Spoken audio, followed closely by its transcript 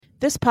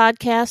This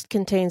podcast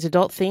contains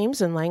adult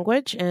themes and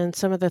language, and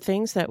some of the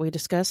things that we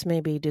discuss may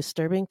be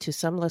disturbing to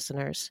some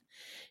listeners.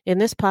 In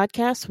this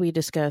podcast, we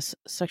discuss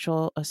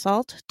sexual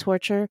assault,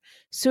 torture,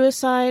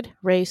 suicide,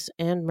 race,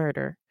 and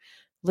murder.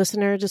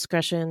 Listener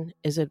discretion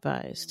is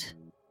advised.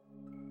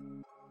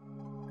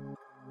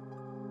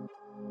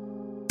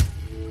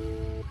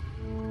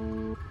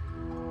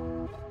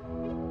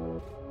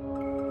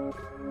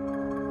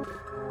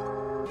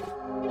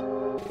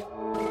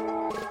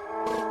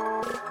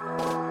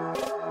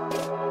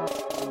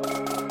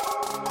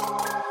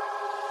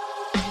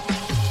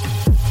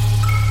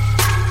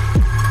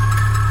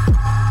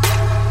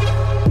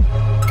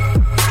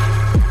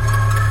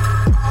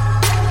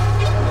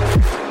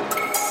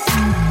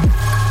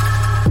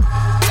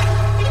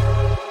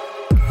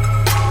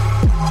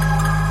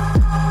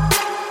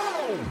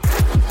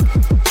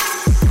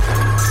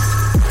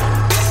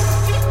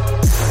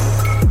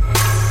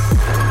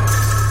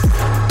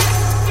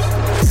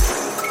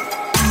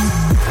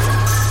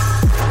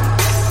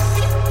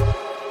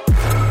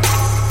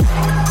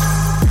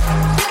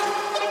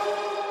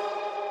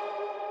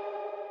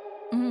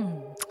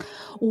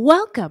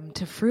 Welcome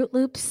to Fruit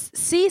Loops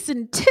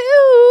Season 2,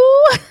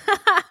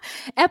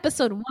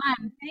 Episode 1.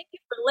 Thank you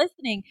for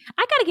listening.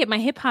 I got to get my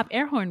hip-hop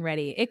air horn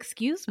ready.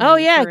 Excuse me. Oh,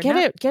 yeah, get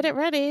it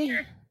ready.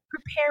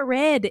 Prepare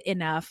red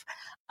enough.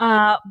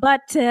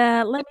 But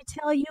let me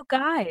tell you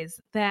guys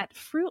that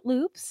Fruit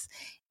Loops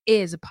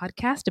is a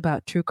podcast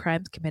about true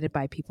crimes committed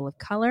by people of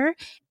color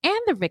and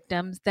the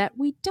victims that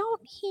we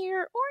don't hear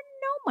or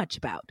know much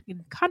about.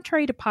 And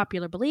contrary to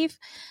popular belief,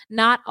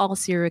 not all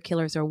serial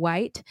killers are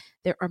white.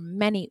 There are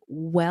many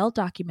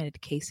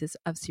well-documented cases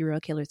of serial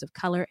killers of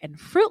color, and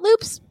Fruit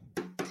Loops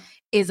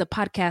is a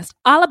podcast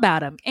all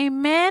about them.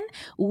 Amen.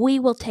 We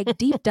will take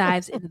deep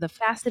dives into the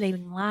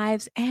fascinating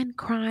lives and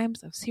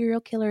crimes of serial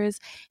killers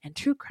and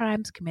true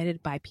crimes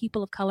committed by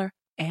people of color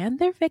and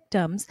their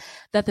victims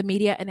that the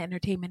media and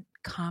entertainment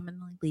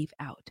commonly leave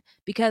out.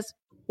 Because,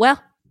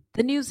 well,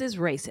 the news is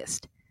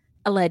racist,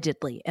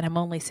 allegedly, and I'm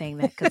only saying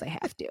that because I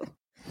have to.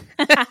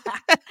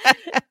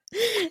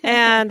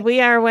 And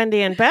we are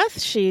Wendy and Beth.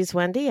 She's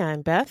Wendy.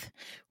 I'm Beth.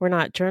 We're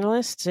not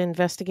journalists,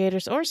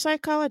 investigators, or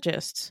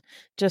psychologists.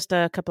 Just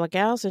a couple of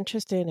gals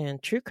interested in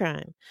true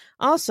crime.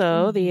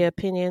 Also, the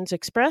opinions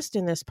expressed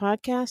in this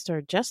podcast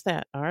are just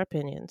that, our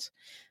opinions.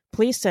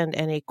 Please send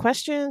any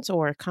questions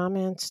or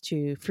comments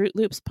to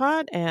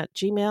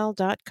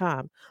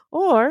fruitloopspod@gmail.com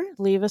or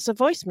leave us a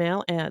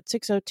voicemail at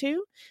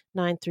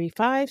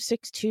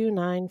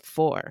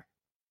 602-935-6294.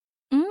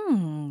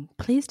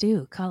 Please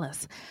do call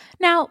us.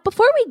 Now,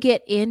 before we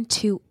get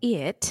into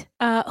it,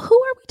 who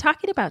are we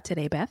talking about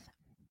today, Beth?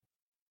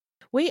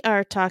 We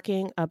are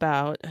talking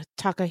about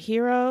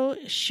Takahiro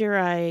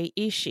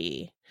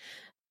Shiraishi,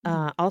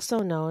 also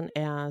known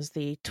as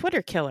the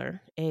Twitter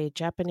Killer, a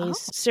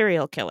Japanese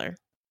serial killer.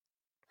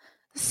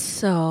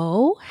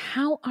 So,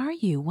 how are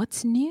you?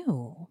 What's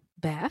new,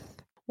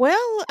 Beth?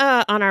 Well,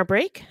 on our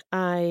break,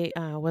 I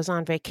was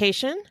on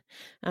vacation.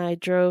 I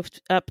drove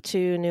up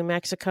to New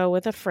Mexico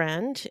with a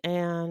friend,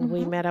 and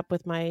we met up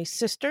with my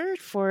sister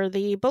for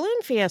the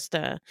balloon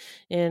fiesta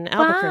in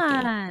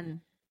Albuquerque. Fun.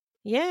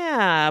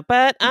 Yeah,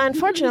 but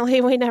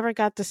unfortunately, we never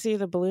got to see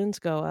the balloons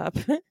go up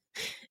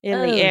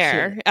in the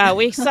air.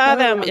 We saw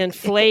them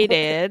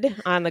inflated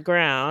on the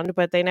ground,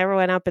 but they never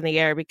went up in the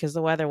air because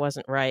the weather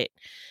wasn't right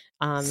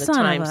on the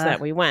times that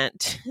we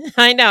went.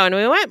 I know, and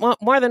we went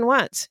more than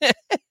once.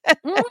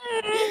 No!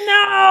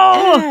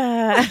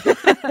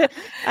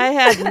 I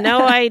had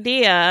no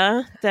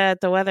idea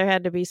that the weather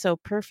had to be so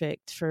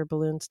perfect for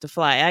balloons to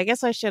fly. I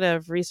guess I should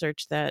have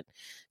researched that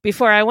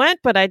before I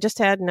went, but I just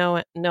had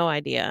no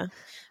idea.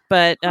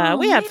 But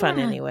we had fun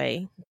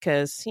anyway,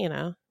 because,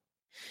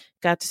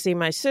 got to see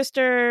my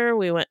sister.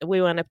 We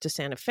went up to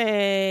Santa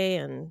Fe,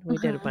 and we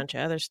did a bunch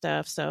of other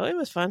stuff. So it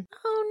was fun.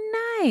 Oh,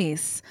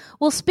 nice.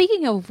 Well,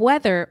 speaking of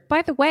weather,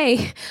 by the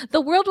way,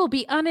 the world will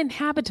be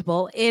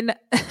uninhabitable in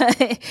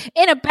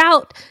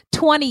about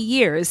 20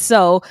 years.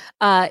 So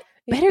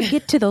better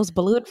get to those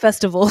balloon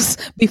festivals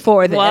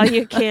before then. While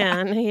you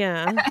can,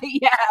 yeah.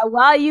 Yeah,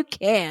 while you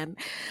can.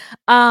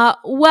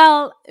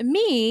 Well,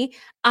 me,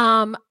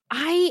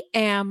 I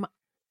am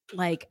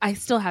I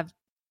still have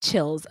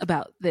chills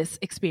about this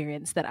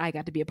experience that I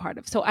got to be a part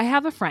of. So I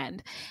have a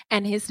friend,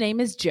 and his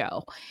name is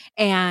Joe,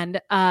 and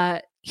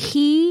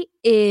he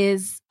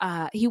was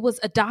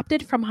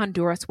adopted from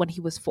Honduras when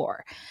he was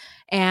 4.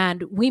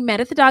 And we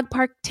met at the dog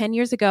park 10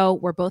 years ago.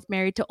 We're both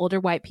married to older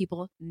white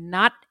people.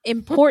 Not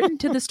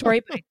important to the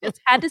story, but I just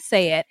had to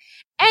say it.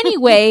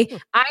 Anyway,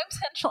 I'm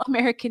Central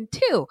American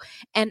too.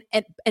 And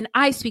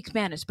I speak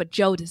Spanish, but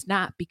Joe does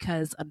not,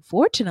 because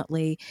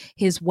unfortunately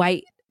his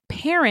white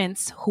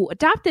parents who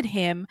adopted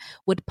him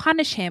would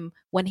punish him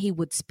when he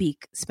would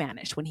speak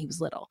Spanish when he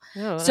was little.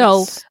 Oh,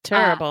 so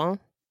terrible.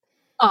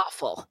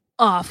 Awful.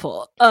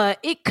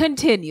 It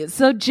continues.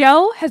 So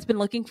Joe has been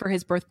looking for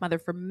his birth mother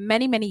for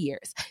many, many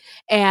years.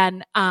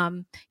 And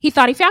he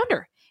thought he found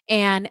her.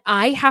 And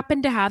I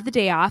happened to have the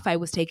day off. I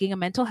was taking a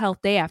mental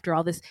health day after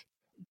all this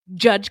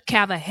Judge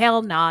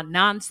Cavahel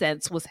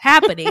nonsense was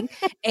happening,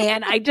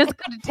 and I just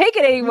couldn't take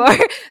it anymore.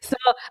 So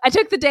I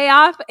took the day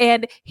off,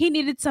 and he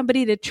needed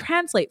somebody to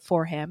translate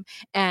for him.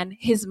 And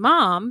his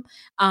mom,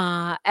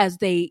 as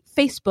they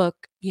Facebook,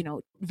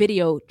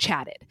 video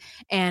chatted,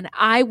 and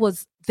I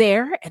was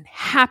there and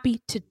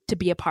happy to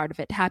be a part of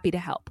it, happy to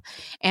help.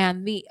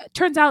 And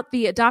turns out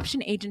the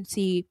adoption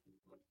agency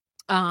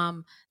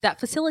that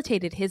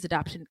facilitated his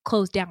adoption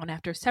closed down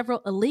after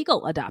several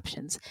illegal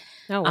adoptions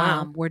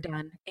were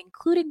done,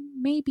 including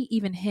maybe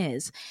even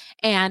his.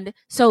 And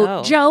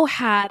so Joe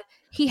had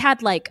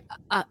like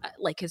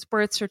his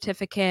birth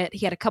certificate.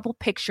 He had a couple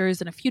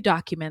pictures and a few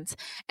documents.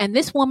 And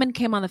this woman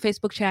came on the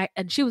Facebook chat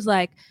and she was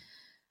like,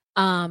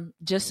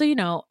 just so you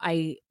know,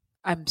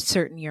 I'm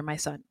certain you're my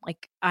son.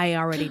 Like, I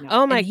already know.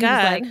 Oh my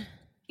God.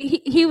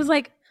 He was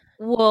like,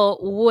 well,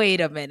 wait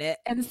a minute.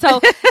 And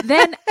so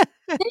then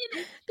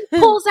he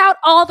pulls out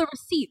all the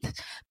receipts,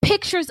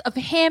 pictures of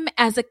him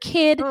as a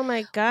kid. Oh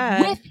my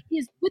God.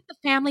 With the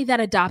family that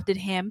adopted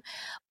him,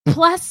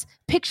 plus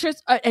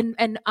pictures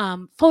and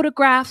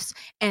photographs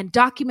and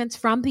documents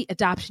from the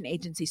adoption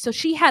agency. So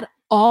she had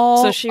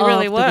all. So she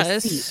really was.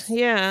 Receipts.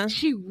 Yeah.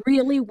 She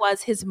really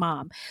was his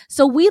mom.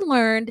 So we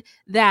learned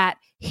that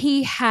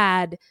he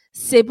had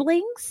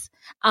siblings.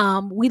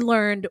 We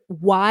learned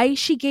why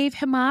she gave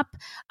him up.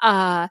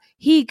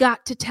 He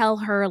got to tell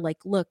her, like,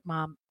 look,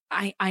 Mom,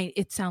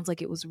 it sounds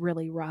like it was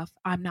really rough.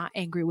 I'm not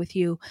angry with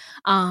you.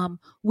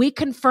 We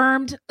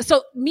confirmed.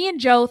 So me and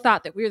Joe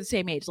thought that we were the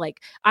same age.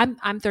 Like,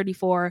 I'm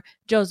 34,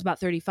 Joe's about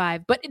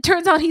 35, but it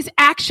turns out he's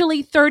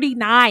actually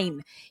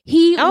 39.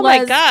 He was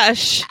my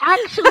gosh,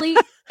 actually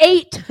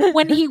 8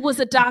 when he was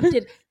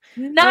adopted.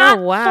 Not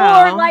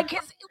for like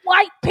his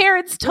white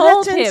parents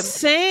told him.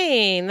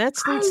 Insane.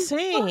 That's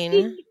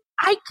insane.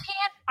 I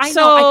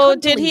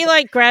can't. Did he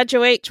like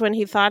graduate when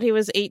he thought he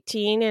was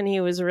 18 and he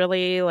was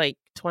really like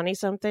 20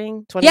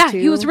 something? 22? Yeah,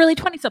 he was really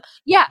 20 something.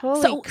 Yeah.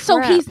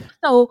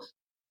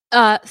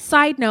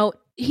 Side note,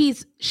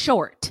 he's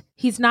short.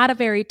 He's not a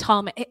very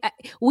tall man.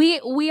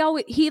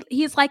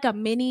 He's like a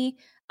mini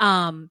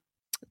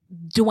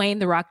Dwayne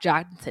the Rock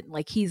Johnson.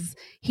 Like he's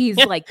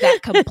like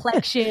that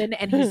complexion,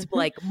 and he's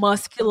like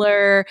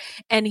muscular,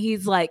 and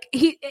he's like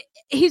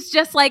he's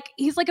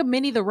like a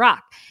mini The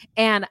Rock.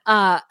 And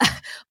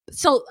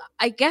so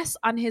I guess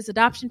on his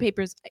adoption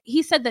papers,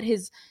 he said that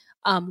his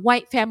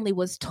white family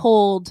was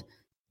told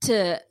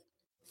to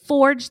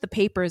forge the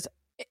papers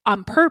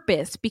on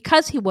purpose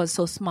because he was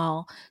so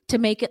small to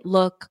make it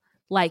look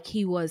like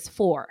he was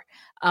 4.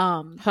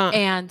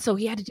 And so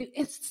he had to do,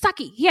 it's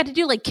sucky. He had to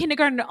do like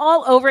kindergarten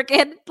all over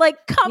again.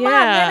 Like, come on,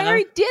 man, I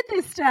already did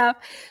this stuff.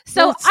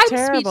 So That's I'm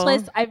terrible.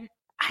 speechless. I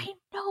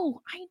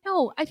know.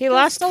 He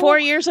lost 4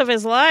 years of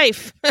his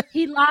life.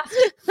 He lost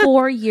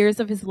 4 years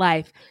of his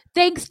life.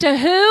 Thanks to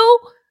who?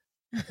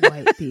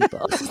 White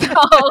people. So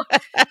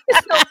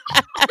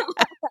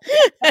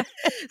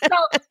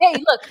hey,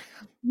 look,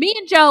 me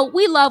and Joe,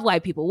 we love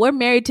white people. We're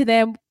married to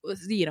them.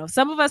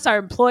 Some of us are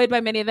employed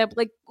by many of them.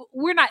 Like,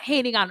 we're not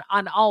hating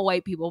on all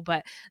white people,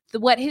 but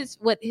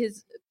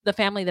the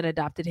family that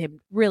adopted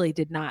him really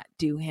did not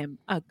do him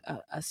a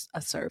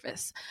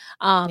service.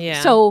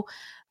 So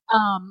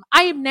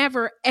I have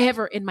never,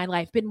 ever in my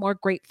life been more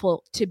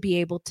grateful to be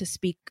able to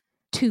speak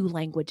 2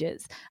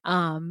 languages.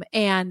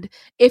 And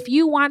if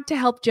you want to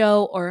help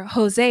Joe, or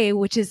Jose,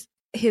 which is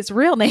his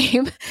real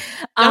name,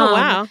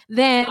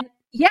 then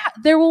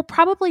there will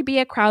probably be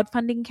a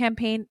crowdfunding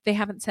campaign. They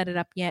haven't set it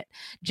up yet.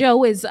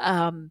 Joe is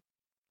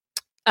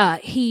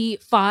he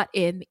fought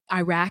in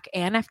Iraq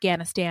and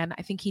Afghanistan.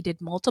 I think he did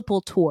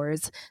multiple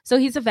tours. So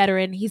he's a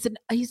veteran. He's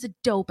a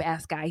dope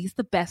ass guy. He's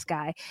the best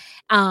guy.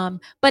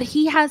 But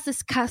he has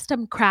this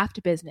custom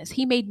craft business.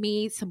 He made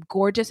me some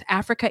gorgeous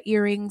Africa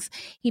earrings.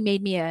 He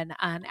made me an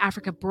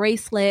Africa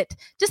bracelet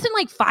just in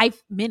like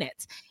 5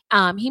 minutes.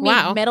 He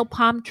made metal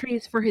palm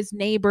trees for his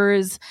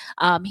neighbors.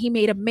 He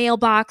made a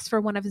mailbox for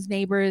one of his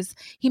neighbors.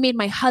 He made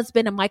my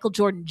husband a Michael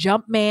Jordan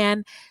jump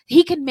man.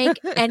 He can make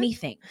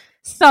anything.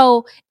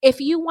 So if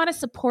you want to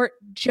support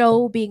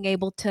Joe being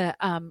able to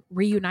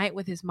reunite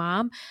with his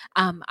mom,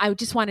 I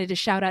just wanted to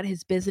shout out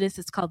his business.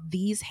 It's called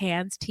These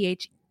Hands,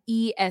 TheseHands,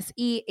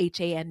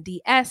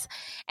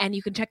 and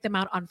you can check them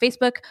out on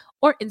Facebook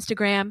or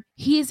Instagram.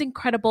 He is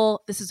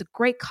incredible. This is a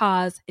great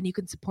cause, and you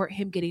can support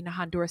him getting to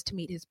Honduras to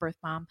meet his birth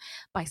mom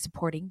by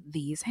supporting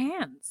These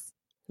Hands.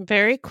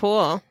 Very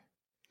cool.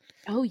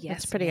 Oh, yes.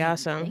 That's pretty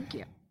awesome. Thank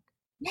you.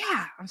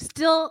 Yeah, I've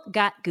still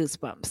got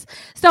goosebumps.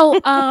 So,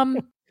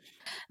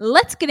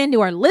 let's get into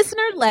our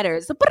listener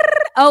letters.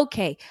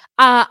 Okay.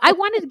 I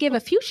wanted to give a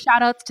few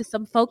shout outs to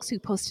some folks who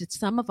posted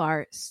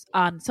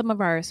on some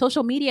of our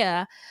social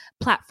media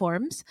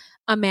platforms.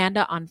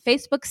 Amanda on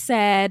Facebook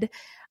said,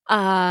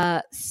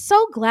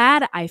 so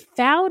glad I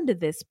found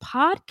this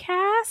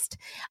podcast.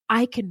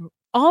 I can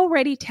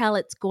already tell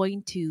it's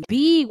going to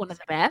be one of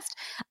the best.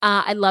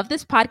 I love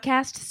this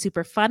podcast.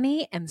 Super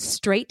funny and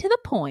straight to the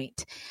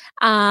point.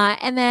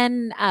 And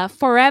then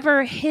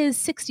Forever His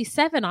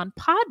 67 on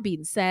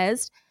Podbean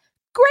says,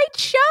 great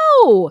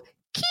show.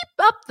 Keep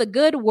up the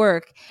good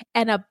work.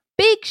 And a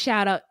big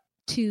shout out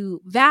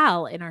to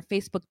Val in our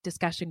Facebook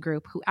discussion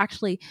group, who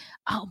actually,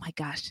 oh my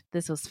gosh,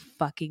 this was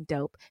fucking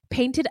dope,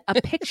 painted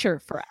a picture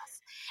for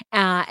us.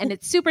 And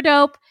it's super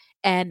dope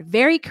and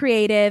very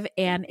creative.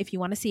 And if you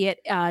want to see it,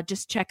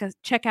 just check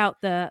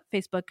out the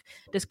Facebook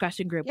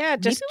discussion group. Yeah,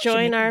 Maybe just we should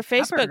join make our a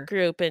cover. Facebook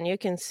group and you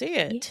can see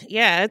it.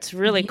 Yeah, it's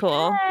really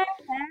cool.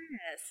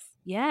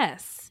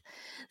 Yes.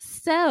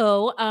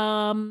 So,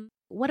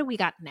 what do we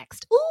got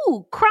next?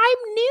 Ooh, crime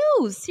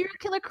news, serial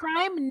killer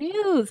crime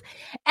news.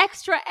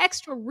 Extra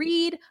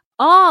read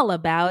all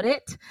about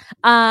it.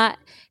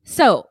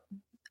 So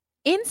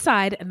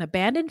inside an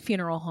abandoned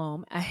funeral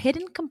home, a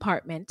hidden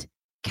compartment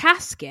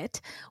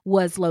casket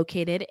was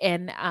located,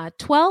 and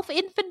 12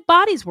 infant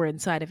bodies were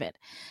inside of it.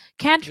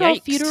 Cantrell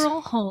Yikes.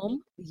 Funeral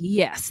Home.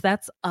 Yes,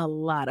 that's a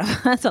lot.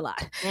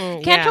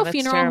 Cantrell yeah,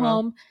 Funeral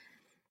terrible.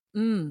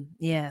 Home.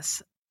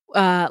 Yes.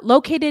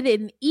 Located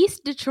in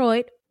East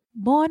Detroit,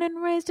 born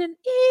and raised in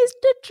East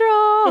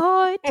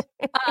Detroit,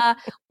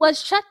 was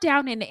shut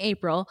down in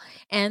April,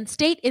 and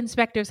state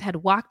inspectors had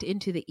walked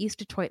into the East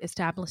Detroit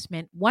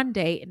establishment one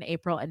day in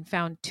April and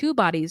found 2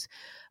 bodies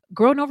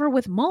grown over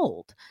with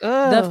mold.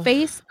 Ugh. The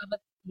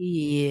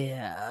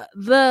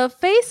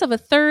face of a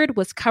third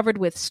was covered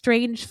with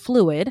strange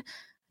fluid.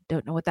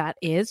 Don't know what that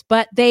is,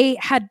 but they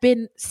had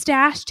been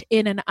stashed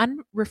in an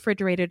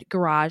unrefrigerated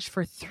garage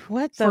for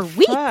weeks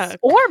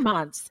or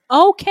months.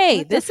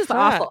 Okay, this is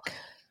awful.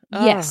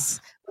 Ugh. Yes.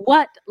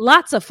 What?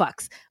 Lots of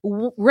fucks.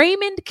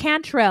 Raymond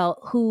Cantrell,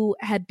 who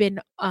had been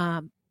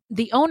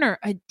the owner,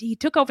 he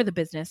took over the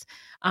business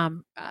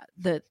in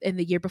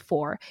the year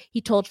before. He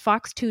told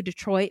Fox 2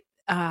 Detroit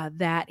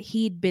that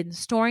he'd been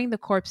storing the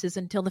corpses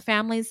until the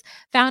families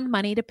found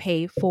money to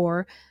pay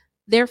for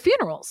their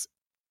funerals.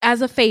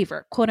 As a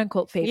favor, quote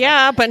unquote favor.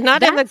 Yeah, but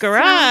not in the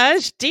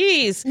garage.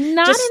 Jeez.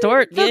 Just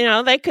store it.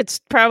 They could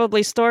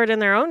probably store it in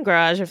their own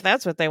garage if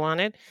that's what they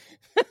wanted.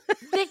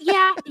 There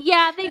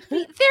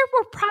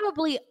were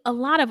probably a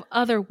lot of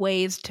other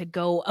ways to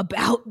go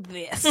about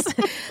this.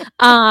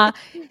 Now,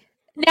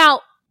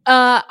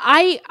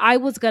 I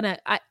was gonna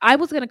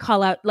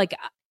call out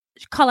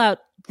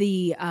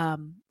the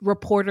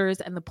reporters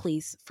and the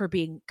police for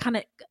being kind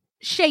of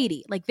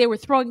shady. Like they were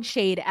throwing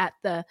shade at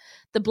the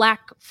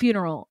black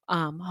funeral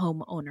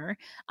home owner.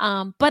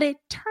 But it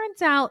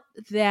turns out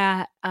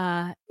that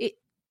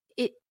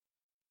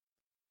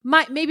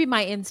maybe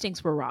my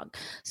instincts were wrong.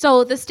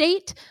 So the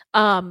state,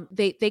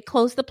 they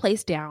closed the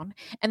place down,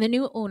 and the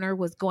new owner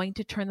was going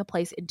to turn the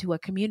place into a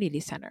community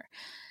center.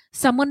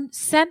 Someone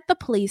sent the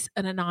police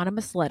an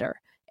anonymous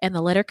letter, and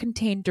the letter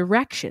contained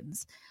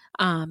directions.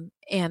 And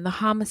the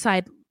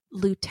homicide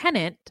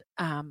lieutenant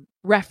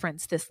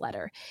referenced this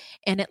letter,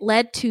 and it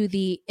led to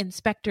the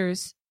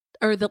inspectors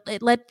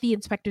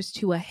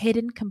to a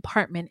hidden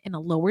compartment in a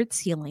lowered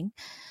ceiling,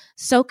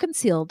 so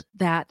concealed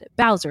that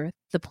Bowser,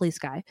 the police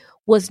guy,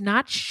 was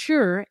not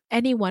sure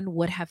anyone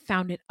would have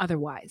found it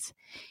otherwise.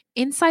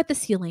 Inside the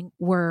ceiling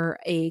were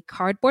a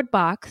cardboard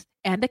box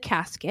and a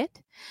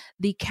casket.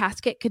 The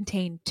casket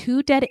contained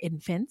 2 dead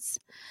infants.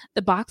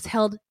 The box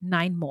held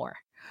 9 more,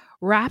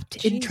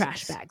 wrapped in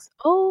trash bags.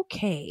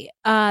 Okay.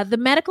 The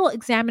medical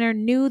examiner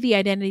knew the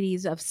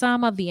identities of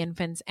some of the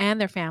infants, and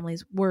their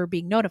families were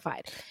being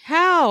notified.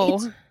 How?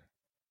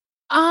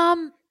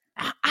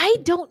 I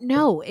don't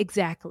know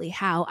exactly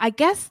how. I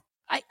guess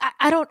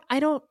I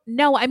don't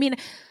know. I mean,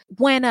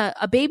 when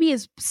a baby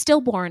is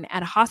stillborn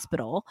at a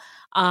hospital,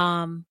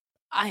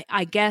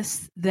 I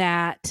guess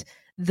that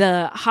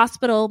the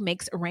hospital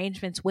makes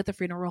arrangements with the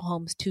funeral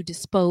homes to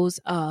dispose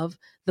of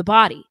the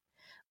body.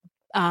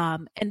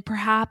 And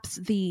perhaps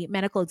the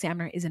medical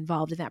examiner is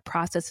involved in that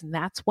process, and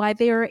that's why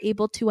they are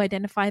able to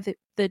identify the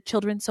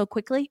children so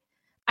quickly.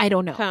 I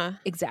don't know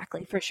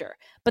exactly for sure,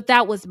 but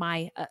that was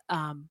my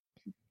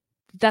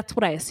that's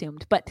what I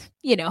assumed. But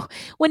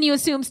when you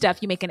assume stuff,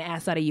 you make an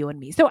ass out of you and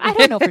me. So I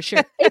don't know for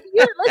sure. If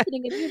you're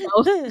listening and you know,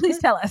 please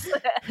tell us.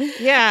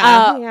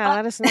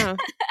 Let us know.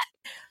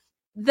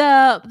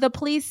 The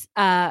police,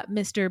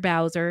 Mr.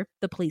 Bowser,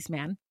 the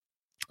policeman,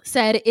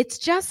 said it's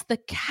just the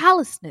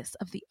callousness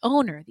of the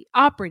owner, the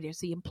operators,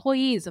 the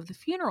employees of the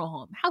funeral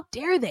home. How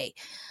dare they?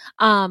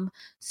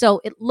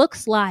 So it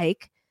looks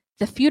like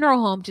the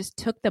funeral home just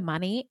took the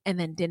money and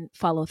then didn't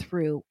follow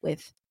through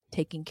with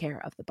taking care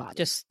of the body.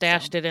 Just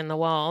stashed it in the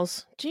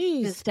walls.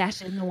 Jeez. Just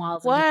stashed it in the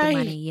walls Why? and took the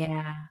money.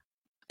 Yeah.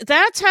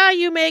 That's how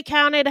you make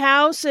haunted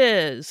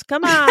houses.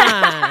 Come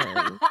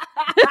on.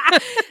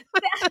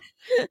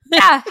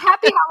 Yeah.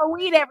 Happy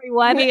Halloween,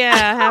 everyone.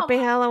 Yeah. Happy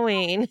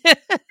Halloween.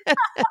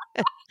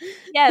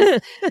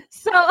 Yes.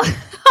 So,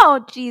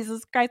 oh,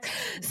 Jesus Christ.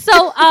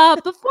 So,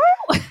 before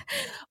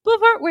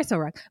we're so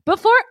wrong.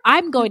 Before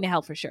I'm going to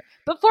hell for sure.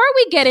 Before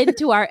we get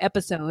into our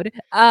episode,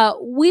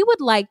 we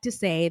would like to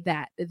say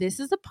that this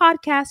is a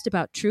podcast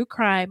about true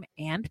crime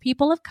and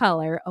people of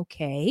color.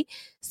 Okay.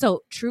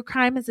 So true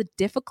crime is it's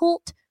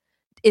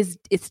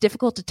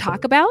difficult to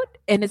talk about,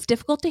 and it's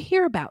difficult to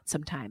hear about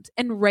sometimes.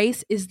 And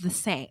race is the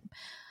same,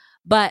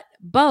 but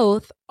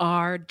both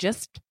are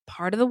just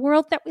part of the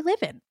world that we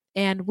live in.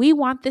 And we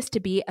want this to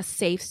be a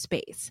safe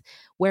space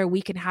where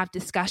we can have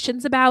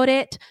discussions about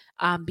it,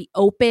 be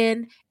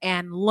open,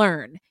 and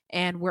learn.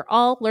 And we're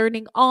all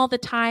learning all the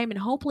time and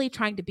hopefully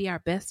trying to be our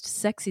best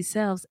sexy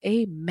selves.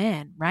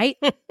 Amen. Right?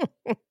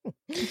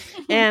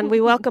 And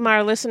we welcome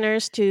our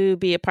listeners to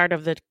be a part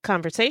of the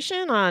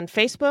conversation on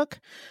Facebook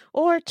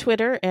or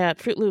Twitter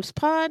at Fruit Loops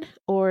Pod,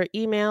 or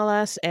email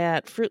us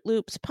at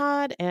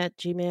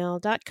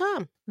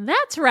fruitloopspod@gmail.com.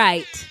 That's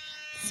right.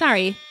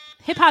 Sorry,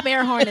 hip hop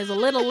air horn is a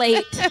little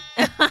late.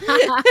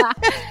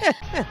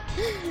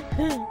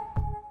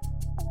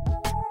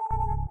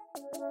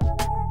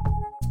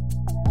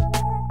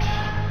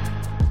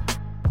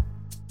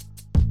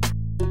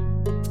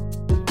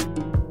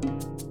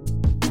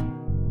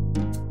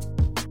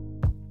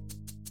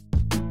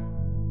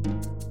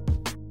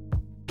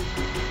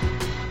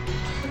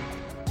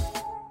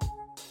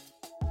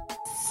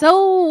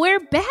 So we're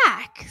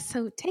back.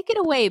 So take it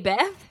away,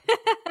 Beth.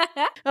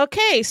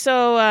 Okay,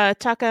 so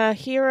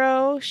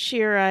Takahiro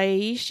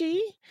Shiraishi.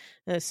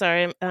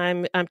 Sorry,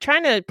 I'm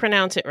trying to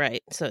pronounce it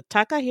right. So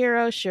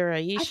Takahiro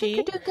Shiraishi, I think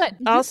you're doing good.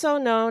 also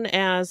known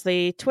as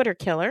the Twitter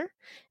Killer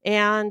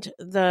and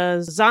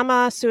the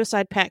Zama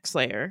Suicide Pact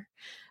Slayer,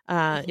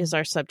 is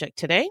our subject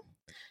today.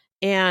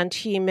 And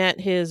he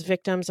met his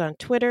victims on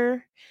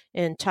Twitter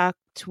and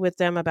talked with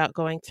them about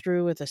going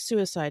through with a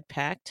suicide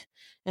pact,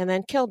 and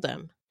then killed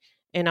them.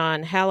 And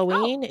on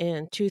Halloween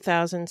in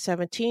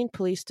 2017,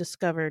 police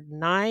discovered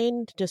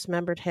 9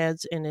 dismembered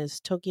heads in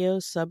his Tokyo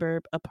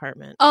suburb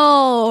apartment.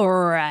 All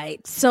right.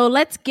 So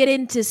let's get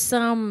into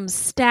some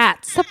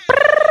stats.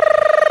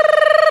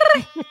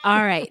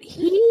 All right.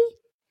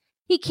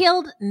 He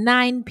killed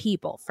 9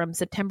 people from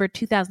September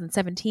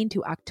 2017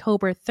 to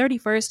October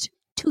 31st,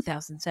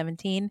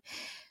 2017.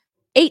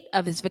 8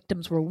 of his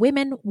victims were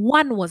women,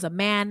 1 was a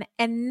man,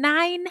 and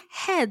 9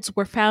 heads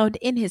were found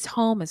in his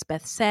home, as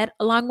Beth said,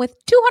 along with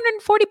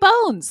 240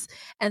 bones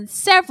and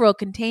several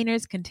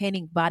containers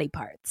containing body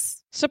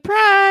parts.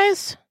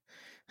 Surprise!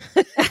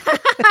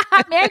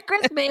 Merry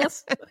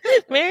Christmas!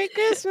 Merry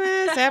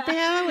Christmas! Happy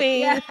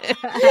Halloween!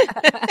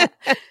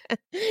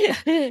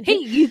 Hey,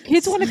 you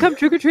kids want to come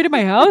trick-or-treat at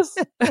my house?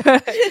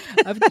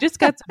 I've just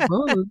got some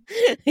bones.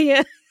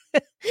 Yeah.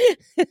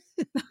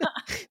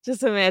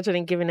 Just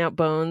imagining giving out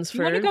bones for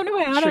you want to come to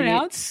my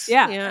house?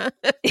 Yeah.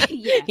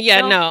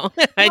 No,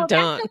 I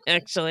don't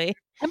actually.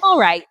 I'm all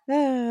right.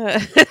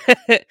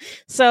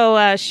 So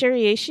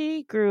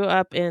Shiraishi grew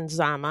up in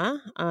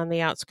Zama on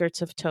the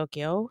outskirts of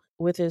Tokyo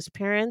with his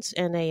parents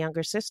and a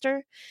younger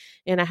sister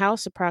in a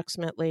house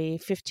approximately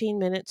 15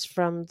 minutes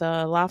from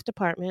the loft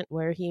apartment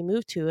where he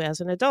moved to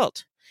as an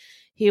adult.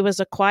 He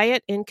was a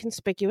quiet,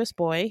 inconspicuous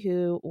boy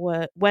who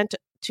went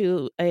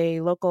to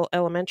a local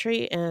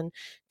elementary and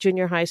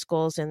junior high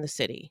schools in the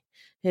city.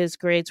 His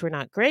grades were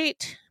not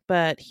great,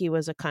 but he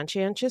was a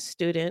conscientious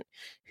student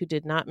who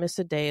did not miss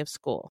a day of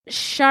school.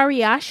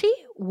 Shiraishi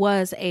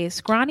was a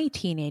scrawny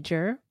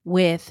teenager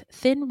with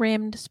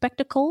thin-rimmed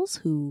spectacles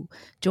who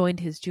joined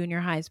his junior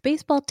high's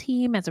baseball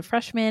team as a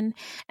freshman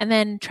and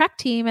then track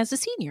team as a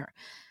senior.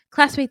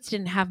 Classmates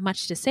didn't have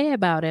much to say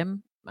about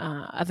him,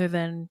 other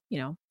than,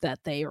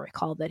 that they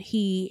recalled that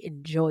he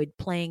enjoyed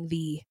playing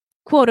the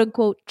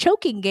quote-unquote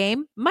choking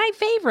game, my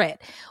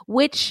favorite,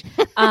 which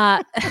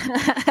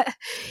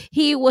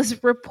he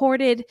was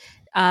reported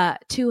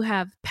to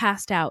have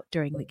passed out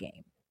during the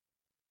game.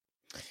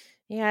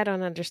 Yeah, I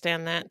don't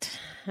understand that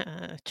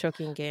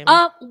choking game.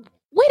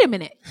 Wait a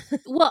minute.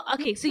 Well,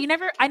 okay, so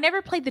I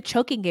never played the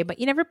choking game, but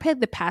you never played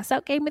the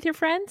pass-out game with your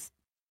friends?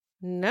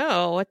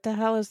 No, what the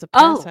hell is the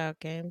pass-out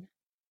game?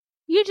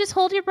 You just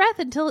hold your breath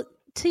until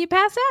you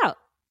pass out.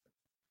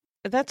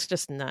 That's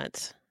just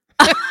nuts.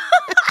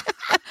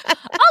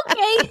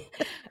 Okay.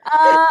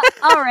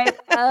 All right.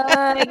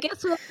 I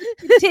guess we'll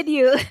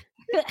continue.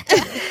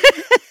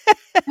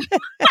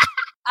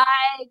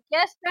 I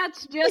guess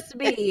that's just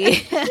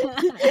me.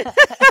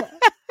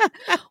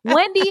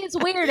 Wendy is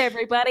weird,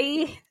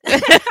 everybody.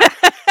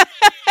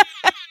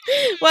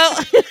 Well,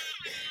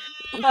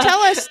 tell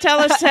us,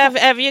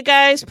 have you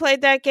guys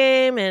played that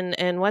game,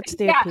 and what's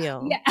the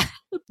appeal?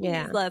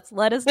 Yeah. Please,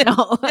 let us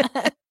know.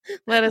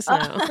 Let us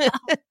know.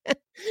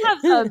 I'm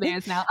so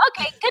embarrassed now.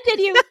 Okay,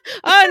 continue.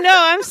 Oh no,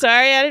 I'm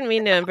sorry. I didn't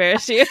mean to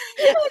embarrass you.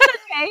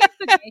 It's okay.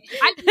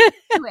 I'm used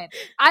to it.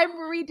 I'm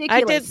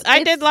ridiculous.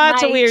 I did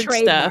lots of weird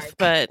stuff,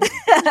 but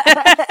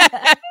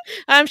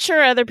I'm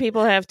sure other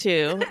people have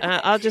too.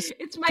 I'll just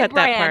cut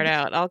that part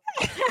out.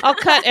 I'll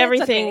cut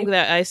everything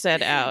that I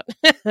said out.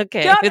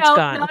 Okay, it's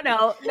gone.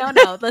 No.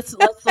 Let's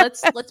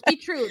be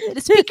true.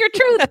 Speak your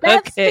truth, Beth.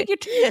 Okay. Speak your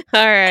truth.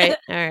 All right.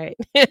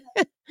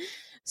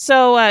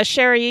 So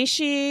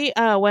Shiraishi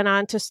went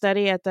on to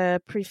study at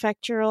the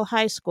prefectural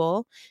high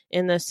school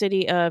in the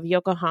city of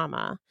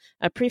Yokohama.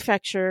 A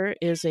prefecture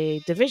is a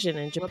division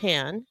in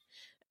Japan.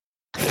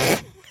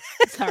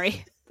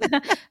 Sorry.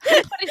 I'm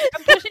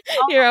pushing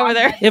You're over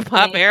there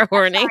hip-hop air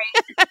horning.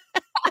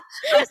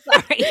 I'm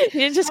sorry.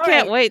 You just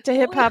can't wait to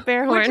hip-hop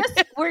air horn.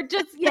 We're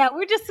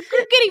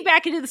getting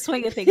back into the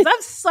swing of things.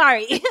 I'm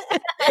sorry.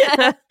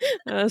 That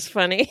was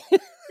funny.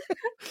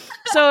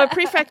 So a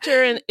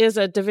prefecture is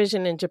a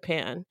division in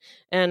Japan.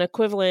 An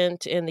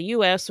equivalent in the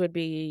US would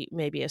be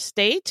maybe a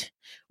state,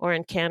 or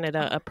in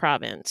Canada, a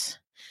province.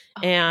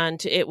 Okay.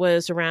 And it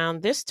was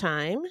around this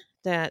time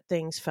that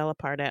things fell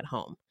apart at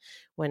home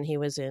when he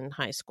was in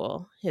high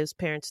school. His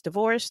parents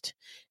divorced,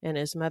 and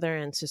his mother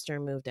and sister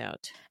moved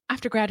out.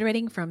 After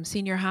graduating from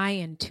senior high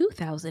in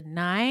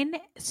 2009,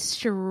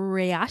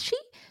 Shirayashi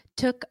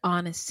took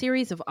on a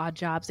series of odd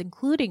jobs,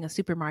 including at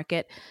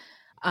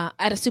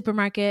a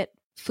supermarket,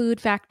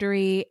 food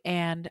factory,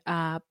 and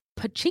a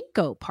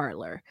pachinko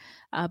parlor,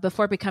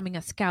 before becoming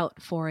a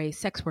scout for a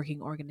sex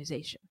working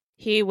organization.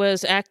 He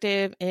was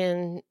active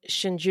in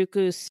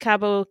Shinjuku's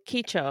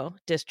Kabukicho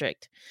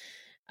district.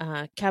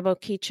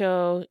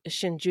 Kabukicho,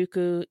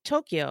 Shinjuku,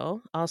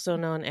 Tokyo, also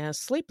known as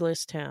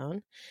Sleepless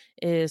Town,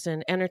 is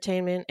an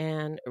entertainment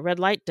and red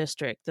light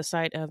district, the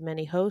site of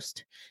many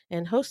host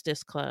and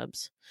hostess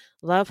clubs,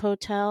 love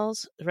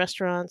hotels,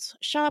 restaurants,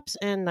 shops,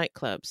 and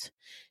nightclubs.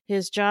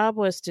 His job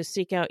was to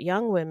seek out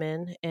young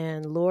women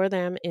and lure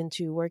them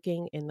into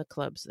working in the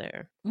clubs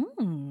there.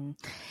 Mm.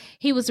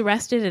 He was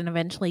arrested and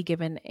eventually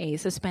given a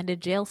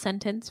suspended jail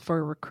sentence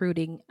for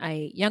recruiting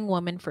a young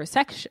woman for a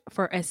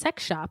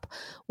sex shop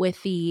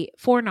with the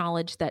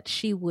foreknowledge that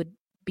she would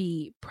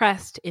be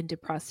pressed into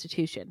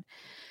prostitution.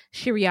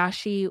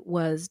 Shiriashi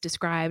was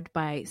described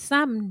by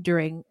some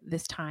during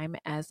this time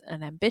as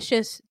an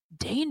ambitious,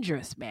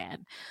 dangerous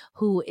man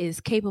who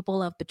is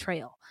capable of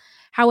betrayal.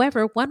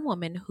 However, one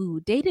woman who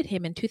dated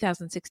him in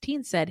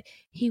 2016 said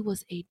he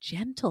was a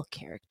gentle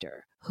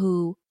character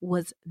who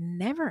was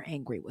never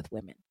angry with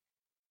women.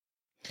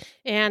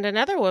 And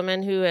another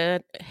woman who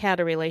had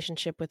a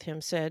relationship with him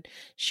said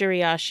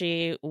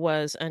Shiriashi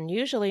was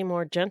unusually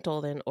more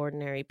gentle than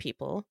ordinary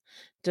people,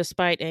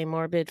 despite a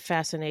morbid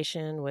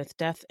fascination with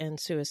death and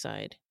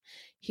suicide.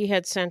 He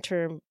had sent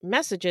her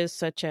messages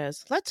such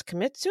as, "Let's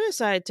commit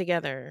suicide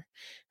together."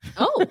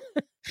 Oh,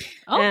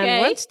 And okay.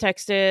 once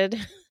texted,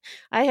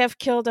 "I have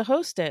killed a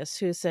hostess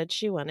who said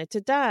she wanted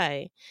to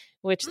die,"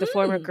 which the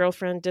former Mm,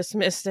 girlfriend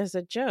dismissed as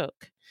a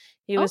joke.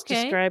 He was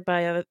okay. described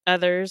by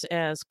others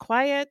as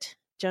quiet,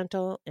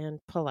 gentle, and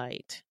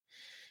polite.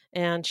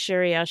 And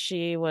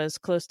Shiriashi was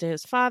close to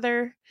his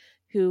father,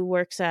 who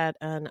works at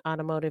an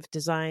automotive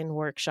design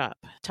workshop.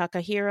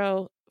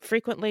 Takahiro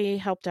frequently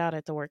helped out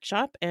at the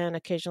workshop and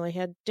occasionally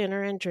had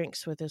dinner and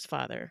drinks with his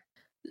father.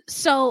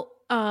 So,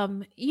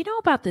 you know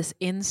about this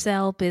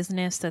incel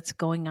business that's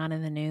going on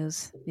in the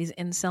news? These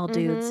incel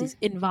dudes, Mm-hmm. these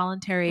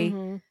involuntary,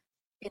 Mm-hmm.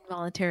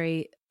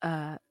 involuntary,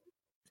 uh,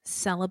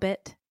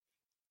 celibate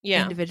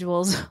Yeah.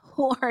 individuals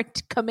who are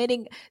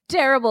committing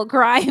terrible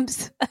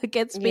crimes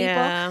against people.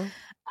 Yeah.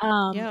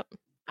 Um, Yep.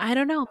 I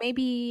don't know.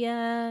 Maybe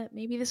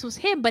this was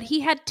him, but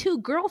he had two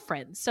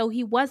girlfriends, so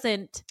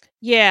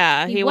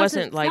Yeah, he he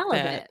wasn't wasn't like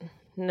that. celibate.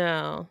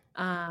 No.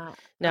 Uh,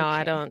 No,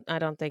 okay, I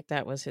don't think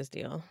that was his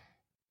deal.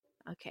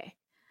 okay.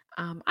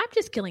 I'm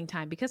just killing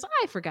time because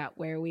I forgot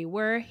where we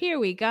were. Here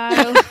we go.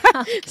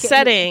 Okay.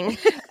 Setting.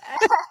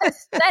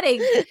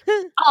 Setting.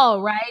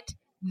 All right.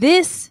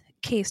 This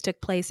case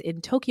took place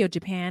in Tokyo,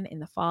 Japan in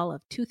the fall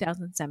of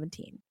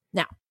 2017.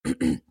 Now,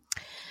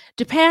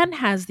 Japan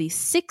has the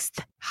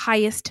sixth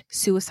highest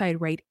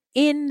suicide rate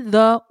in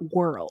the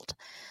world.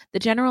 The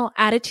general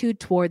attitude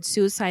towards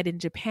suicide in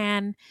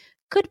Japan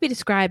could be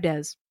described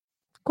as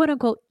quote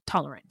unquote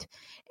tolerant.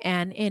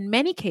 And in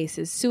many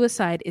cases,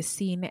 suicide is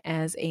seen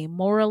as a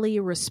morally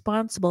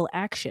responsible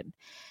action.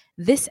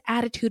 This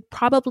attitude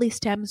probably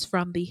stems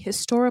from the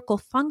historical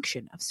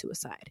function of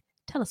suicide.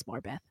 Tell us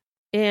more, Beth.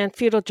 In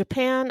feudal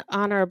Japan,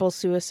 honorable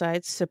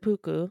suicide,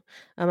 seppuku,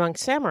 among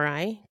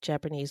samurai,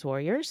 Japanese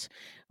warriors,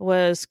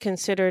 was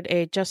considered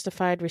a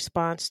justified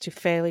response to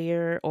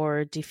failure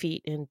or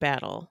defeat in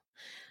battle.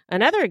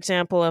 Another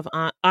example of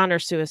honor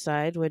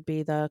suicide would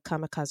be the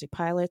kamikaze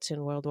pilots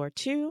in World War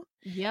II.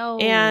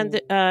 And Yo.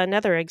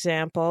 another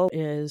example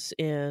is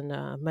in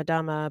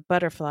Madama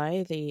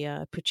Butterfly,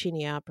 the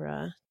Puccini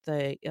opera.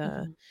 The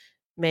Mhm.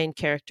 main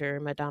character,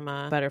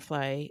 Madama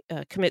Butterfly,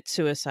 commits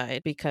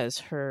suicide because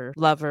her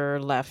lover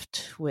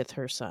left with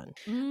her son.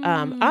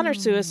 Honor Mm.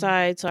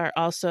 suicides are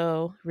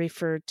also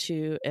referred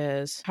to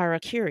as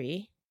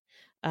harakiri,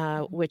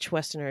 Mhm. which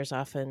Westerners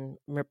often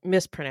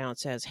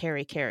mispronounce as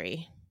Harry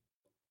Carey.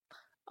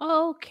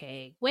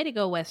 Okay. Way to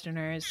go,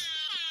 Westerners.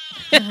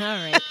 All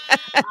right.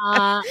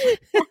 Uh,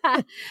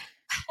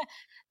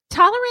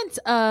 Tolerance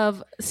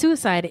of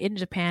suicide in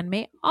Japan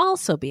may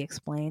also be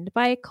explained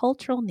by a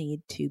cultural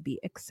need to be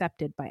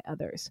accepted by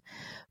others.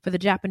 For the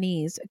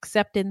Japanese,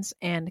 acceptance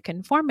and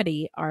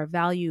conformity are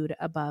valued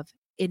above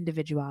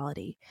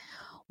individuality.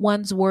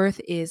 One's worth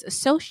is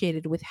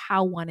associated with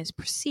how one is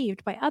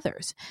perceived by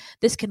others.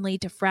 This can lead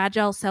to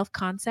fragile self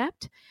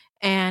concept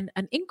and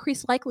an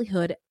increased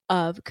likelihood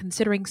of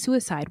considering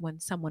suicide when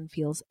someone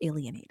feels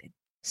alienated.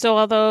 So,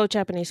 although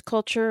Japanese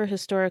culture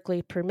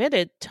historically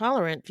permitted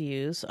tolerant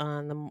views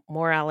on the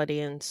morality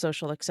and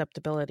social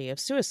acceptability of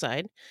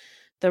suicide,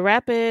 The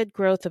rapid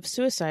growth of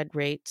suicide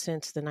rate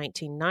since the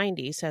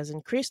 1990s has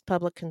increased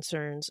public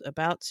concerns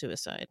about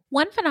suicide.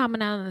 One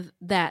phenomenon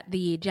that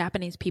the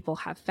Japanese people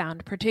have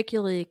found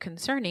particularly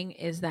concerning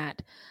is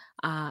that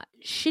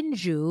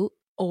shinju,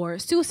 or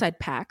suicide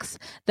pacts,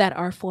 that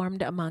are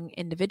formed among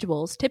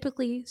individuals,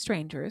 typically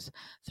strangers,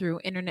 through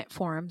internet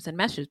forums and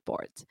message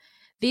boards.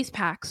 These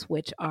pacts,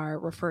 which are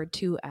referred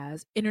to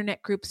as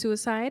internet group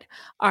suicide,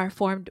 are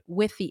formed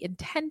with the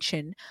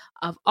intention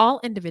of all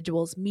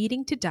individuals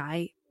meeting to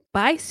die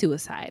by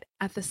suicide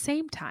at the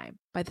same time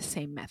by the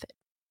same method.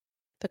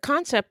 The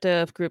concept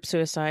of group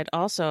suicide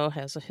also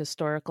has a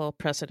historical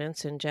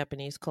precedence in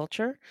Japanese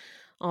culture,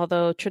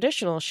 although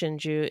traditional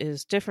shinju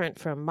is different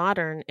from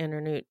modern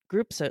internet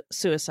group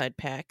suicide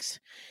pacts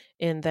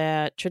in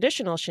that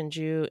traditional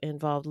shinju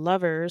involved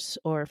lovers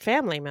or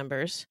family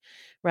members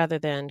rather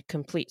than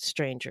complete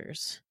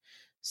strangers.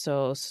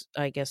 So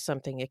I guess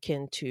something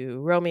akin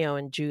to Romeo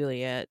and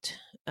Juliet,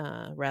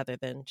 rather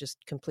than just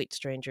complete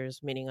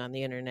strangers meeting on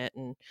the internet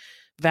and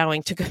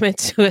vowing to commit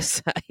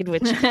suicide,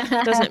 which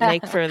doesn't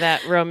make for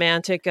that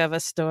romantic of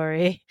a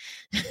story.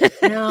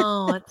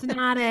 No, it's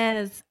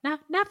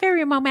not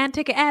very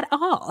romantic at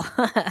all.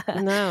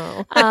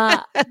 No.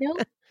 No.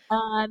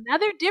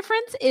 Another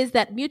difference is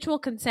that mutual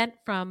consent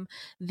from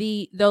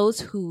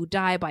those who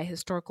die by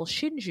historical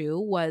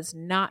shinju was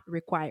not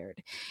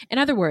required. In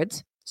other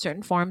words,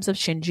 certain forms of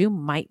shinju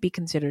might be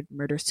considered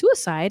murder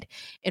suicide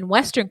in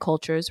Western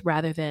cultures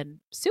rather than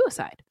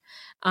suicide.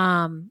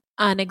 An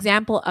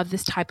example of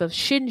this type of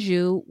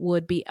shinju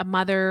would be a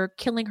mother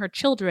killing her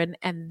children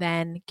and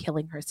then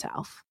killing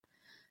herself.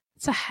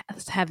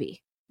 It's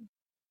heavy.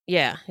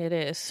 Yeah, it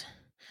is.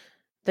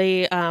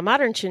 The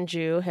modern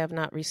Shinju have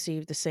not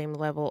received the same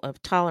level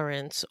of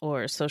tolerance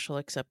or social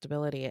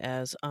acceptability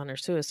as honor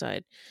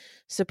suicide.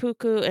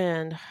 Seppuku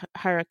and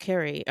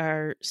harakiri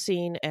are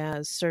seen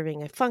as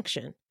serving a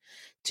function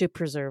to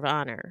preserve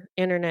honor.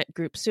 Internet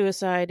group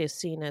suicide is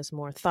seen as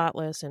more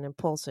thoughtless and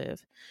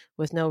impulsive,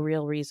 with no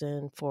real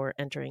reason for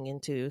entering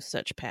into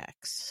such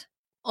pacts.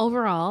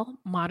 Overall,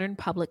 modern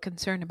public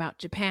concern about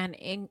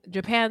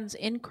Japan's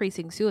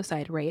increasing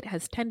suicide rate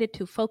has tended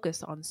to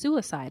focus on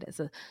suicide as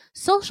a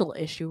social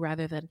issue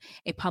rather than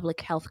a public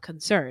health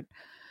concern.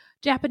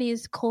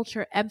 Japanese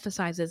culture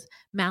emphasizes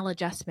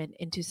maladjustment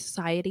into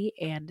society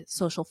and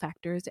social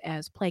factors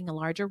as playing a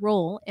larger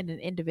role in an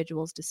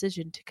individual's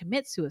decision to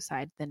commit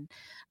suicide than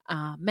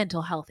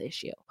mental health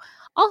issue.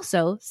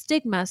 Also,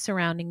 stigma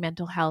surrounding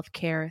mental health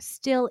care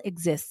still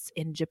exists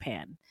in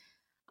Japan.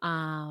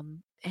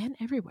 And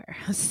everywhere.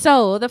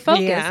 So the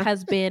focus Yeah.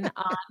 has been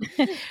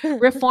on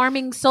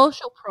reforming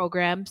social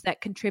programs that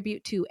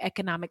contribute to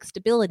economic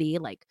stability,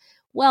 like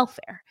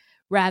welfare,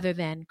 rather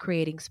than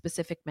creating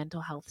specific mental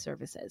health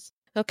services.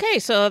 Okay,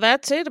 so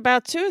that's it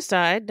about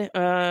suicide.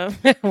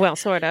 Well,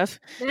 sort of.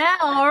 Yeah,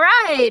 all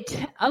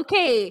right.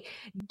 Okay,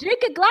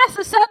 drink a glass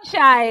of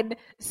sunshine.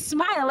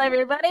 Smile,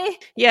 everybody.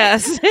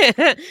 Yes.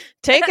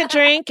 Take a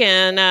drink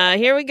and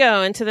here we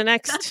go into the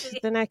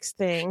next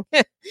thing.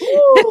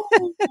 Ooh.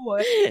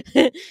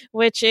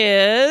 Which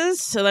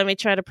is, so let me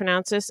try to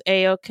pronounce this,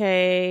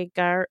 Aoke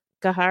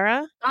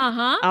Gahara,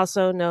 Uh-huh.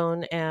 also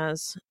known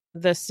as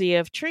the Sea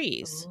of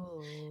Trees.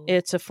 Ooh.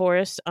 It's a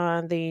forest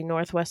on the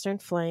northwestern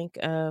flank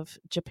of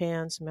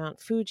Japan's Mount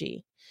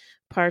Fuji.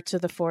 Parts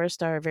of the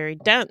forest are very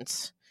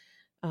dense.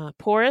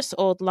 Porous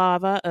old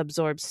lava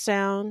absorbs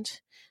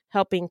sound,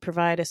 helping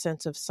provide a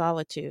sense of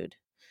solitude.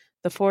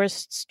 The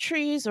forest's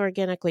trees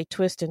organically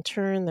twist and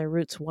turn, their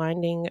roots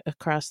winding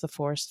across the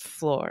forest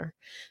floor.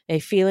 A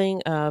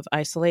feeling of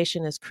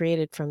isolation is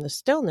created from the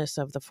stillness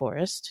of the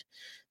forest.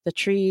 The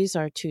trees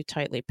are too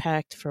tightly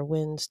packed for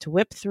winds to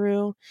whip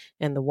through,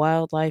 and the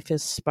wildlife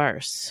is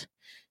sparse.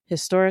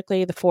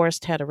 Historically, the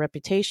forest had a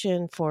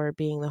reputation for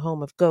being the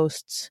home of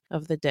ghosts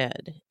of the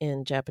dead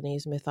in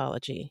Japanese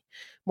mythology.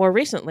 More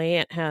recently,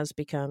 it has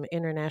become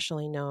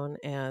internationally known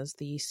as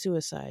the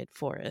Suicide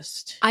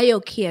Forest.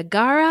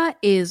 Aokigahara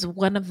is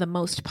one of the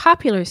most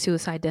popular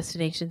suicide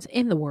destinations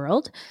in the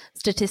world.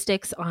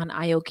 Statistics on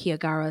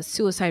Aokigahara's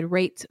suicide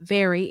rates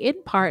vary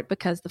in part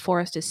because the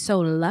forest is so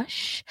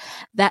lush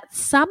that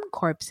some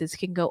corpses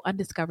can go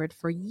undiscovered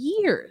for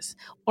years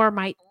or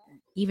might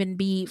even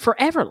be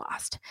forever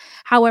lost.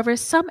 However,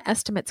 some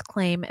estimates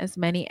claim as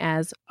many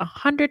as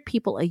 100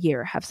 people a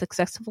year have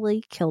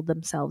successfully killed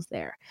themselves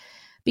there.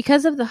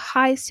 Because of the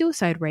high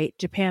suicide rate,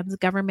 Japan's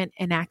government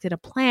enacted a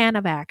plan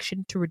of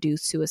action to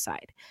reduce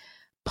suicide.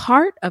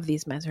 Part of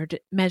these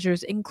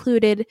measures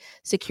included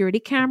security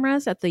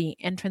cameras at the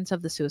entrance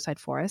of the suicide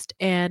forest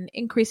and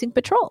increasing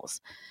patrols.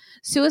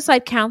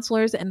 Suicide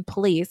counselors and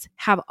police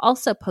have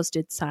also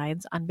posted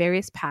signs on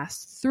various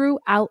paths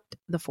throughout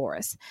the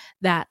forest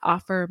that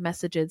offer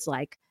messages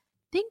like,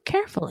 think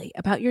carefully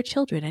about your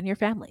children and your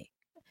family,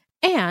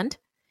 and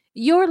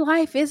your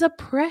life is a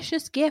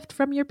precious gift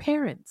from your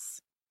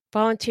parents.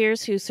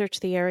 Volunteers who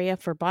search the area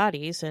for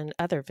bodies and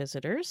other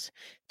visitors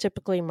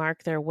typically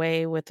mark their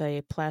way with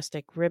a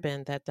plastic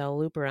ribbon that they'll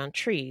loop around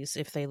trees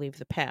if they leave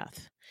the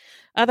path.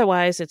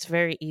 Otherwise, it's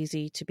very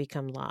easy to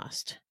become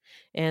lost.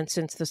 And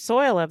since the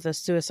soil of the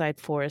suicide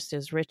forest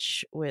is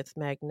rich with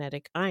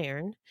magnetic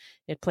iron,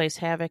 it plays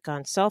havoc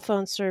on cell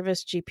phone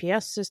service,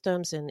 GPS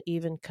systems, and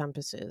even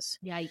compasses.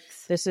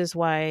 Yikes. This is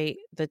why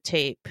the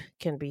tape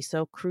can be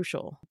so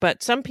crucial.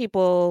 But some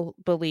people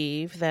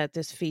believe that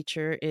this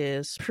feature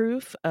is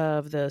proof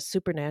of the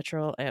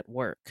supernatural at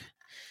work.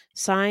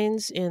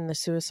 Signs in the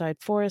suicide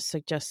forest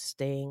suggest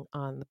staying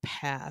on the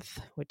path,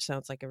 which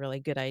sounds like a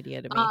really good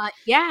idea to me.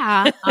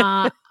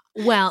 Yeah.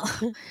 Well,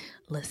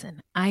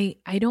 listen, I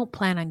don't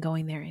plan on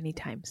going there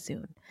anytime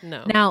soon.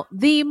 No. Now,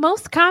 the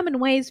most common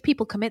ways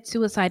people commit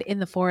suicide in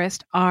the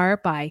forest are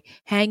by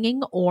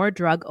hanging or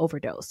drug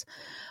overdose.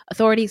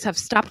 Authorities have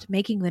stopped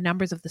making the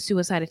numbers of the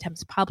suicide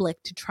attempts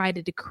public to try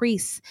to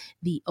decrease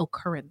the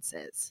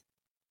occurrences.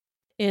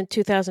 In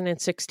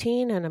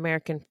 2016, an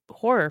American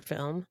horror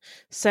film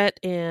set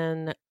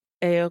in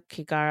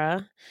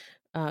Aokigahara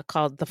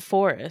called The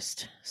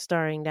Forest,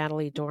 starring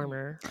Natalie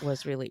Dormer,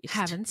 was released.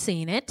 Haven't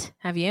seen it.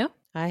 Have you?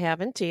 I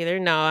haven't either.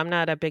 No, I'm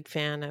not a big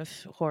fan of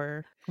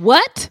horror.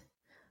 What?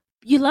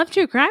 You love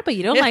true crime, but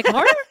you don't like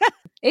horror?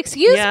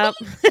 Excuse me?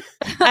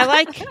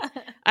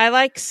 I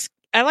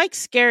like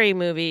scary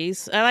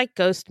movies. I like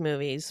ghost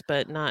movies,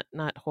 but not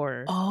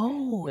horror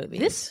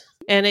movies.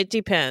 And it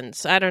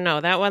depends. I don't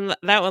know. That one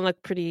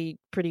looked pretty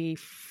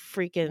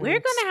freaking We're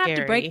going to have to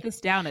scary. break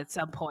this down at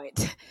some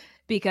point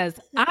because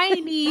I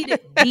need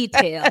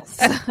details.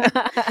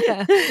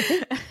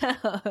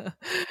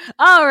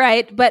 All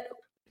right, but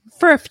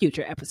for a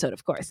future episode,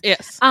 of course.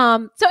 Yes.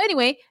 So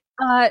anyway,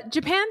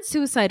 Japan's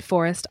suicide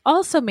forest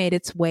also made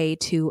its way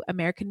to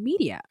American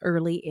media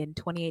early in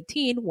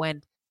 2018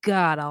 when,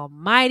 God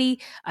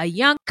almighty, a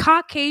young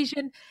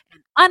Caucasian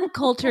and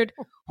uncultured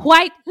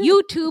white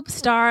YouTube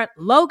star,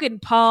 Logan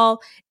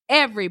Paul,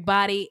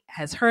 everybody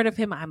has heard of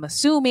him, I'm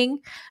assuming,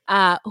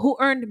 who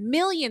earned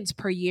millions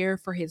per year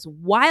for his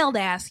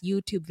wild-ass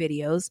YouTube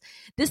videos,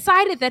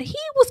 decided that he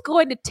was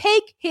going to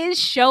take his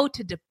show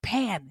to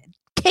Japan and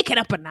kick it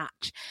up a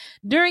notch.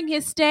 During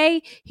his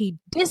stay, he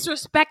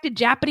disrespected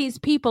Japanese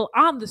people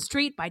on the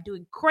street by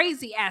doing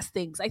crazy ass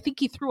things. I think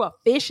he threw a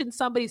fish in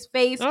somebody's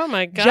face. Oh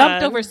my God.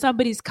 Jumped over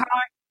somebody's car,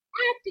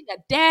 acting a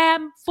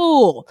damn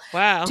fool.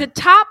 Wow. To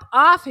top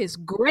off his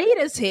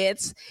greatest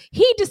hits,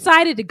 he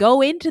decided to go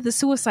into the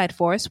suicide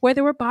forest where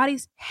there were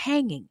bodies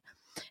hanging.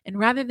 And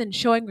rather than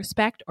showing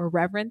respect or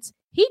reverence,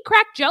 he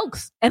cracked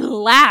jokes and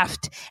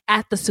laughed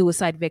at the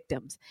suicide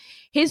victims.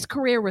 His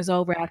career was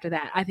over after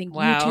that. I think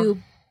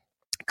YouTube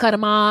cut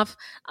him off.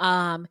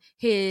 All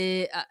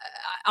his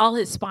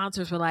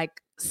sponsors were like,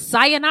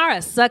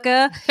 "Sayonara,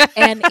 sucker,"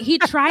 and he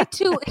tried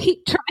to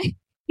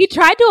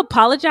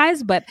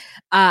apologize, but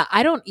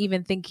I don't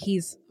even think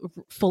he's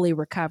fully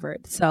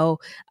recovered. So,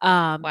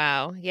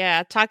 wow,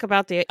 yeah, talk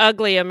about the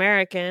ugly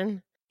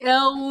American.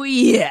 Oh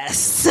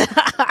yes.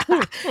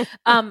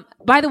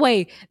 By the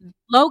way,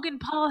 Logan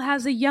Paul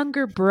has a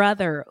younger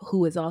brother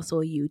who is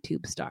also a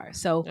YouTube star.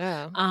 So,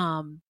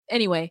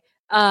 anyway.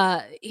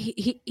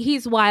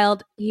 He's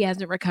wild. He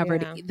hasn't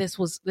recovered. Yeah. This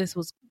was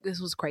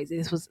crazy.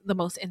 This was the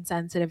most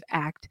insensitive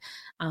act.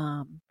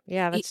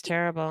 Yeah, that's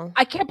terrible.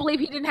 I can't believe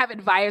he didn't have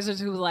advisors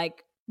who were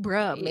like,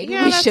 bruh, maybe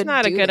we that's should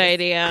not do a good this.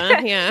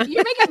 idea. Yeah.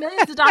 You're making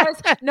millions of dollars.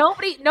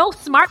 No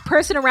smart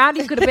person around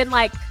you could have been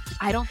like,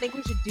 I don't think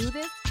we should do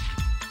this.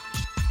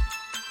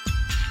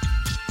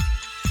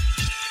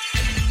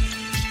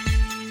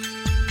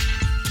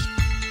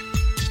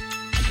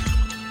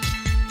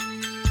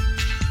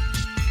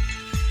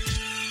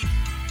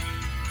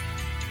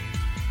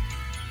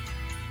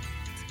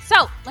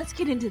 So let's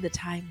get into the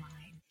timeline.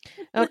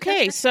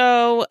 Okay,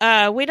 so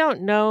we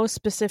don't know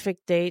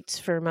specific dates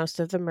for most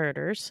of the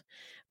murders,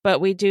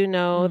 but we do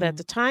know that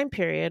the time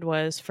period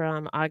was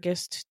from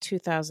August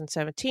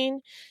 2017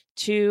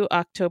 to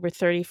October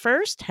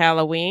 31st,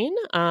 Halloween,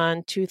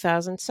 on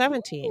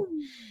 2017.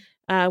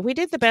 We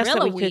did the best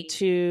that we could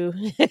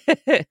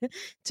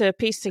to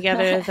piece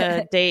together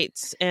the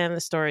dates and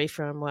the story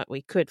from what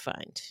we could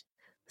find.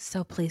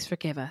 So please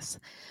forgive us.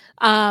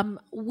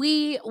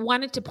 We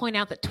wanted to point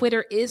out that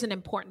Twitter is an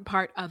important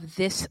part of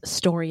this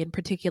story in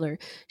particular.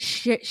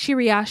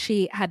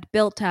 Shiriashi had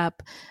built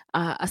up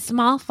a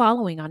small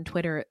following on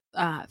Twitter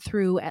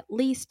through at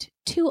least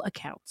 2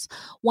 accounts,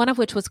 one of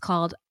which was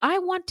called I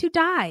Want to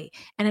Die,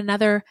 and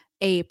another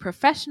a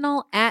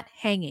professional at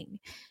hanging.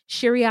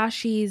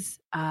 Shiriashi's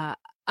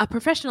a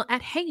professional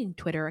at hanging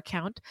Twitter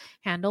account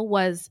handle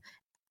was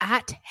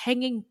at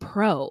Hanging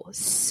Pro.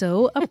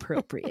 So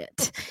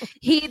appropriate.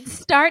 He'd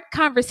start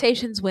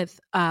conversations with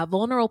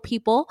vulnerable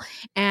people,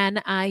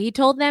 and he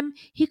told them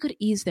he could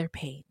ease their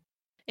pain.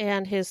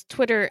 And his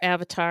Twitter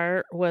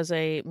avatar was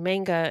a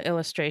manga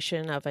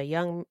illustration of a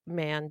young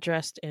man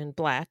dressed in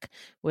black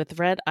with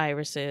red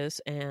irises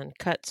and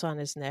cuts on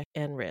his neck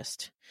and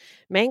wrist.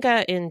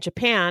 Manga in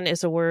Japan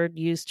is a word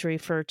used to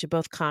refer to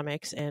both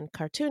comics and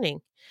cartooning.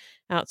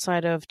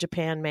 Outside of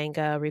Japan,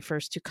 manga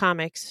refers to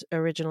comics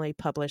originally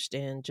published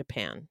in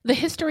Japan. The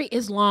history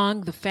is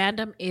long, the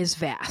fandom is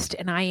vast,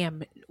 and I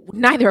am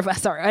neither of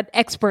us are an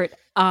expert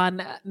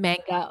on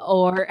manga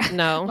or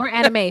No, or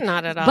anime.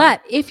 not at all.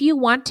 But if you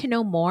want to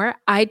know more,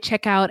 I'd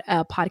check out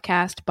a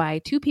podcast by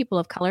two people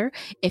of color,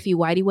 Ify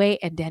Whitey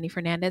and Danny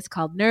Fernandez,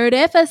 called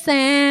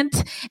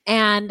Nerdificent.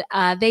 And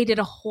they did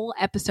a whole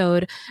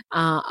episode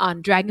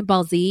on Dragon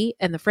Ball Z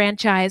and the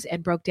franchise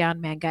and broke down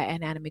manga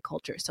and anime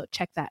culture. So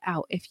check that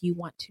out if you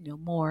want to know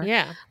more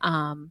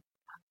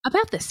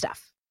about this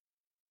stuff.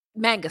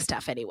 Manga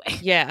stuff, anyway.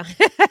 Yeah.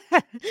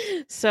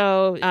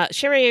 So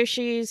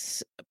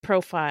Shirayoshi's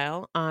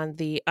profile on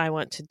the I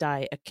Want to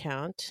Die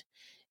account,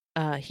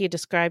 he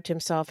described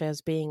himself as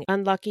being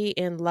unlucky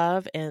in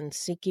love and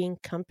seeking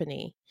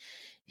company.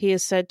 He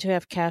is said to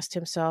have cast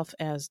himself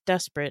as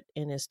desperate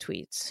in his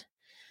tweets.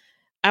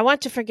 I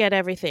want to forget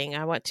everything.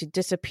 I want to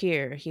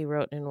disappear, he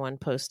wrote in one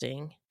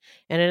posting.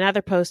 In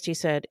another post, he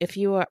said, if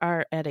you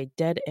are at a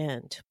dead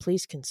end,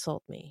 please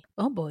consult me.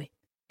 Oh, boy.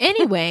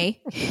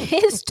 Anyway,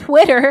 his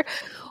Twitter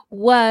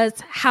was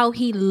how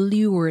he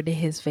lured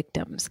his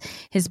victims.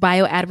 His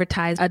bio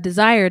advertised a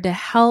desire to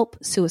help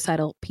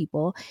suicidal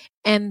people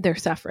end their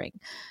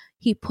suffering.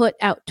 He put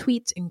out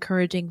tweets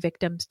encouraging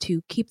victims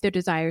to keep their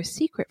desires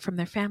secret from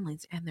their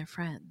families and their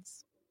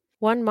friends.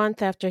 1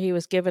 month after he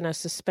was given a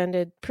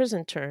suspended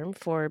prison term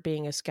for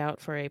being a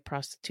scout for a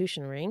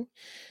prostitution ring,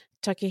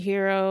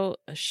 Takehiro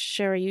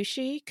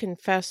Shirayushi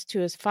confessed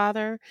to his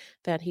father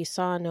that he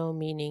saw no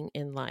meaning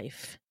in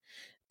life.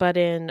 But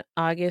in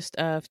August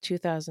of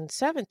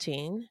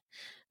 2017,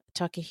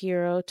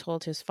 Takehiro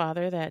told his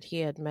father that he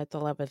had met the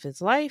love of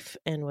his life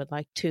and would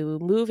like to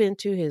move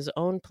into his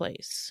own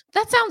place.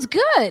 That sounds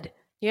good.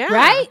 Yeah.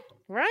 Right?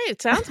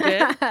 Right. Sounds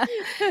good.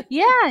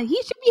 Yeah,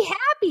 he should be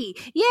happy.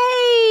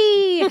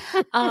 Yay!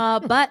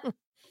 But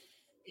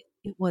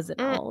it wasn't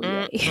all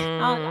yay.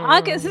 On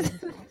August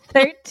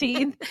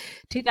 13th,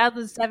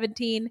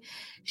 2017,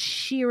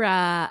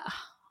 Shiraishi.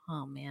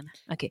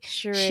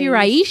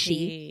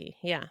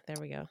 Yeah, there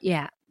we go.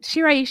 Yeah.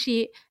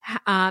 Shiraishi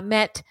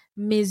met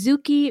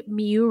Mizuki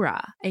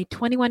Miura, a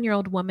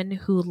 21-year-old woman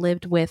who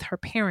lived with her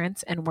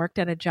parents and worked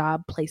at a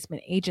job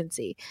placement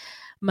agency.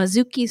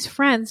 Mizuki's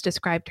friends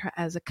described her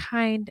as a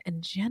kind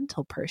and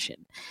gentle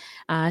person.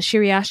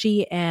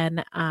 Shiraishi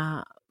and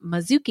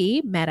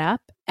Mizuki met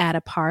up at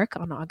a park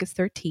on August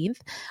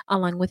 13th,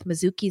 along with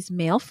Mizuki's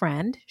male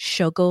friend,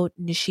 Shogo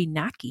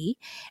Nishinaki,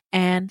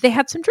 and they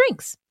had some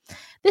drinks.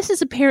 This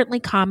is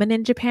apparently common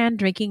in Japan,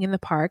 drinking in the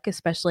park,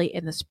 especially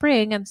in the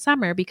spring and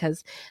summer,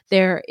 because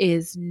there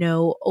is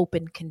no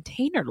open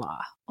container law.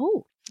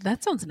 Oh,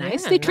 that sounds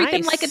nice. They treat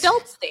them like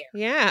adults there.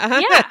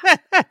 Yeah.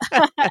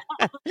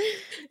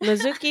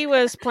 Mizuki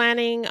was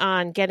planning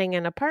on getting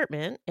an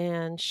apartment,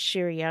 and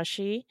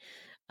Shiraishi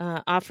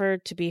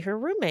offered to be her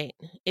roommate.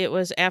 It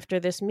was after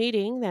this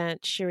meeting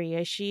that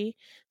Shiraishi,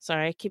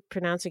 sorry, I keep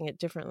pronouncing it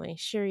differently.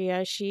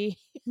 Shiraishi.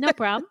 No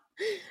problem.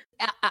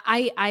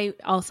 I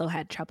also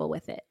had trouble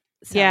with it.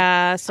 So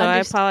I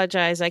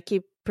apologize. I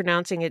keep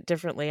pronouncing it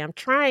differently. I'm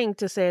trying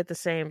to say it the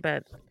same,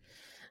 but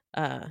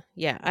I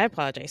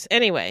apologize.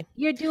 Anyway.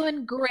 You're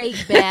doing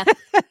great, Beth.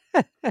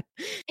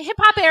 Hip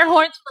hop air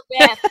horns for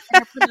Beth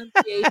and her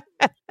pronunciation.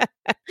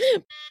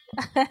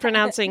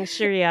 Pronouncing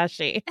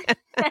Shiraishi.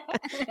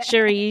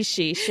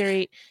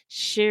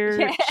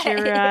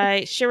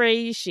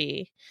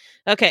 Shiraishi.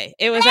 Okay,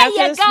 it was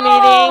after this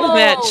meeting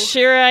that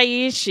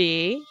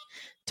Shiraishi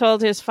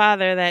told his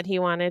father that he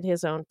wanted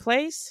his own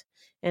place,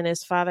 and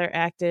his father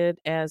acted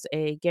as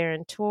a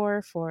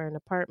guarantor for an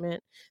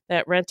apartment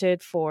that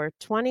rented for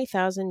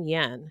 20,000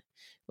 yen,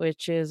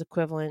 which is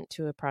equivalent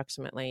to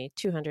approximately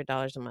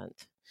 $200 a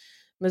month.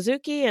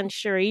 Mizuki and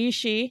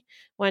Shiraishi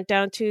went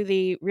down to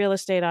the real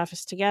estate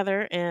office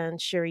together, and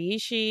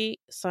Shiraishi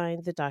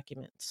signed the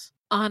documents.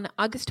 On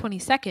August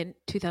 22nd,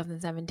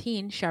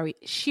 2017,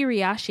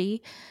 Shiraishi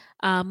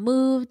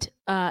moved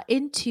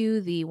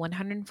into the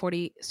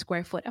 140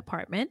 square foot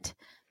apartment.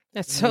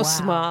 That's so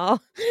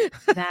small.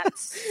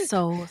 That's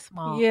so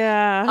small.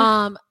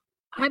 Yeah.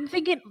 I'm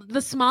thinking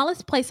the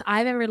smallest place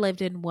I've ever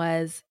lived in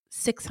was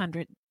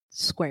 600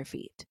 square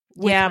feet.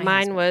 Yeah,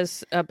 mine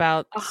was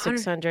about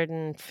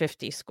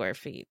 650 square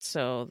feet.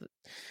 So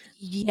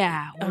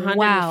yeah,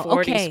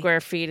 140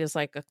 square feet is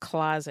like a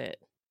closet.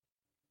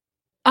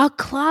 A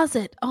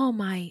closet. Oh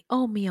my.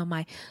 Oh me. Oh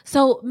my.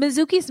 So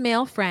Mizuki's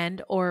male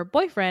friend or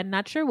boyfriend,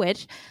 not sure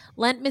which,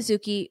 lent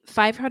Mizuki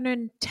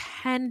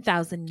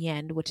 510,000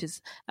 yen, which is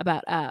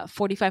about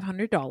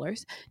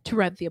 $4,500, to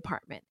rent the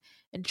apartment.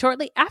 And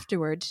shortly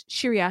afterwards,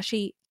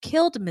 Shiraishi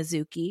killed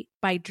Mizuki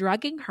by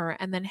drugging her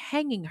and then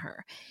hanging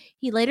her.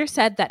 He later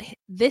said that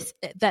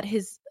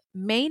his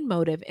main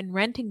motive in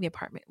renting the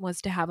apartment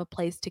was to have a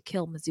place to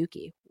kill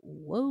Mizuki.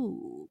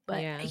 Whoa.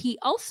 But he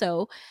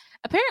also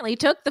apparently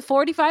took the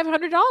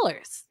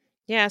 $4,500.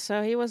 Yeah,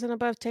 so he wasn't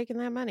above taking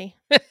that money.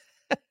 Not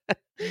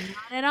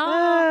at all.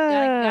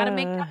 Gotta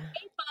make that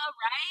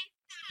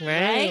paper,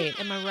 right?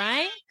 Am I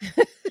right?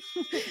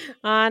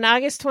 On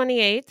August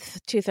 28th,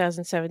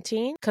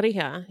 2017,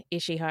 Kariha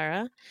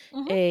Ishihara,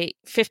 a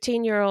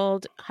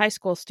 15-year-old high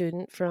school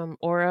student from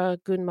Ora,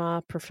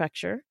 Gunma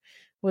Prefecture,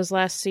 was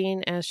last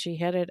seen as she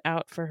headed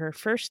out for her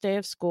first day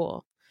of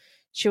school.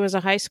 She was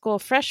a high school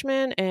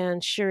freshman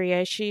and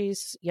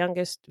Shiriashi's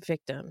youngest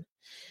victim.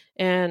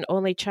 An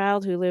only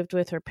child who lived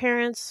with her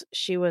parents,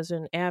 she was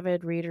an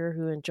avid reader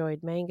who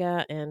enjoyed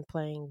manga and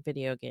playing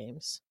video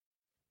games.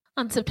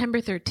 On September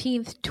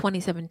 13th,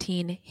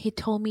 2017,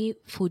 Hitomi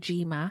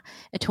Fujima,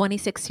 a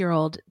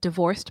 26-year-old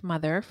divorced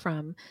mother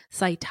from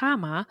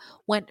Saitama,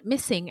 went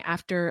missing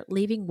after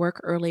leaving work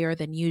earlier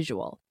than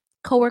usual.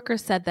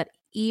 Coworkers said that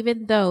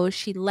even though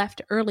she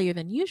left earlier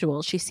than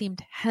usual, she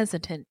seemed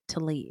hesitant to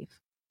leave.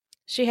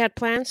 She had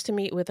plans to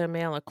meet with a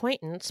male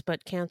acquaintance,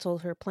 but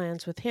canceled her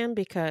plans with him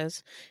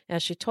because,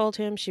 as she told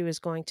him, she was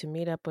going to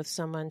meet up with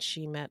someone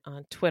she met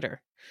on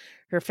Twitter.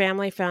 Her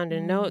family found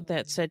a note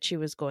that said she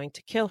was going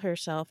to kill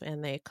herself,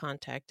 and they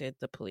contacted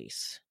the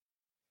police.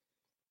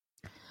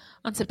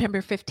 On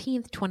September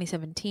 15th,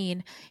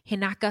 2017,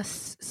 Hinaka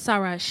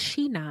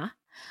Sarashina,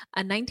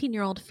 a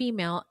 19-year-old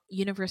female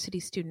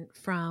university student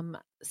from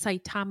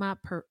Saitama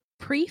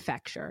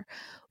Prefecture,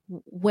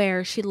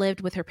 where she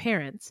lived with her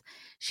parents.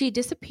 She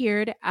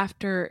disappeared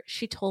after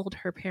she told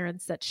her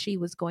parents that she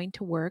was going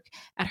to work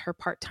at her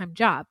part-time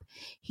job.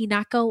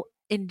 Hinako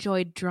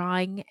enjoyed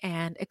drawing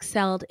and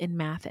excelled in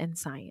math and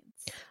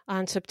science.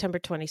 On September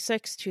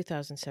 26,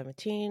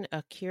 2017,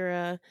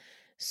 Akira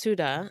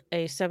Suda,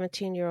 a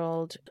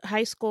 17-year-old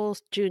high school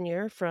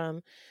junior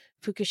from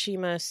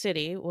Fukushima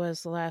City,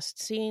 was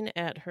last seen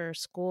at her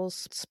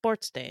school's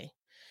sports day,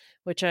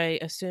 which I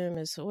assume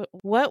is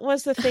what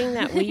was the thing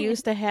that we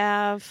used to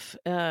have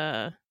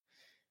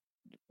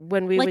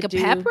when we like would a do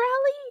pep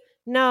rally?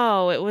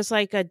 No, it was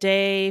like a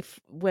day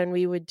when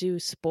we would do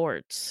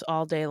sports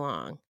all day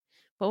long.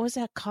 What was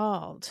that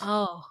called?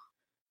 Oh,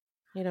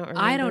 you don't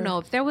remember? I don't know.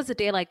 If there was a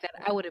day like that,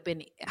 I would have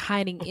been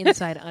hiding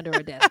inside under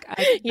a desk.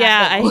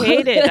 Yeah, I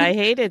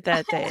hated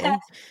that day.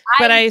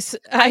 But I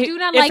do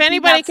not if like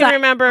anybody can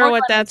remember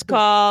what that's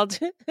called,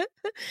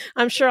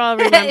 I'm sure I'll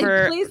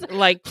remember.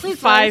 please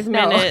 5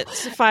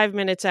 minutes. 5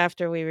 minutes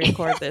after we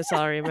record this,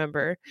 I'll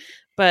remember.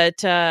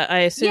 But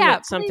I assume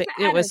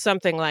it was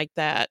something like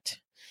that.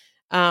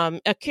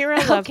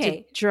 Akira loved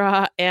to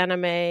draw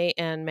anime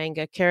and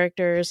manga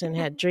characters and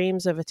had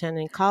dreams of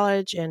attending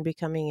college and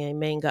becoming a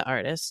manga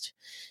artist.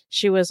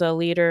 She was a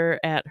leader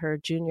at her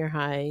junior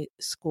high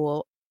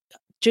school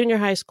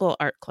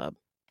art club.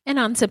 And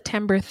on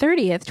September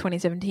 30th,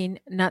 2017,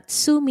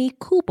 Natsumi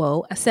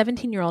Kubo, a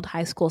 17-year-old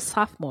high school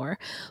sophomore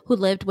who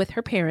lived with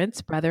her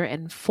parents, brother,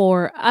 and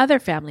 4 other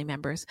family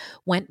members,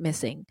 went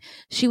missing.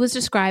 She was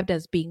described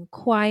as being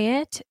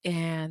quiet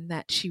and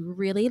that she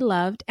really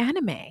loved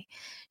anime.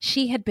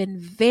 She had been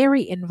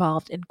very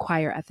involved in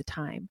choir at the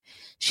time.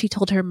 She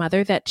told her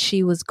mother that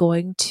she was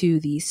going to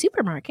the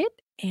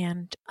supermarket,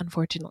 and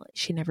unfortunately,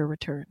 she never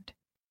returned.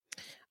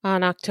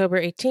 On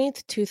October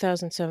 18th,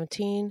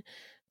 2017,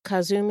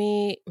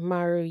 Kazumi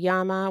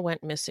Maruyama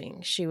went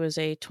missing. She was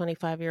a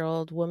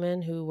 25-year-old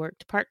woman who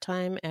worked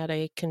part-time at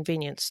a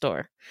convenience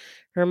store.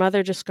 Her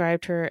mother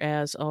described her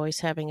as always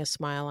having a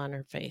smile on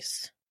her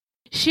face.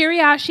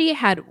 Shiriashi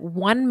had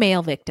one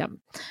male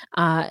victim.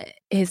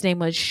 His name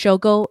was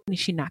Shogo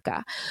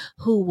Nishinaka,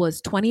 who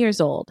was 20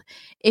 years old.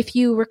 If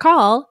you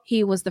recall,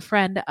 he was the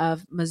friend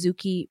of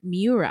Mizuki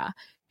Miura,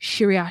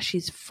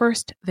 Shiriashi's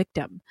first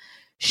victim.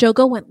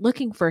 Shogo went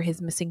looking for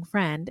his missing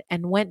friend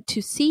and went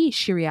to see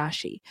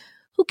Shiriashi,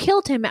 who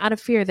killed him out of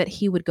fear that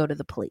he would go to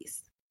the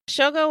police.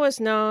 Shogo was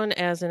known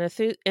as an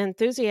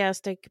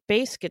enthusiastic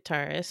bass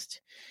guitarist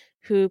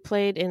who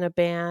played in a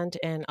band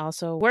and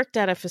also worked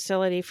at a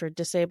facility for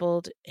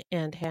disabled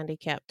and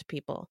handicapped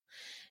people.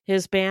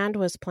 His band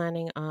was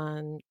planning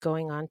on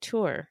going on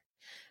tour.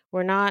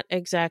 We're not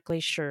exactly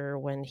sure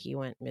when he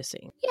went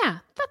missing. Yeah,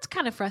 that's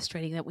kind of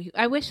frustrating.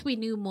 I wish we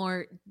knew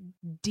more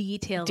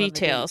details. On the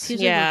dates.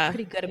 Usually we're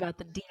pretty good about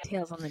the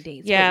details on the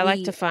dates. Yeah, I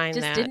like to find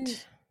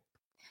that.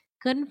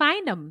 Couldn't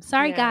find them.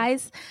 Sorry,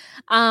 guys.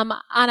 On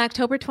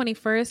October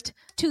 21st,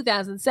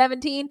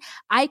 2017,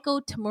 Aiko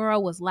Tamura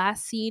was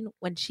last seen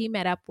when she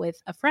met up with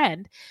a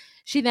friend.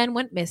 She then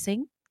went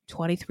missing.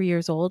 23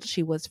 years old.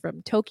 She was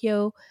from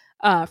Tokyo,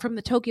 from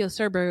the Tokyo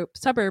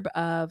suburb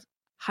of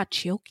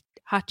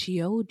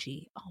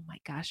Hachioji. Oh my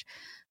gosh.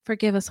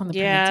 Forgive us on the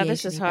pronunciation. Yeah,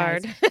 this is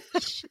hard.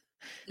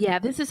 Yeah,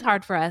 this is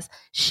hard for us.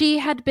 She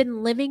had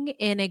been living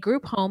in a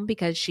group home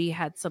because she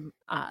had some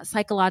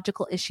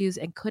psychological issues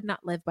and could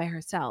not live by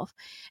herself.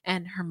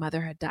 And her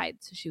mother had died,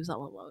 so she was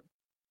all alone.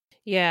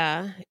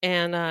 Yeah,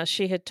 and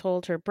she had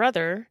told her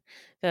brother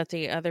that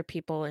the other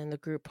people in the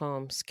group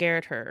home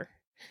scared her.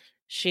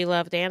 She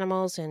loved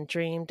animals and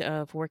dreamed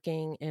of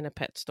working in a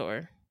pet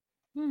store.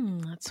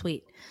 That's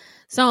sweet.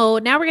 So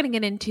now we're going to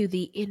get into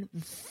the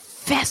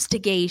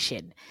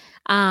investigation.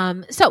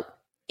 So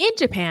in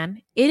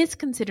Japan, it is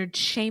considered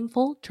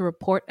shameful to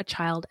report a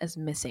child as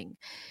missing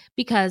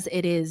because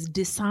it is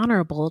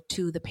dishonorable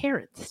to the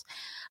parents.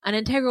 An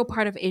integral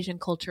part of Asian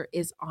culture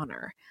is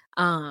honor.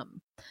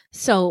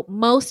 So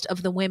most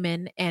of the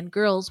women and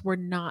girls were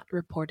not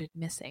reported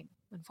missing,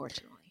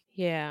 unfortunately.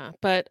 Yeah,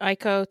 but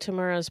Aiko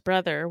Tamura's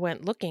brother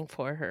went looking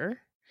for her.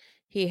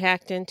 He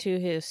hacked into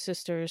his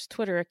sister's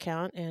Twitter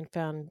account and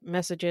found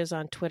messages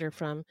on Twitter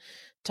from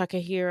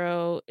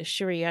Takahiro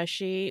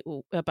Shiriashi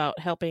about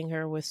helping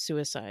her with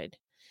suicide.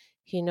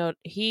 He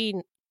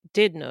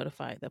did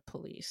notify the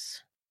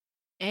police.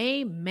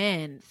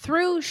 Amen.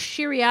 Through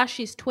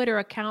Shiriashi's Twitter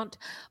account,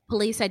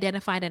 police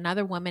identified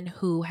another woman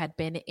who had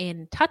been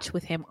in touch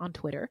with him on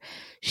Twitter.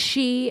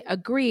 She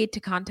agreed to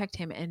contact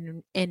him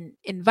and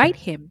invite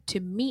him to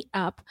meet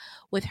up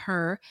with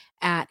her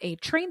at a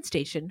train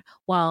station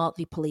while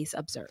the police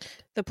observed.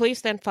 The police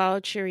then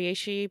followed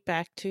Shiriashi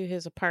back to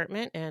his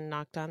apartment and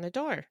knocked on the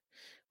door.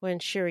 When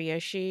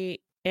Shiriashi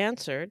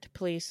answered,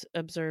 police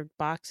observed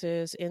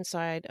boxes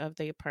inside of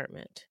the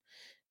apartment.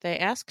 They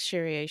asked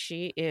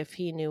Shiriashi if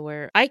he knew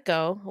where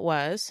Aiko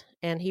was,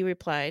 and he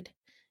replied,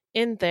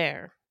 "In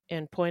there,"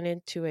 and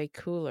pointed to a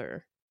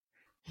cooler.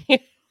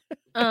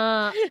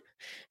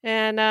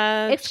 And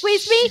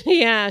Excuse me?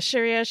 Yeah,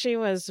 Shiriashi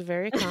was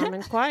very calm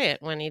and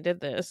quiet when he did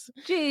this.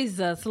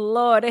 Jesus,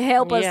 Lord,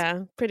 help us.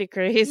 Yeah, pretty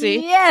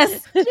crazy.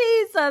 Yes,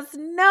 Jesus,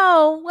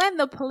 no. When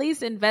the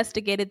police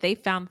investigated, they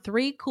found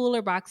 3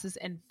 cooler boxes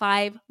and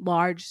 5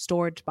 large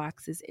storage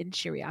boxes in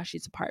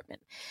Shiriashi's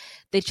apartment.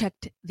 They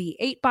checked the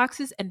 8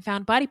 boxes and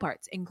found body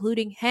parts,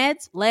 including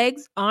heads,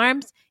 legs,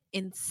 arms,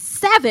 in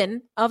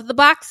 7 of the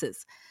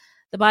boxes.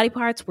 The body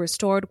parts were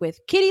stored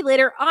with kitty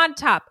litter on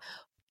top,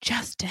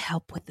 just to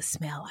help with the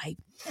smell, I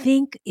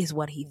think is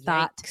what he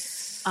thought.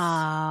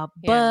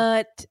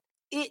 But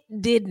it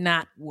did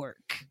not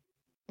work.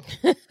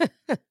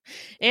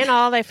 In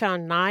all, they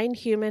found 9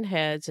 human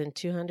heads and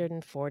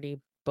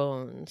 240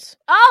 bones.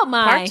 Oh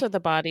my! Parts of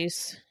the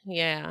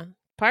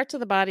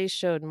bodies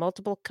showed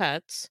multiple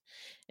cuts,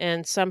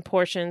 and some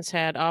portions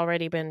had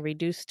already been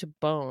reduced to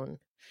bone.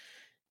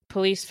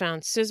 Police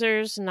found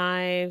scissors,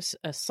 knives,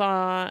 a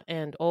saw,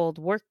 and old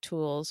work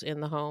tools in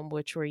the home,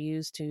 which were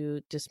used to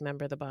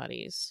dismember the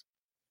bodies.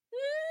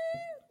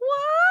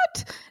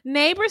 What?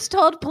 Neighbors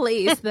told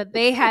police that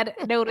they had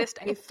noticed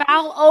a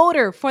foul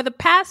odor for the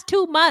past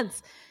 2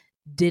 months.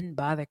 Didn't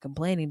bother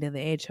complaining to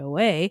the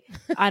HOA.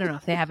 I don't know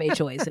if they have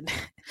HOAs.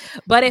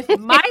 But if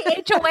my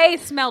HOA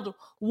smelled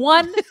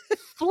one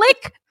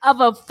flick of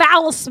a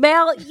foul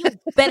smell, you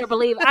better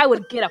believe I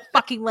would get a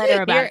fucking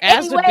letter about Your it.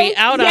 ass would be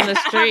out on the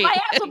street. My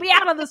ass would be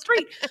out on the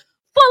street.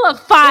 Full of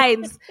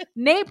fines.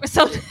 Neighbors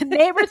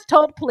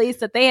told police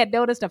that they had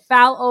noticed a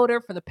foul odor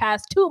for the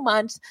past 2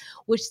 months,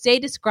 which they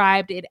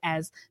described it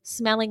as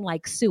smelling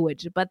like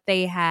sewage, but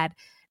they had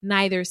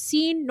neither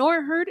seen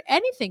nor heard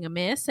anything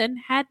amiss and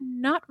had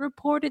not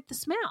reported the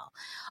smell.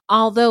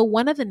 Although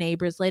one of the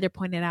neighbors later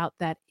pointed out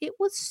that it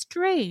was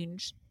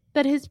strange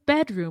that his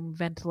bedroom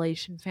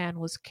ventilation fan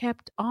was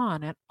kept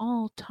on at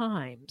all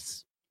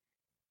times.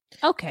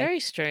 Okay. Very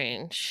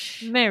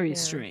strange. Very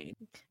strange.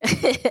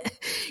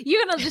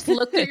 You're going to just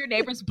look through your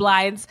neighbor's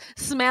blinds,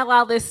 smell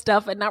all this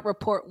stuff, and not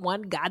report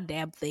one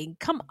goddamn thing.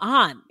 Come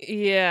on.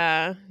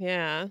 Yeah.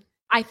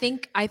 I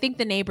think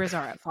the neighbors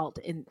are at fault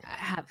and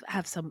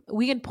have some.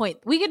 We can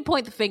point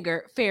the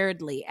finger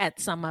fairly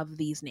at some of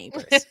these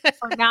neighbors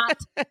for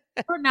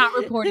not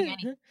reporting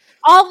any.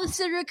 All the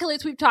serial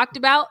killers we've talked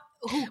about.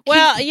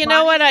 Well, you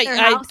know what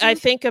I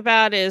think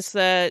about is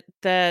that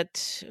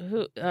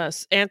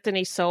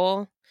Anthony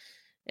Sowell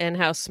and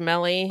how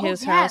smelly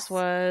his house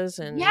was,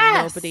 and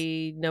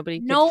nobody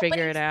could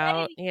figure it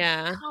out.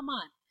 Yeah, come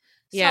on.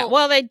 Yeah,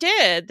 well, they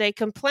did. They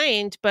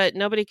complained, but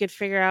nobody could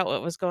figure out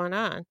what was going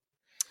on.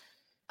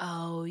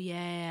 Oh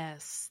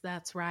yes,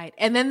 that's right.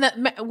 And then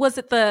there was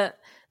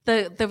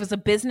a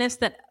business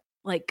that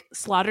like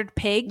slaughtered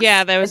pigs.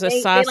 Yeah, there was a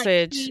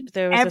sausage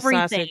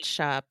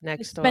shop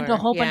next door. Spent a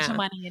whole bunch of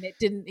money and it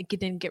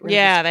didn't get rid of it.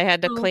 Yeah, they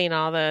had to clean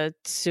all the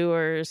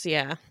sewers.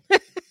 Yeah.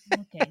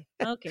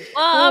 Okay.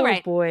 Well, all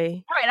right.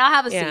 Boy. All right, I'll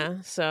have a seat.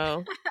 Yeah.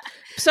 So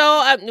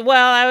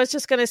well, I was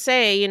just gonna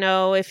say,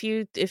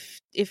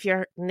 if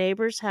your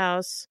neighbor's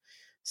house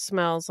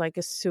smells like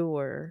a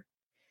sewer,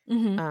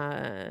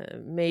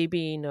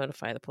 maybe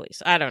notify the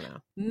police. I don't know.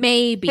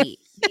 Maybe.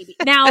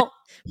 Now,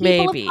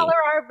 people maybe. of color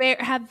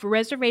have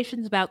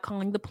reservations about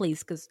calling the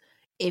police because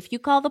if you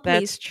call the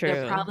police,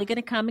 they're probably going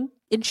to come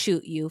and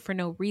shoot you for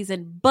no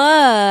reason.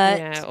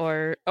 But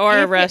or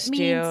arrest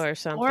you or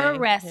something, or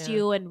arrest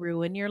you and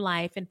ruin your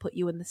life and put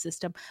you in the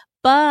system.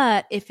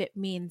 But if it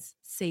means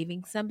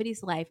saving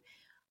somebody's life,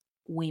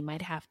 we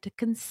might have to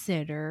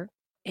consider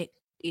it.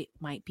 It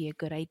might be a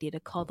good idea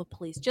to call the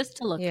police just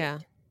to look into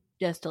it.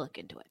 Just to look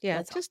into it.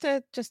 Yeah, just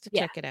to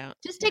check it out.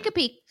 Just take a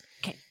peek.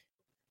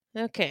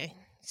 Okay.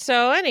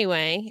 So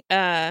anyway,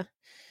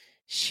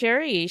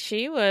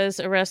 Shiriashi was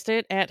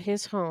arrested at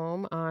his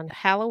home on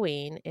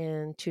Halloween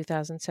in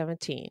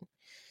 2017.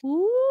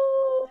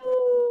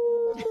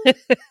 Ooh.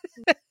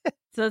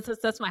 So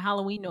that's my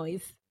Halloween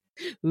noise.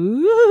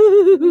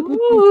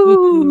 Ooh.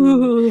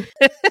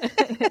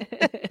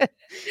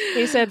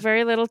 He said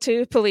very little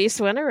to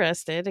police when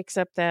arrested,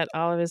 except that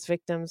all of his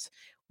victims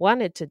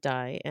wanted to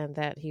die and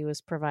that he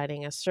was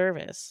providing a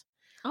service.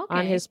 Okay.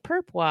 On his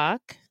perp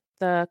walk,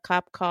 the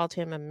cop called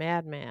him a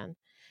madman,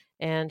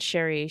 and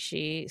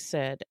Shiriashi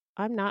said,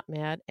 "I'm not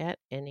mad at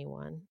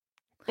anyone."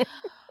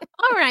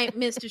 All right,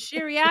 Mr.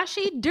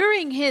 Shiriashi.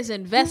 During his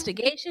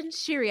investigation,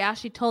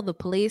 Shiriashi told the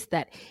police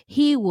that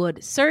he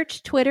would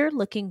search Twitter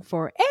looking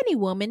for any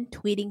woman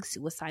tweeting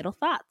suicidal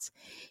thoughts.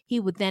 He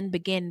would then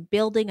begin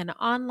building an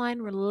online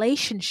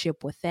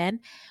relationship with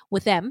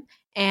them,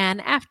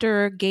 and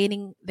after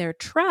gaining their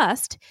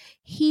trust,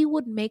 he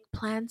would make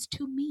plans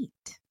to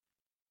meet.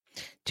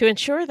 To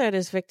ensure that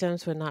his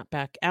victims would not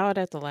back out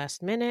at the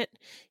last minute,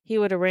 he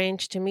would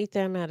arrange to meet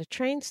them at a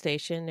train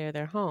station near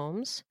their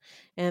homes,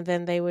 and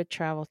then they would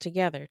travel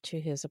together to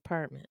his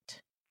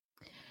apartment.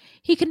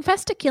 He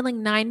confessed to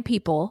killing 9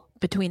 people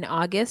between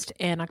August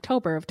and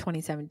October of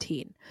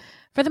 2017,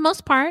 for the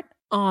most part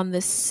on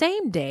the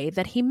same day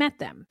that he met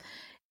them.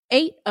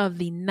 8 of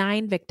the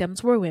 9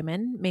 victims were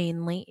women,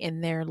 mainly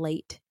in their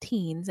late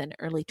teens and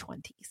early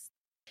 20s.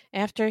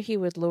 After he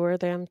would lure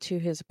them to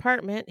his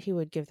apartment, he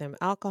would give them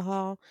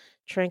alcohol,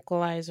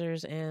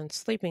 tranquilizers, and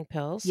sleeping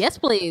pills. Yes,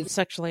 please.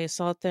 Sexually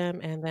assault them,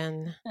 and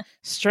then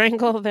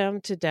strangle them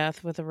to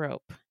death with a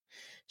rope.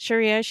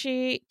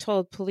 Shiriashi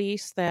told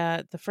police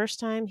that the first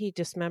time he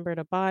dismembered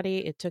a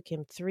body, it took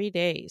him 3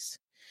 days.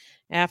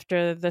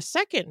 After the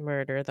second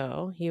murder,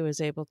 though, he was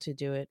able to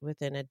do it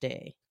within a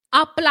day.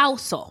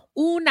 Aplauso.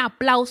 Un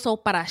aplauso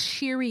para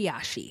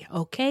Shiriashi,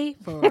 okay?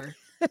 For,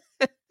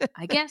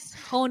 I guess,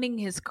 honing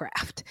his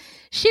craft.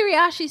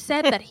 Shiriashi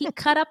said that he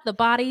cut up the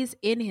bodies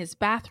in his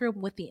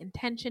bathroom with the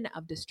intention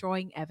of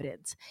destroying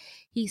evidence.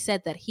 He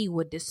said that he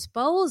would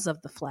dispose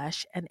of the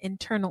flesh and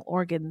internal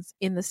organs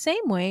in the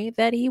same way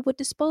that he would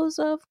dispose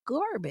of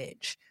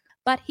garbage.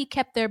 But he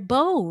kept their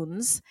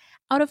bones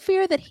out of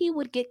fear that he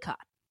would get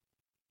caught.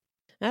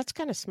 That's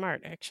kind of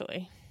smart,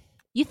 actually.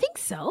 You think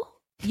so?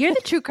 You're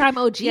the true crime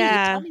OG.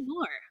 Yeah. Tell me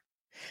more.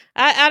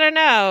 I don't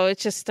know.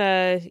 It's just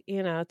to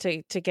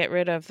get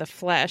rid of the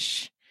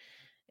flesh,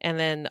 and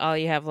then all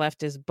you have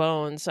left is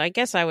bones. So I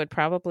guess I would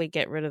probably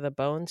get rid of the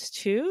bones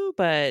too,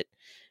 but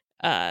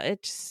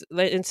it's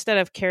instead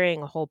of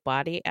carrying a whole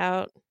body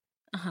out,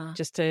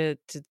 just to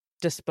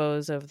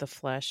dispose of the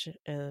flesh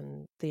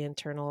and the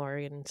internal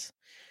organs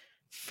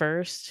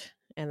first.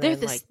 And they're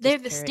then they're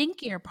the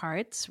stinkier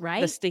parts,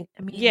 right?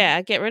 Yeah,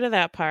 get rid of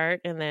that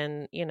part, and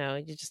then you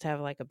just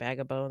have like a bag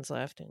of bones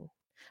left, and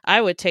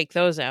I would take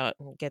those out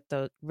and get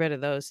rid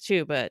of those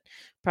too, but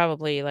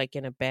probably like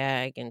in a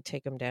bag and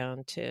take them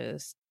down to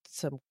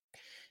some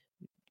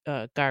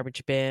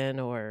garbage bin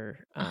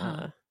or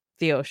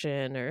the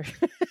ocean or. So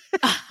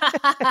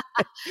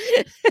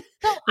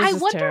I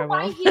wonder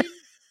why he didn't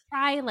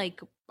try,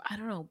 like, I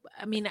don't know.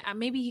 I mean,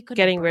 maybe he could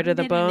getting rid of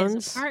the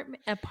bones in his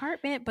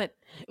apartment, but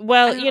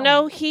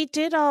well, he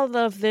did all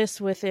of this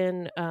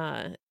within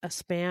a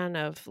span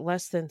of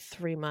less than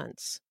 3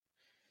 months.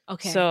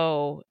 Okay.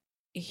 So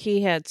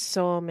he had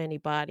so many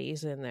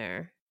bodies in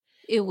there.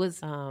 It was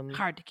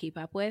hard to keep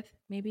up with,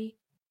 maybe.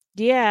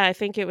 Yeah, I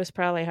think it was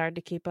probably hard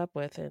to keep up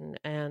with,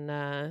 and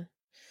I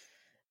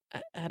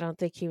don't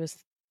think he was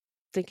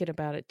thinking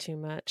about it too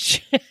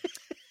much.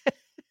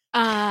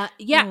 Yeah,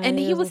 and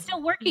he was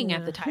still working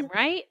at the time,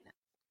 right?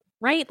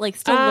 Right, like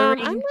still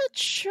learning. I'm not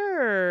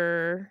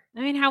sure.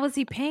 I mean, how was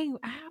he paying?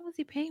 How was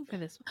he paying for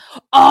this?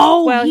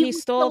 Oh, well, he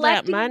stole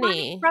that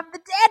money from the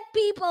dead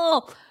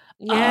people.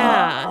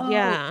 Yeah,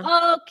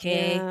 yeah.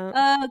 Okay,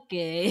 yeah.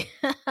 Okay.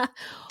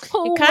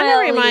 It kind of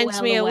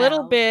reminds me a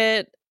little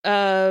bit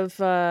of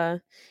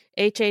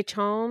H.H.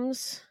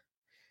 Holmes.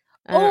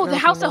 The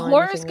House of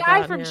Horrors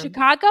guy from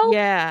Chicago?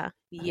 Yeah.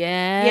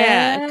 Yeah.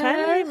 Yeah, it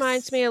kind of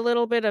reminds me a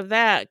little bit of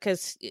that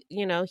because,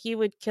 he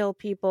would kill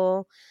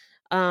people,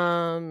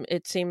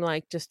 it seemed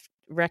like just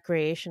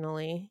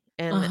recreationally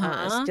and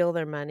steal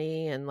their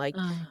money and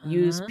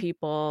use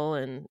people.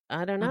 And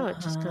I don't know,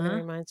 it just kind of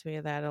reminds me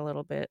of that a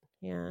little bit.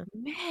 Yeah.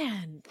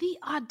 Man, the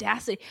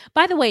audacity.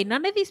 By the way,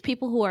 none of these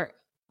people who are,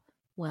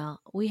 well,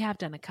 we have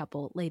done a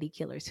couple lady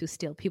killers who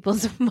steal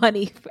people's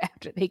money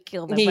after they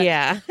kill them.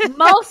 Yeah.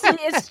 Mostly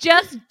it's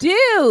just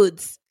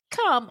dudes.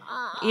 Come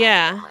on.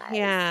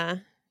 Yeah.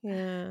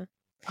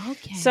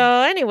 Okay. So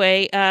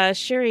anyway,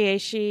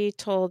 Shiriashi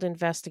told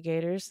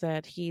investigators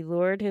that he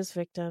lured his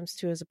victims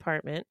to his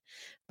apartment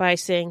by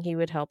saying he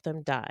would help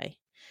them die.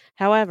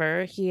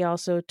 However, he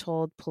also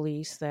told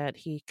police that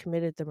he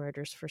committed the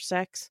murders for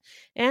sex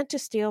and to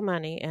steal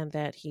money, and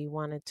that he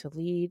wanted to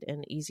lead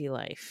an easy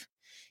life.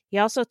 He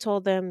also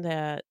told them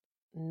that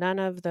none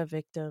of the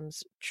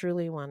victims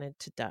truly wanted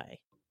to die.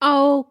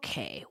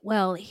 Okay.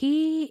 Well,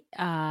 he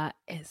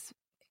is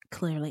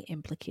clearly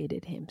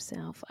implicated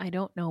himself. I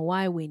don't know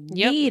why we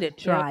need a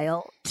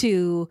trial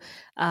to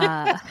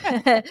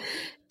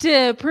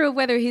to prove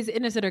whether he's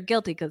innocent or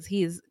guilty, because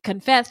he's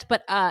confessed.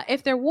 But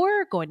if there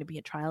were going to be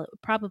a trial, it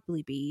would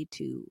probably be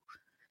to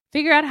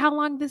figure out how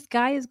long this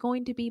guy is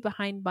going to be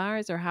behind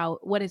bars, or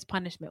what his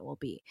punishment will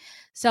be.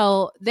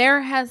 So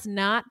there has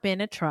not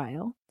been a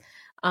trial.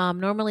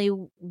 Normally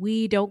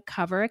we don't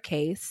cover a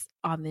case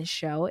on this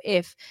show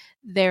if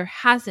there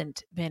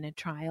hasn't been a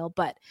trial,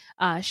 but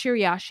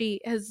Shiriashi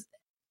has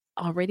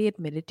already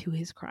admitted to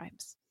his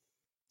crimes.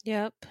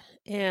 Yep.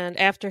 And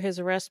after his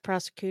arrest,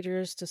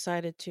 prosecutors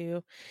decided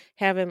to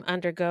have him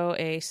undergo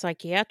a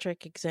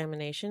psychiatric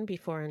examination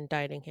before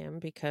indicting him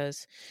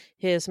because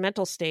his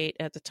mental state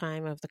at the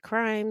time of the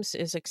crimes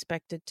is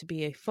expected to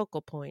be a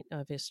focal point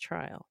of his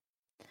trial.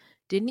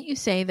 Didn't you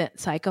say that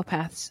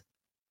psychopaths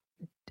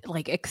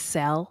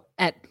excel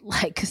at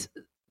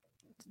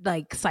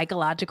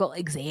psychological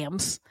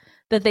exams,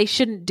 that they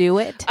shouldn't do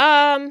it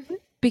Um,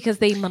 because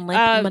they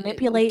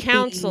manipulate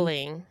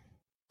counseling.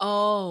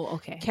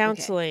 Okay.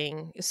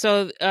 Counseling.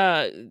 So,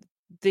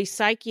 the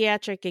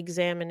psychiatric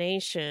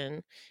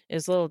examination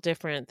is a little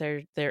different.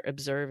 They're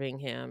observing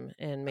him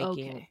and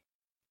making,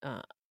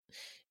 uh,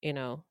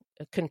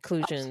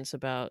 conclusions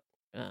about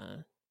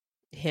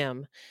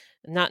him,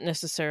 not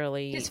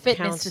necessarily his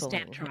fitness to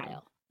stand counseling him.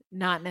 trial,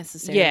 not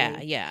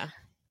necessarily. Yeah.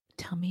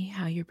 Tell me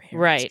how your parents.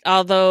 Right.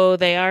 Although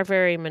they are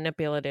very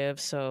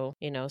manipulative, so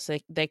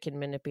they can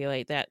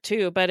manipulate that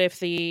too. But if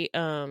the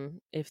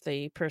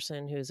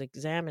person who's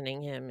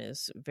examining him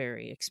is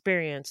very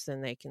experienced,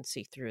 then they can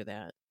see through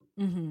that.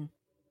 Mm-hmm.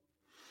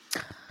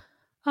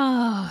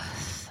 Oh,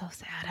 so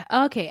sad.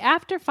 Okay,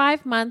 after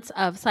 5 months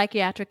of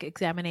psychiatric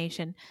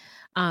examination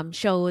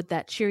showed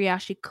that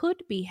Shiriashi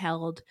could be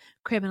held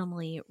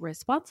criminally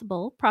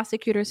responsible,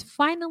 prosecutors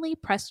finally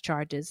pressed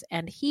charges,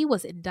 and he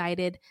was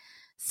indicted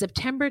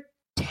September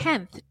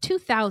 10th,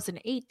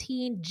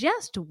 2018,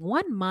 just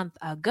 1 month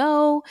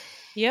ago.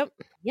 Yep.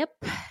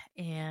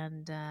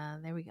 And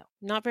there we go.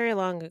 Not very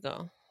long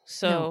ago.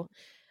 So,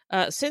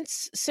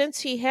 since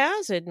he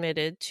has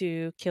admitted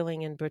to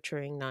killing and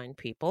butchering 9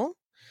 people,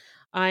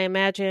 I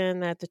imagine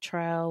that the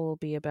trial will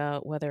be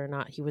about whether or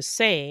not he was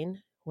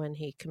sane when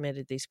he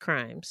committed these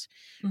crimes,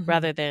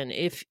 rather than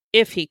if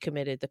he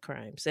committed the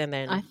crimes, and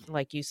then,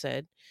 like you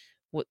said,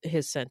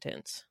 his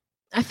sentence.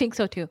 I think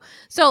so too.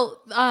 So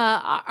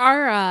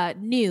our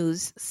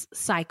news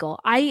cycle,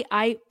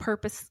 I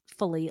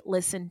purposefully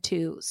listen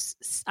to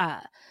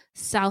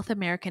South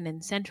American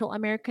and Central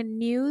American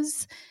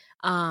news,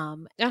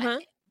 and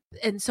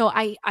so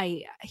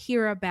I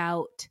hear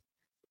about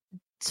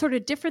sort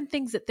of different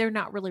things that they're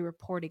not really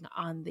reporting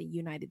on the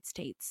United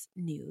States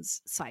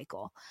news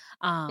cycle.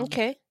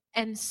 Okay.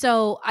 And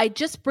so I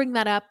just bring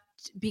that up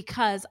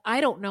because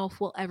I don't know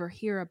if we'll ever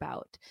hear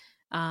about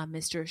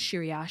Mr.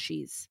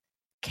 Shiriashi's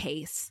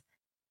case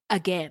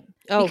again,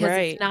 because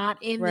it's not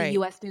in the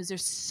U.S. news.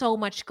 There's so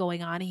much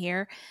going on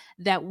here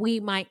that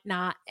we might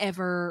not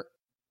ever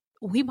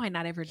hear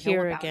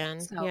know about again.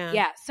 It.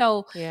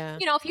 So, yeah.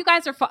 If you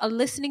guys are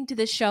listening to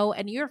this show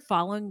and you're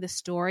following the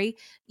story,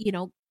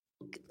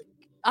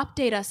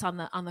 update us on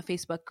the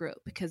Facebook group,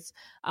 because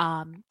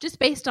just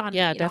based on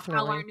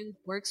how our news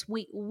works,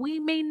 we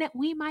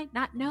might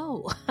not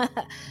know.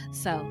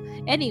 So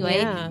anyway.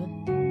 Yeah.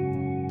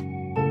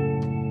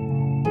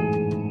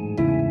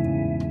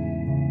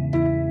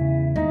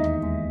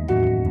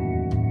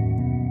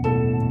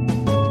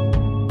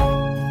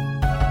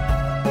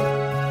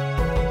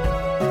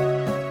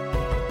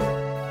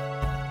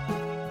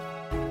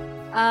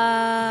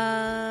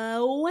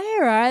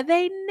 Where are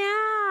they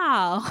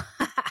now?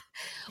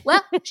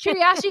 Well,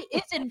 Shiriashi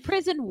is in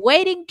prison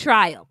waiting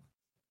trial.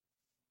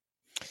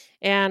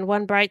 And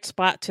one bright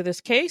spot to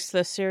this case,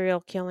 the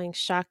serial killing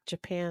shocked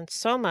Japan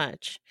so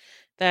much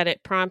that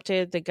it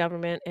prompted the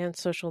government and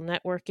social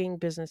networking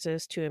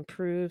businesses to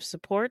improve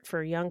support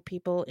for young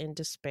people in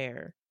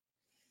despair.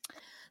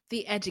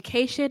 The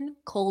Education,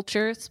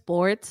 Culture,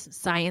 Sports,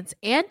 Science,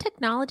 and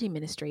Technology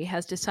Ministry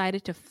has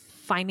decided to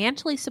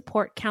financially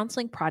support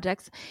counseling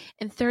projects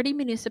in 30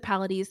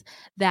 municipalities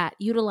that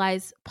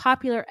utilize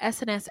popular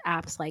SNS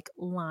apps like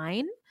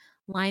Line.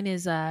 Line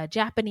is a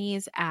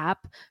Japanese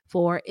app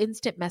for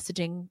instant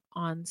messaging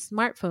on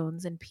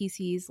smartphones and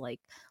PCs.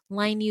 Like,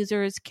 Line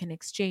users can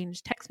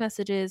exchange text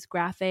messages,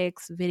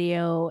 graphics,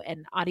 video,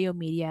 and audio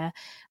media,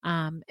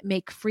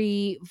 make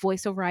free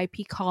voice over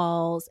IP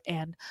calls,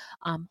 and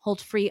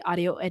hold free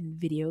audio and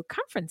video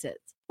conferences.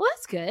 Well,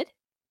 that's good.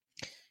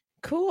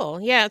 Cool.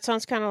 Yeah, it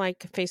sounds kind of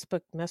like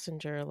Facebook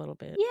Messenger a little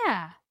bit.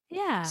 Yeah.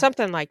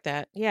 Something like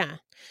that. Yeah.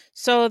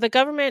 So the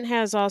government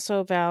has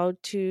also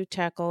vowed to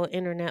tackle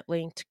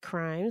internet-linked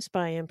crimes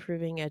by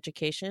improving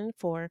education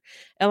for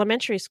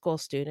elementary school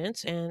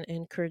students and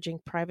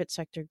encouraging private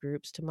sector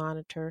groups to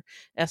monitor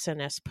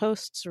SNS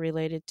posts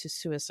related to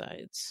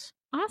suicides.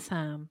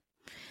 Awesome.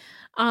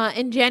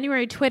 In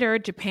January, Twitter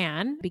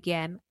Japan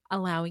began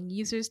allowing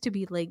users to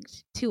be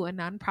linked to a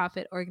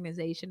nonprofit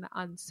organization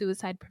on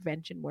suicide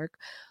prevention work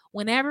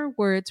whenever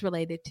words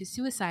related to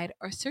suicide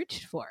are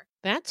searched for.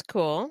 That's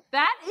cool.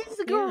 That is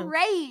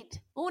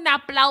great. Un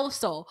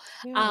aplauso.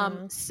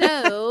 Yeah.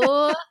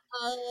 So,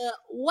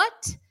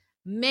 what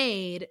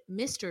made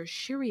Mr.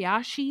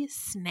 Shiriashi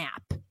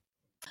snap?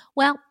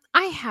 Well,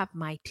 I have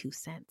my 2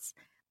 cents.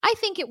 I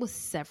think it was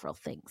several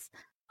things.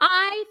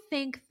 I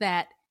think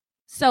that,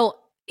 so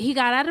he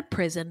got out of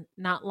prison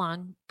not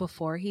long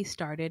before he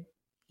started,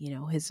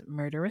 his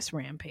murderous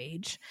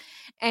rampage.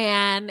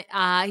 And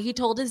he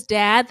told his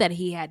dad that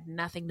he had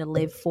nothing to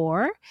live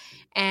for.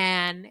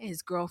 And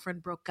his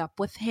girlfriend broke up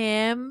with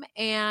him.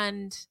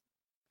 And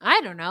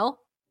I don't know.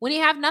 when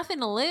you have nothing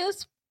to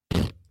lose,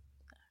 I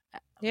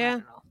Yeah.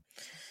 don't know.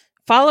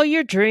 Follow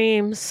your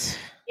dreams.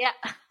 Yeah,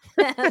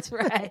 that's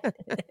right.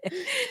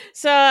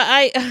 So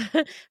I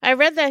I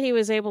read that he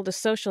was able to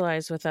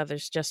socialize with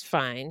others just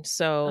fine.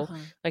 So Uh-huh.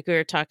 like we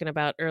were talking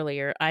about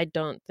earlier, I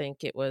don't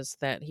think it was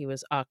that he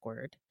was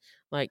awkward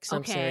like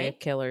some serial Okay.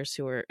 killers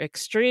who were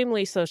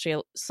extremely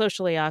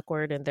socially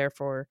awkward and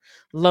therefore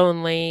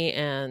lonely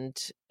and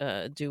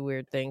do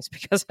weird things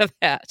because of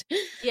that.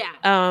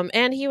 Yeah,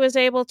 And he was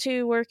able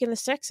to work in the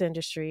sex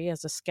industry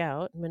as a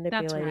scout, that's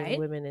manipulating right.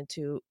 women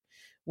into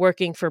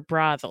working for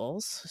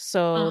brothels.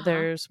 So Uh-huh.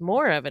 there's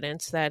more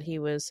evidence that he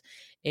was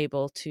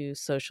able to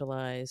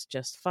socialize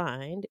just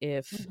fine,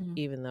 if Mhm.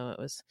 even though it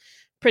was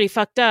pretty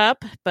fucked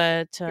up.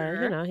 But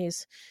Sure.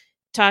 he's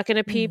talking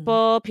to Mhm.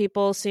 people.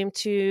 People seem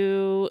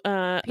to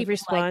People liked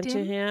respond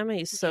to him. him.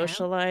 He's Yeah.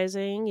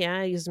 socializing.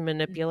 Yeah, he's Mhm.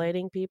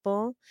 manipulating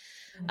people.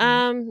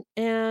 Mhm.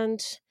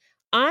 And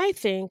I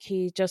think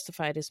he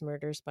justified his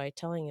murders by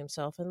telling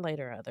himself and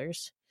later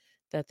others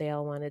that they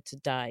all wanted to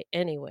die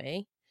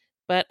anyway.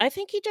 But I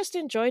think he just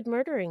enjoyed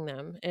murdering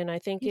them. And I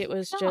think You it think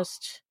was so?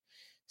 just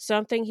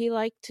something he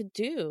liked to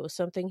do,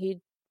 something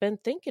he'd been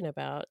thinking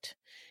about.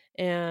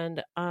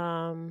 And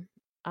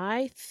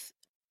I, th-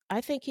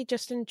 I think he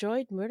just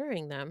enjoyed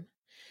murdering them.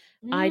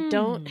 I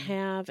don't Mm.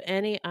 have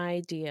any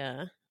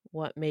idea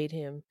what made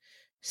him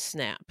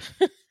snap.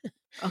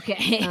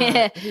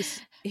 Okay.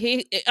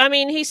 I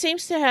mean, he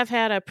seems to have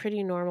had a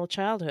pretty normal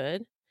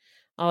childhood,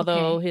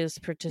 although Okay. his His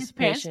parents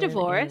participation in the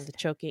divorced.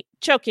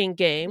 choking The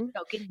game.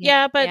 choking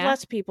Yeah, game. but Yeah.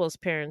 lots of people's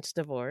parents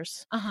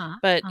divorce. Uh-huh.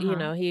 But,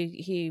 Uh-huh.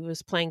 he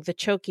was playing the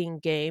choking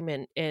game,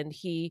 and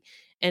he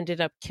ended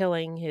up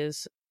killing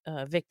his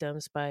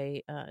victims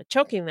by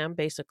choking them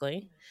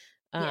basically.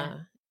 Yeah. Uh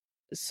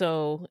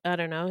so I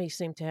don't know, he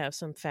seemed to have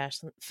some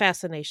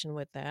fascination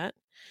with that.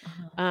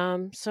 Uh-huh.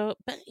 So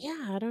but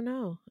yeah, I don't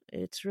know.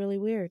 It's really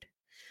weird.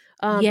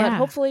 But Yeah.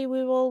 hopefully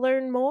we will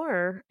learn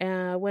more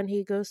when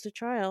he goes to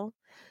trial.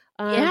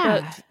 But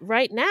Yeah.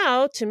 right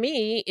now, to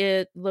me,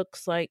 it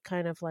looks like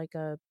kind of like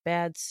a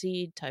bad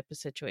seed type of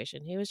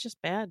situation. He was just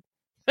bad.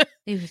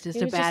 He was just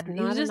He was not a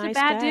just a nice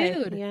bad guy.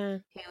 dude. Yeah.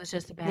 He was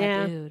just a bad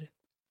Yeah. dude.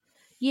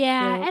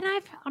 Yeah, Yep.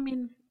 and I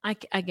mean,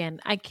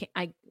 again, I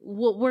can't.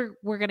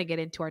 We're gonna get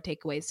into our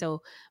takeaways.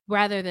 So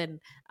rather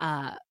than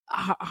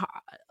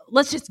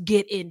let's just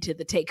get into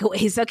the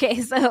takeaways.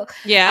 Okay, so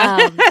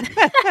Yeah.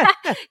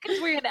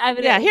 because we're gonna, I'm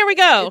Yeah. gonna, Here we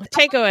go. we're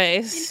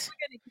Takeaways.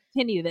 gonna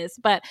continue this,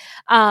 but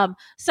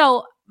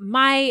so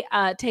my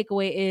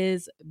takeaway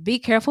is be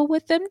careful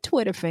with them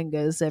Twitter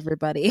fingers,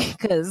 everybody,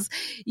 because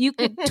you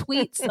could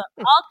tweet all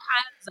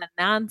kinds of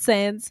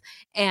nonsense.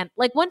 And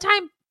like one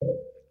time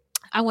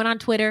I went on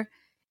Twitter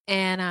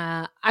and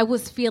I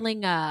was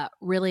feeling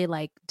really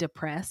like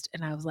depressed,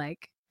 and I was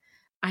like,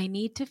 I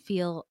need to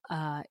feel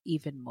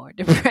even more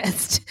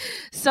depressed.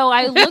 So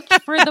I looked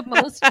for the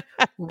most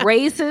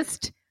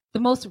racist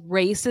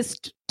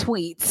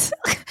tweets.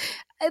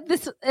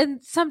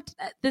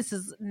 This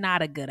is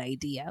not a good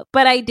idea,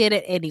 but I did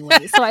it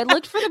anyway. So I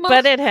looked for the But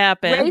most it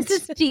happened.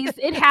 racist tweets.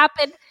 It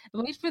happened. I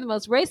looked for the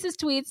most racist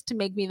tweets to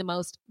make me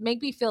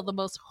feel the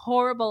most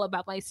horrible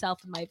about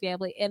myself and my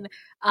family. And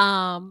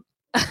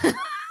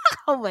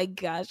oh my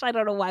gosh, I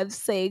don't know why I'm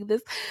saying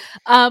this.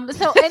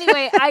 So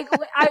anyway,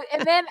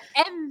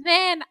 and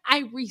then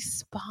I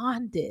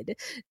responded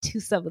to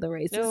some of the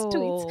racist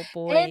tweets,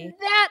 Oh and boy.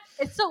 that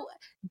so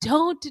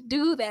don't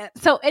do that.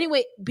 So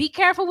anyway, be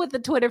careful with the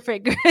Twitter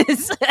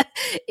fingers,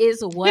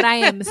 is what I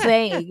am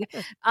saying.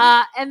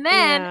 And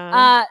then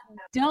Yeah.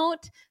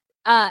 don't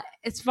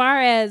as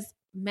far as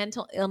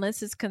mental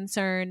illness is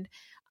concerned,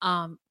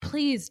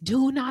 please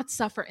do not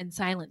suffer in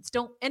silence.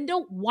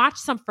 Don't watch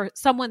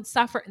someone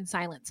suffer in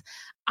silence.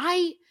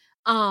 I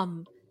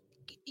um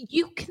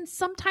you can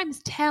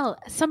sometimes tell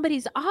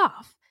somebody's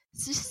off.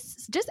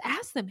 Just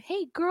ask them,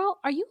 "Hey girl,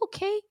 are you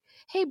okay?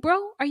 Hey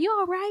bro, are you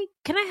all right?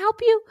 Can I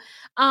help you?"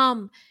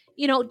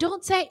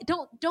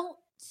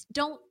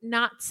 Don't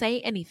not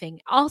say anything.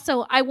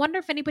 Also, I wonder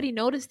if anybody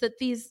noticed that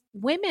these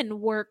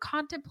women were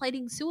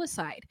contemplating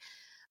suicide.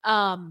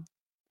 Um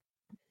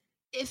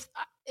if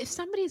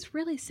somebody's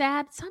really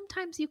sad,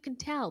 sometimes you can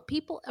tell.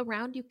 People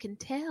around you can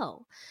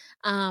tell.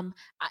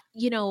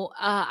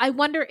 I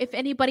wonder if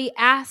anybody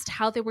asked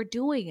how they were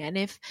doing and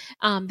if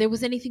there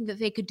was anything that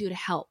they could do to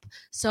help.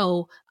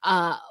 So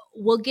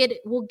we'll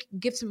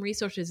give some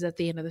resources at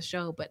the end of the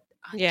show, but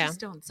Yeah. just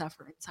don't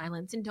suffer in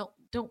silence, and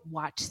don't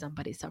watch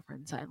somebody suffer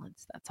in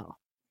silence. That's all.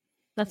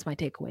 That's my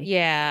takeaway.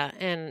 Yeah,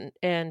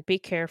 and be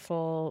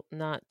careful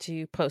not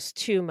to post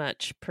too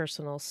much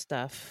personal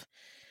stuff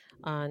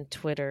on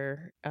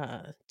Twitter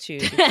too,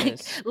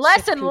 because sick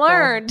Lesson people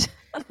learned.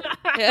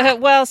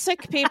 well,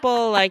 sick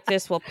people like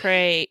this will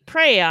prey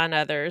on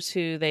others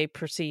who they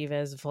perceive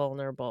as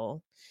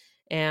vulnerable.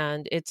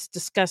 And it's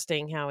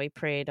disgusting how he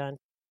preyed on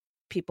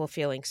people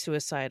feeling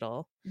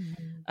suicidal.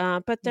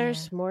 Mhm. But Yeah.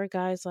 there's more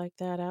guys like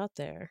that out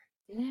there.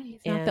 Yeah,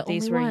 he's not the And only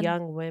these were one.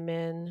 young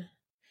women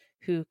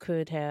who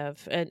could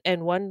have,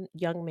 and one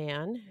young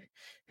man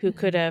who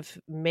could Mhm. have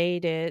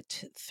made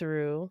it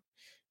through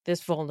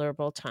this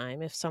vulnerable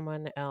time if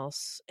someone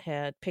else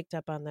had picked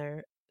up on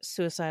their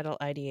suicidal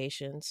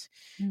ideations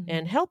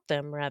and helped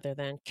them rather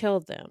than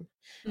killed them.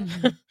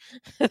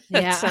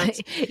 That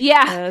sounds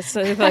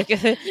so like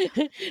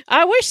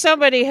I wish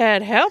somebody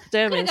had helped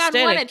them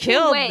instead of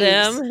killed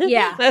them.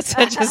 Yeah. That's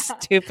such a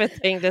stupid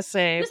thing to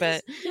say,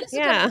 but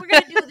we're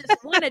gonna do this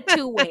one of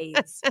two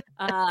ways.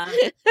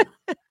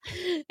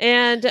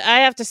 And I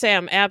have to say,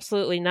 I'm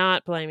absolutely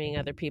not blaming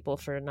other people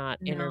for not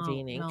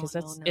intervening, because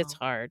it's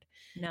hard.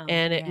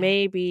 And it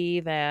may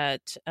be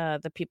that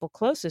the people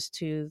closest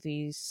to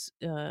these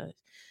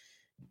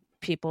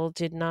people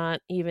did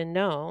not even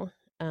know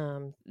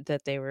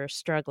that they were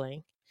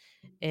struggling.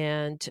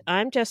 And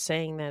I'm just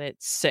saying that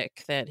it's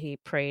sick that he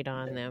preyed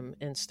on them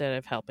instead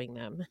of helping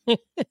them.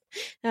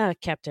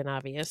 Captain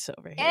Obvious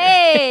over here.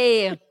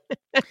 Hey,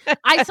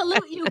 I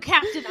salute you,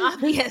 Captain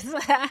Obvious.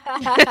 But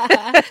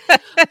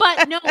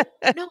no,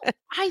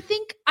 I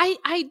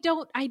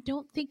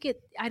don't think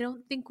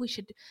we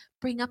should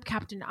bring up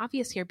Captain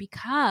Obvious here,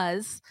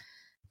 because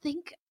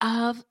think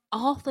of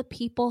all the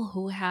people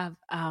who have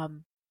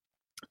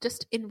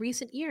just in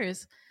recent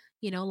years,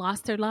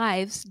 lost their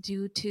lives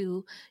due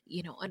to,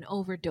 an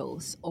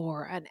overdose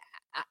or an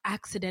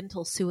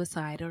accidental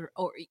suicide, or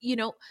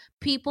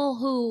people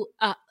who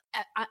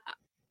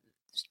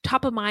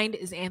top of mind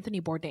is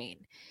Anthony Bourdain.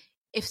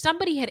 If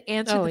somebody had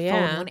answered the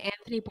phone when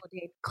Anthony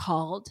Bourdain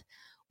called,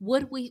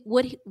 would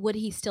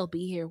he still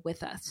be here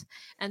with us?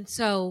 And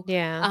so,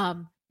 I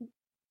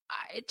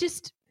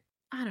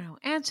don't know,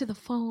 answer the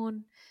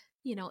phone.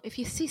 If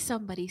you see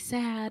somebody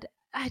sad,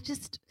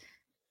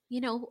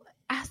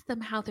 ask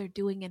them how they're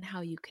doing and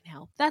how you can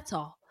help. That's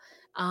all.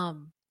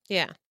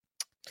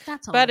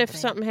 That's all. But if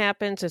something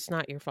happens, it's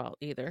not your fault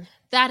either.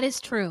 That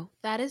is true.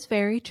 That is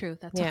very true.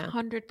 That's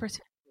 100%.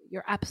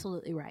 You're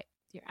absolutely right.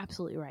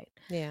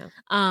 Yeah.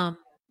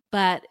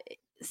 But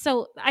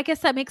so I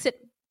guess that makes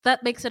it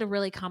a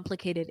really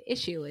complicated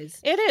issue. It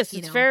is.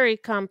 It's very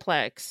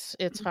complex.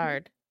 It's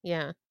hard.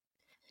 Yeah.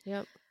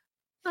 Yep.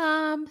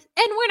 And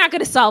we're not going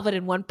to solve it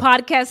in one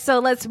podcast, so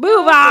let's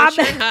move on.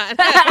 Sure not.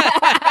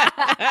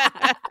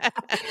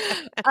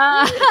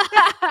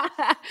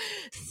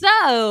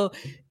 So,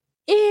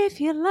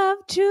 if you love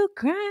true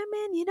crime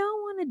and you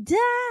don't want to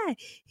die,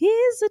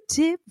 here's a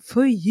tip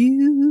for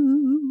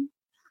you.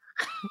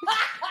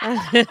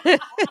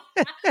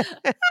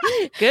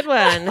 Good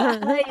one.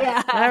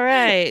 Yeah. All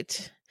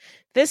right.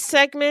 This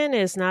segment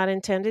is not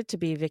intended to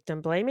be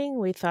victim blaming.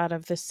 We thought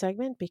of this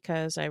segment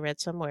because I read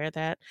somewhere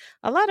that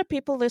a lot of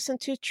people listen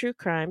to true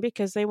crime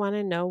because they want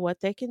to know what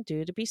they can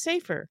do to be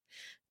safer.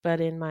 But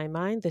in my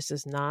mind, this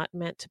is not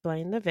meant to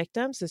blame the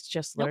victims. It's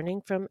just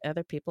learning from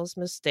other people's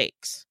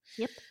mistakes.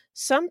 Yep.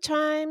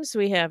 Sometimes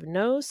we have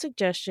no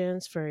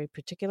suggestions for a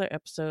particular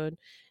episode,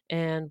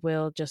 and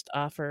we'll just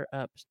offer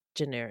up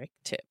generic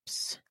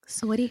tips.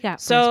 So what do you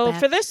got? So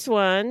for this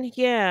one,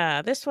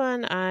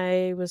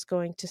 I was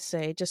going to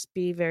say, just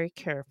be very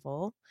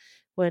careful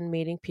when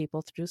meeting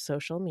people through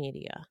social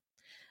media.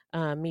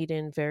 Meet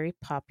in very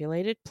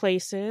populated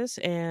places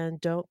and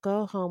don't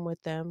go home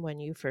with them when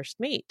you first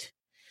meet.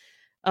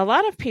 A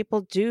lot of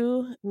people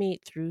do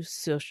meet through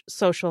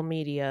social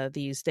media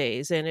these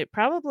days, and it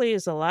probably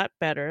is a lot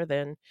better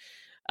than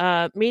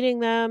meeting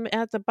them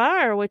at the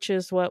bar, which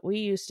is what we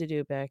used to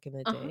do back in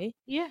the day.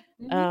 Yeah.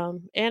 Mm-hmm.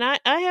 And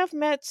I have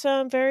met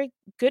some very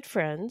good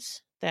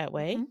friends that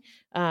way.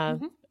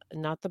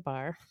 Not the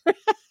bar.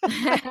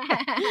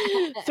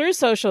 Through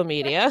social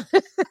media.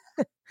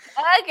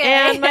 Okay.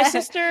 And my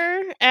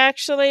sister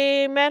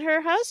actually met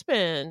her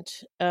husband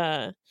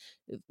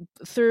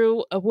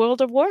through a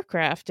World of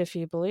Warcraft, if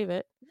you believe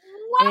it.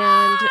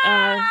 Wow.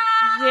 And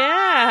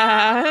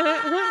yeah.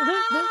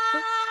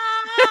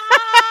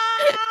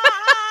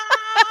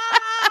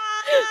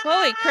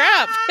 Holy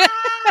crap.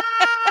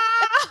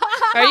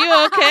 Are you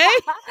okay?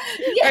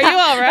 Yeah. Are you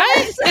all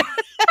right?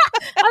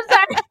 I'm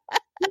sorry.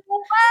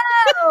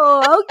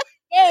 Whoa.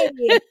 Okay.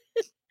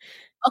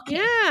 Okay.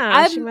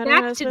 Yeah. I'm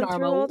back to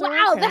normal.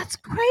 Wow, that's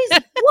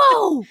crazy.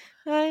 Whoa.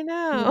 I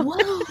know.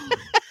 Whoa.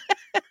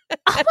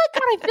 Oh my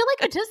God, I feel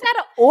like I just had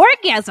an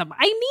orgasm.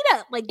 I need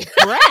a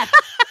breath.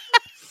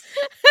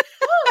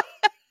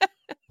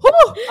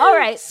 All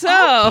right. So,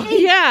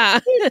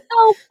 yeah.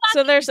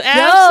 So there's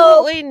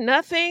absolutely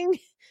nothing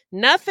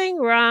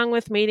wrong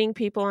with meeting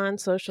people on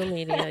social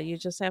media. You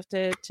just have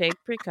to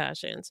take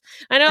precautions.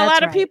 I know a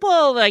lot of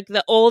people, like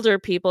the older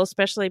people,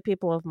 especially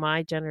people of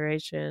my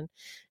generation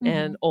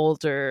and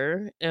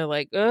older, are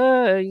like,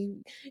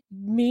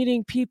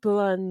 meeting people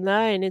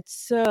online, it's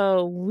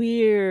so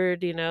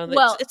weird,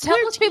 Well, it's tell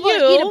weird those people to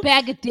to eat a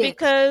bag of dicks.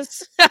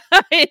 Because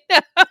I know.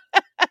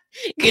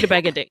 Eat a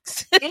bag of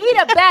dicks. Eat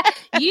a bag.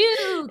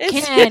 You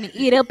can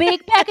eat a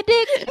big bag of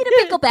dicks. Eat a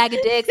big old bag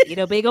of dicks. Eat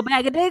a big old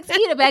bag of dicks.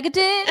 Eat a bag of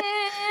dicks.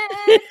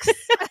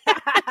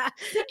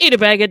 Eat a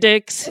bag of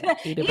dicks.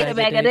 Eat a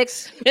bag of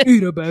dicks.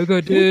 Eat a bag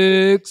of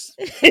dicks.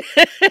 All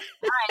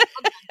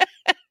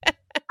right.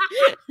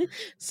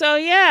 So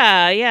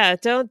yeah.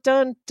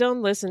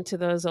 Don't listen to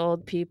those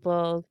old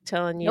people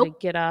telling you to Nope.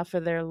 get off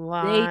of their They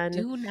lawn,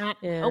 do not.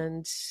 Nope.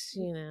 and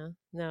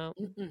no,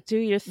 Mm-mm, do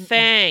your mm-mm.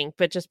 thing,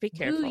 but just be Do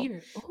careful. your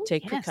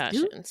Take yes, do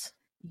precautions.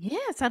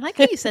 yes. I like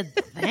how you said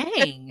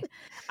thing.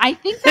 I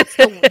think that's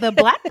the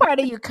black part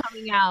of you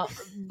coming out,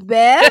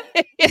 Bev.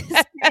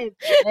 Say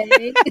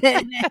thing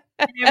and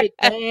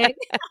everything.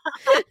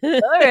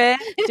 All right.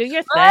 Do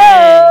your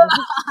Oh,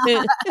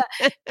 thing.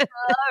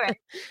 all right.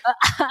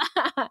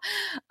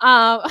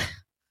 um,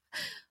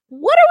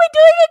 what are we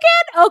doing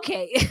again?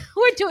 Okay,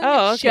 we're doing a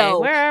Oh, okay. show.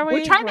 Where are We're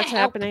we? trying to What's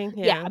help. happening?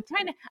 Yeah, Yeah. I'm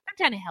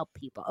trying to help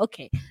people.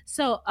 Okay,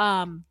 so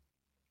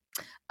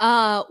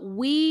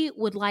we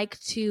would like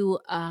to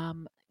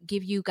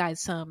give you guys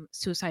some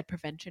suicide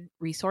prevention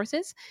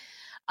resources.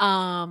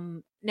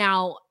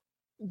 Now,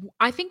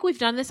 I think we've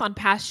done this on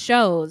past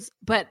shows,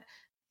 but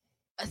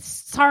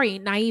sorry,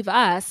 naive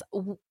us.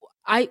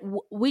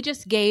 We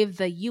just gave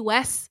the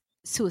U.S.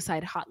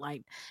 suicide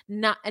hotline,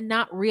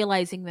 not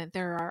realizing that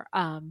there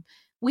are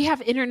we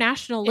have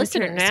international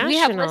listeners. We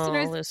have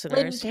International listeners in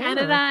listeners.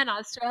 Canada Yeah. and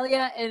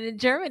Australia and in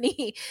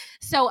Germany.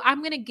 So I'm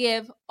going to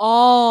give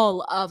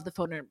all of the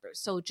phone numbers.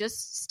 So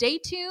just stay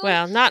tuned.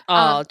 Well, not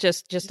all,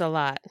 just a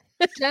lot.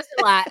 Just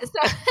a lot.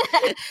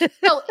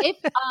 So if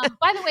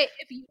by the way,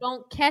 if you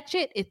don't catch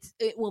it,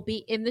 it will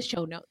be in the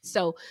show notes.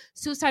 So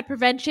suicide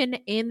prevention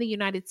in the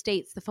United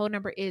States, the phone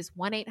number is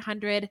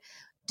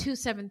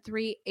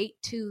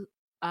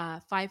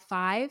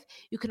 1-800-273-8255.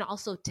 You can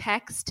also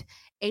text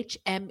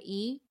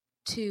HME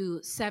to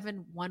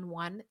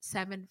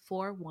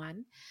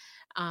 711-741.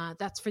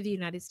 That's for the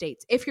United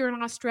States. If you're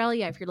in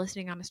Australia, if you're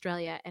listening on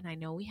Australia, and I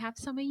know we have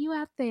some of you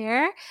out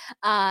there,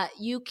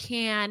 you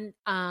can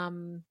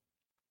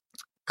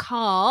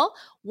call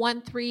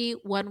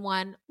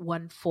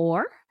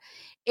 131114.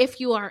 If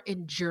you are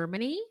in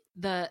Germany,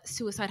 the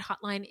suicide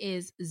hotline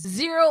is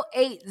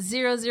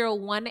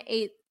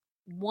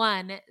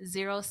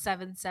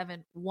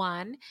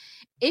 080018107771.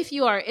 If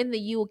you are in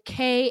the UK,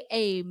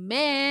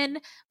 amen,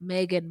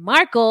 Meghan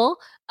Markle,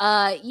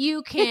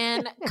 you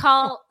can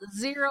call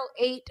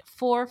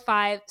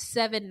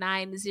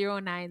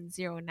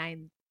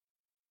 0845790909.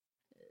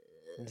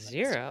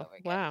 Zero.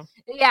 Wow.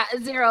 Yeah,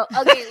 0.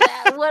 Okay,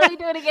 what are we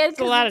doing again? It's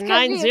a lot of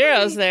 9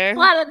 zeros there. A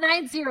lot of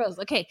 9 zeros.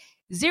 Okay,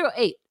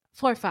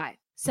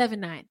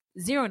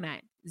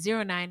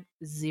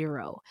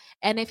 084579090990.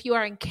 And if you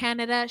are in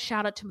Canada,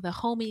 shout out to the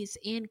homies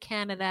in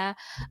Canada.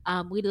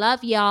 We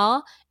love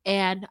y'all,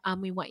 and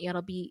we want y'all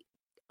to be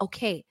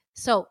okay.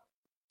 So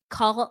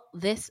call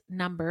this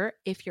number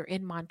if you're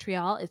in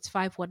Montreal. It's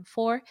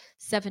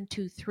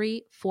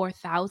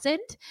 514-723-4000.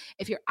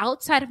 If you're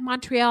outside of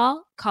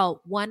Montreal,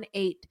 call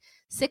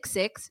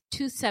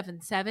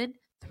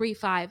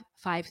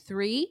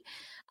 1-866-277-3553.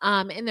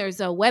 And there's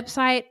a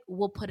website.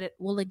 We'll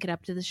link it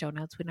up to the show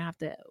notes. We don't have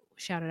to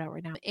shout it out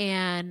right now.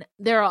 And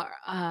there are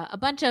a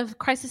bunch of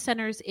crisis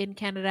centers in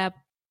Canada.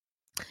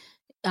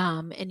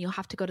 And you'll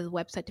have to go to the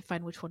website to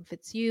find which one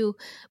fits you.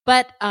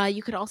 But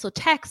you could also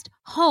text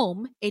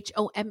HOME,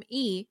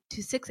 HOME,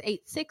 to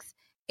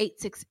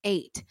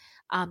 686-868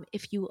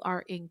 if you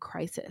are in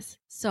crisis.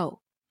 So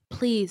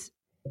please,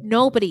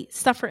 nobody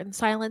suffer in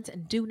silence,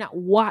 and do not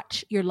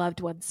watch your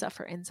loved ones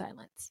suffer in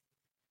silence.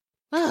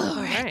 All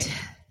right.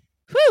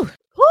 Whew.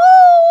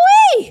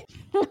 Woo-wee!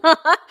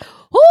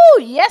 Woo,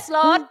 yes,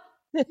 Lord.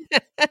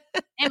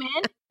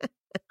 Amen.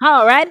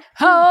 All right.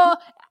 Oh,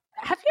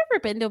 have you ever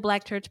been to a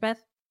black church,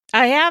 Beth?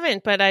 I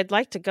haven't, but I'd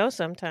like to go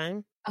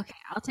sometime. Okay,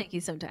 I'll take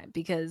you sometime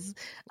because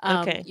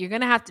Okay. you're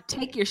going to have to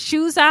take your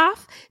shoes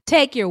off,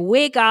 take your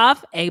wig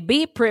off, and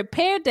be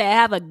prepared to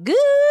have a good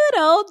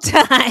old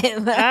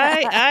time.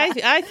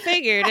 I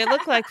figured it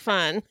looked like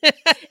fun.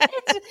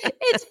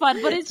 It's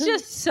fun, but it's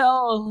just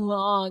so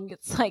long.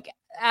 It's like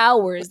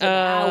hours and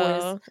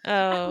hours.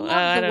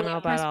 I don't know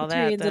about all that.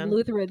 Presbyterians Then. and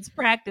Lutherans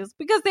practice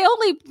because they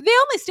only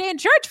stay in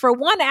church for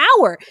 1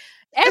 hour.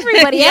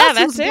 Everybody Yeah, else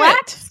who's that's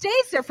black it.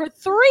 stays there for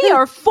 3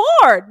 or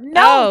 4.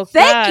 No, Oh,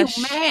 thank gosh.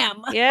 you,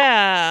 ma'am.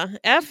 Yeah,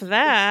 F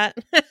that.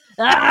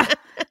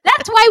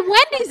 That's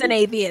why Wendy's an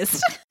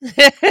atheist.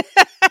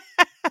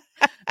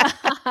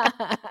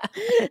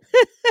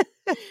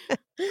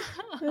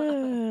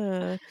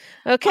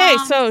 Okay,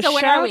 so so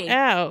where are we? shout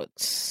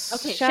outs.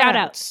 Okay, shout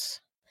outs.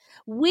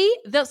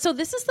 So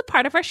this is the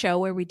part of our show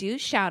where we do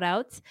shout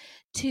outs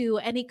to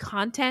any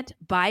content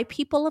by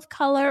people of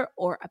color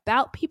or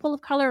about people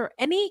of color, or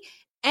any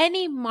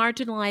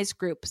marginalized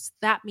groups.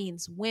 That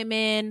means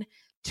women,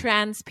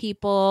 trans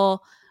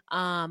people,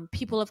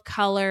 people of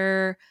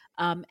color,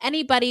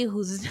 anybody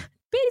who's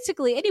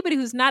basically anybody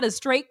who's not a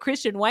straight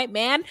Christian white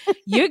man.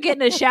 You're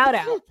getting a shout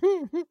out.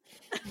 And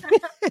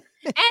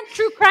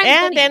true crime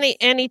and goodies.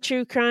 any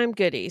true crime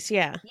goodies.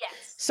 Yeah.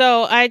 Yes.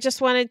 So I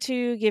just wanted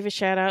to give a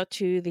shout out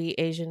to the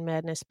Asian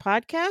Madness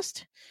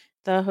podcast.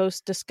 The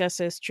host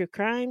discusses true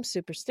crime,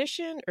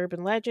 superstition,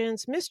 urban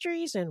legends,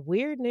 mysteries, and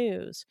weird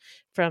news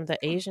from the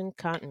Asian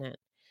continent.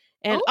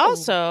 And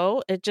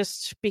also,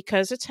 just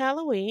because it's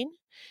Halloween,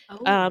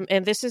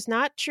 and this is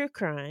not true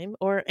crime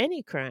or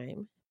any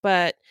crime,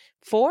 But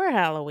for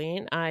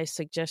Halloween, I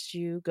suggest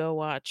you go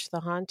watch The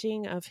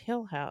Haunting of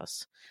Hill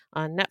House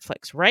on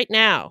Netflix right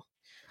now.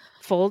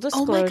 Full Oh my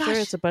disclosure, gosh.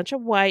 it's a bunch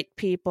of white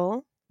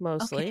people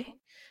mostly, Okay.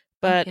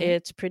 but Okay.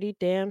 it's pretty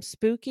damn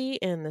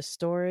spooky and the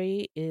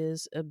story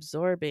is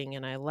absorbing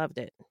and I loved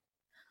it.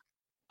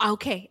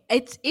 Okay,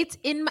 it's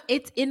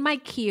in my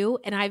queue,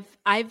 and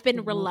I've been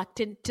Mhm.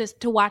 reluctant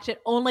to watch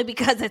it only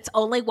because it's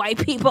only white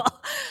people.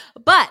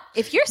 But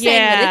if you're saying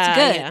that it's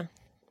Yeah, good,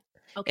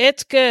 yeah. okay,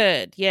 It's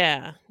good.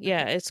 Yeah.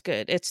 Yeah, okay, it's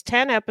good. It's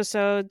 10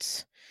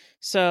 episodes.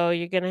 So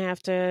you're going to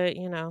have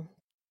to,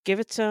 give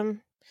it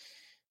some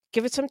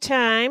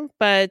time,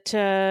 but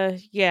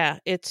yeah,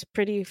 it's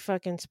pretty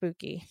fucking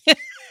spooky.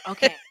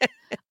 okay.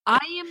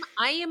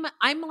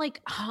 I'm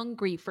like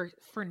hungry for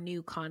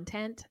new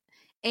content,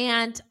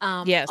 and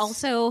Yes.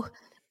 also,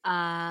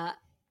 uh,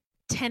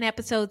 10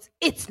 episodes.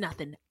 It's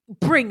nothing.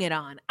 Bring it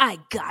on. I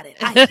got it.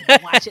 I can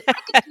watch it. I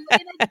can do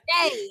it in a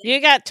day. You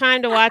got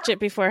time to watch it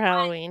before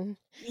Halloween.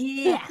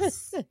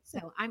 Yes.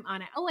 So I'm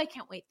on it. Oh, I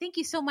can't wait. Thank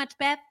you so much,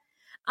 Beth.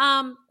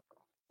 Um,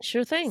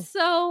 Sure thing.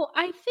 so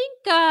I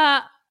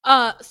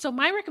think so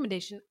my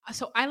recommendation,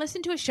 so I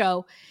listened to a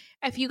show.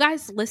 If you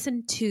guys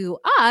listen to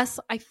us,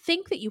 I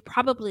think that you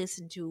probably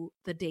listen to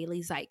the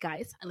Daily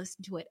Zeitgeist. I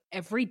listen to it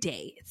every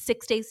day. It's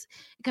 6 days.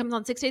 It comes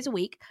on 6 days a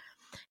week.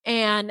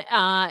 And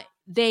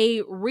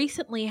they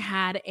recently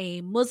had a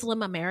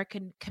Muslim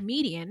American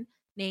comedian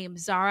named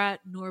Zara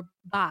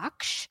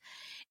Nurbaksh.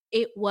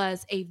 It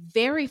was a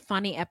very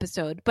funny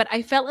episode, but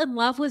I fell in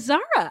love with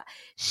Zara.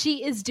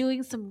 She is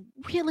doing some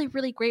really,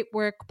 really great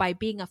work by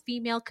being a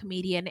female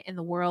comedian in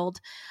the world,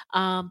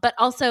 but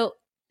also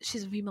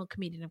she's a female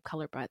comedian of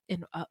color, but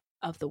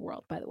of the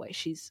world. By the way,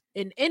 she's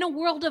in a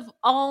world of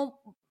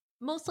all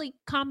mostly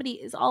comedy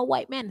is all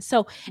white men.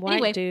 So White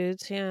anyway,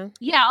 dudes, yeah.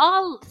 yeah,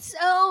 all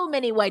so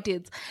many white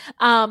dudes.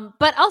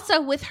 But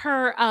also with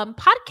her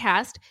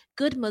podcast,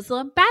 Good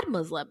Muslim, Bad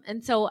Muslim.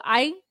 And so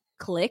I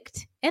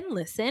clicked and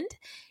listened.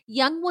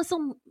 Young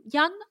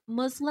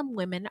Muslim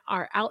women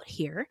are out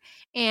here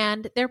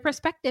and their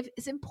perspective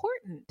is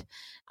important.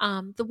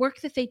 The work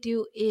that they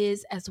do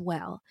is as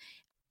well.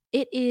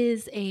 It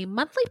is a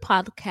monthly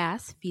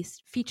podcast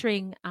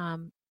featuring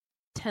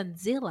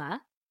Tanzila,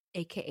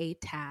 aka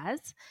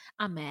Taz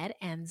Ahmed,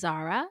 and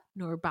Zara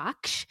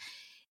Nurbaksh.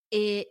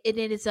 It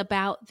is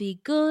about the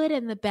good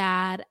and the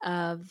bad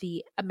of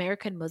the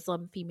American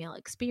Muslim female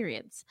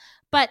experience.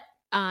 But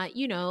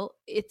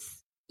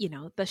it's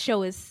the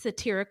show is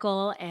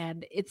satirical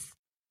and it's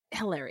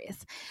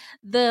hilarious.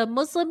 The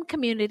Muslim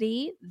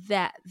community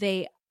that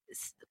they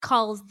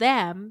calls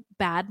them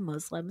bad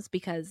Muslims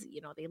because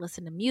they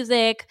listen to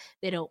music,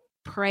 they don't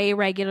pray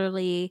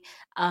regularly,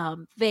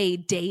 they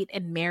date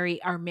and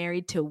are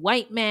married to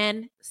white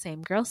men,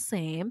 same girl,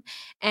 same,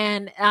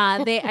 and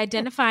they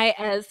identify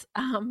as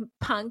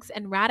punks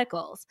and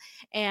radicals,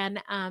 and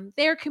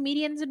they're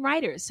comedians and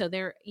writers, so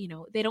they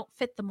don't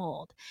fit the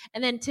mold.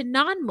 And then to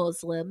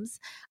non-Muslims,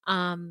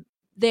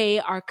 they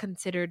are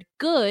considered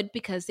good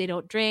because they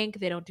don't drink,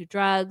 they don't do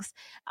drugs,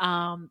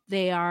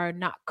 they are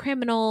not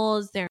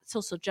criminals, they're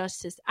social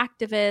justice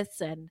activists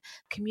and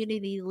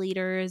community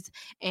leaders,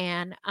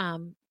 and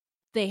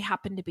they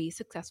happen to be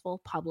successful,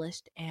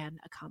 published, and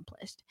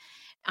accomplished.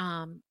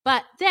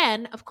 But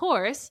then, of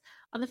course,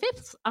 on the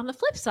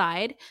flip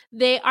side,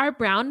 they are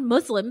brown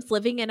Muslims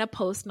living in a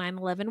post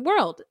 9/11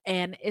 world,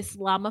 and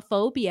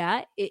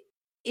Islamophobia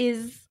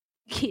is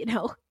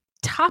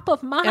top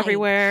of mind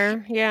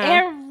Everywhere,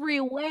 yeah.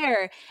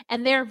 everywhere,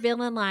 and they're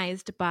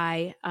villainized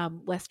by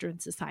Western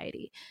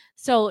society.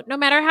 So no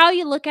matter how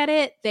you look at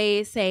it,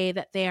 they say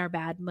that they are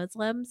bad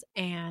Muslims,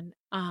 and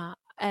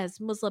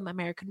as Muslim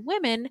American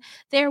women,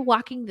 they're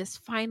walking this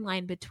fine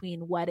line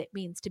between what it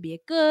means to be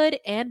a good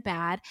and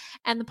bad.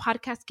 And the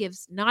podcast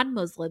gives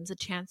non-Muslims a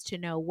chance to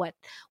know what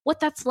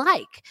that's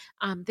like.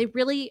 They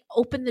really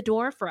open the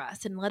door for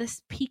us and let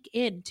us peek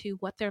into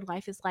what their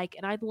life is like,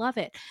 and I love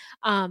it.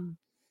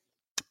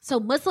 So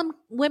Muslim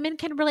women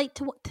can relate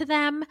to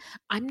them.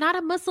 I'm not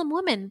a Muslim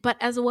woman, but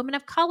as a woman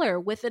of color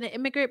with an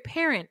immigrant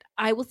parent,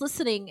 I was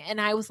listening and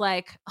I was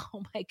like,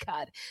 oh my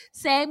God,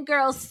 same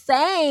girl,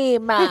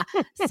 same.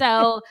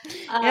 So,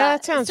 Yeah,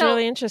 that sounds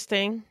really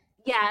interesting.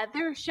 yeah,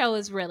 their show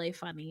is really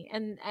funny,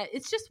 and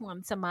it's just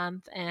once a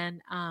month,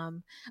 and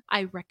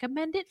I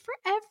recommend it for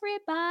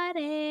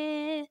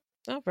everybody.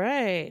 All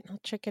right, I'll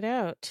check it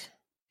out.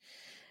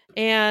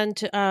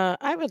 And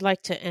I would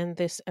like to end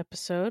this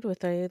episode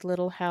with a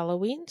little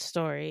Halloween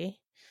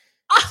story.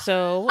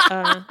 So,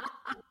 I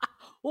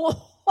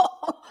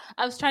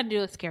was trying to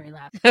do a scary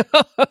laugh.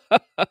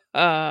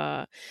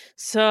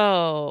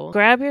 so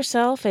grab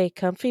yourself a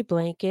comfy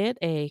blanket,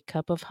 a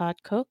cup of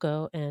hot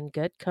cocoa, and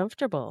get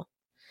comfortable.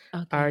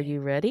 Okay. Are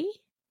you ready?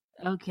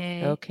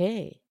 Okay.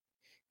 Okay,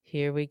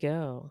 here we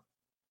go.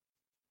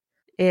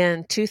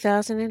 In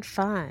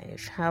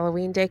 2005,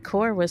 Halloween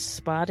decor was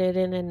spotted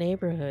in a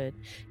neighborhood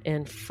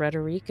in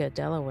Frederica,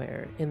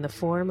 Delaware, in the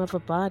form of a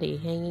body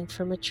hanging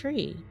from a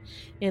tree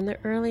in the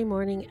early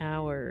morning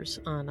hours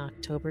on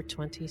October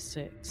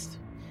 26th.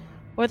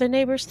 or the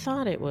neighbors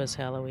thought it was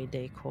Halloween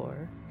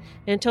decor,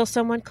 until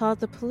someone called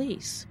the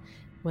police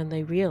when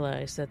they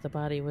realized that the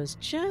body was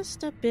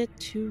just a bit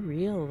too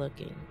real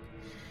looking.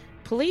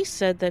 Police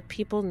said that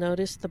people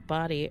noticed the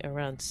body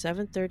around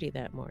 7:30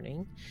 that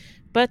morning,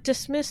 but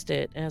dismissed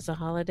it as a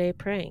holiday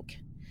prank.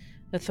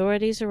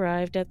 Authorities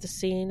arrived at the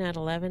scene at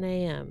 11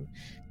 a.m.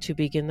 to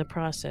begin the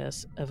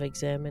process of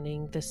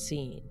examining the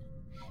scene.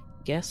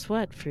 Guess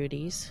what,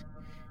 Fruities?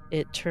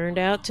 It turned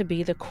out to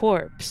be the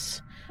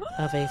corpse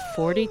of a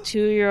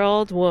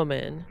 42-year-old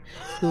woman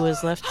who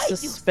was left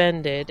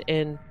suspended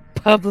in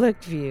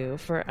public view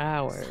for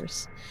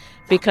hours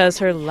because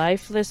her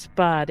lifeless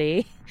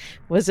body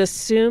was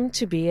assumed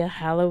to be a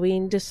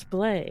Halloween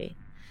display.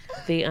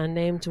 The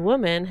unnamed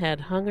woman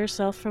had hung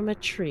herself from a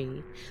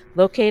tree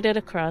located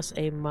across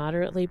a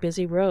moderately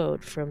busy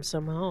road from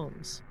some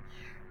homes.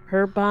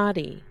 Her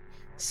body,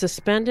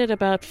 suspended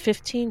about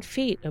 15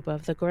 feet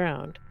above the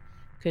ground,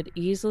 could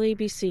easily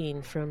be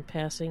seen from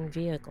passing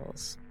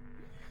vehicles.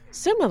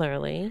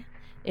 Similarly,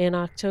 in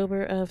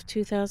October of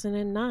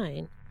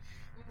 2009,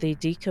 the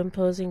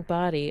decomposing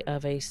body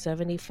of a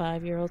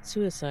 75-year-old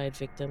suicide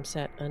victim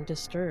sat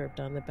undisturbed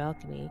on the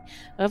balcony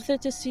of the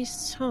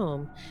deceased's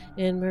home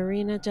in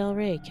Marina del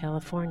Rey,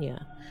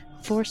 California,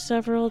 for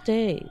several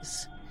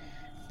days,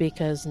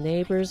 because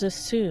neighbors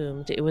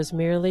assumed it was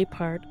merely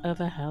part of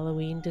a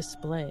Halloween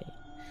display.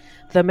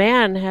 The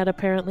man had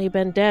apparently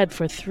been dead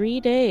for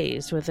 3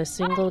 days with a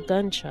single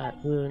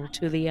gunshot wound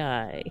to the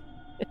eye.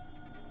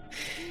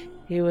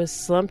 He was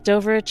slumped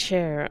over a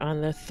chair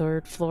on the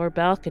third-floor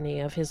balcony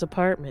of his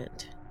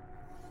apartment.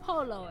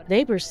 Oh, Lord.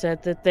 Neighbors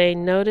said that they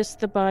noticed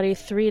the body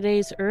 3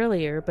 days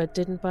earlier but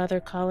didn't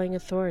bother calling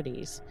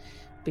authorities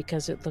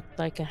because it looked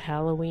like a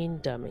Halloween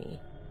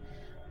dummy.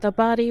 The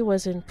body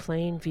was in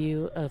plain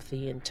view of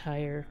the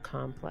entire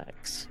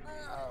complex.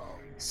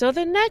 So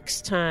the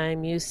next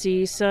time you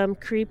see some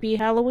creepy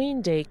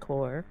Halloween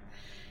decor,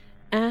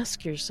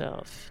 ask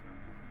yourself,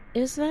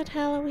 is that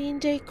Halloween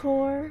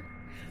decor?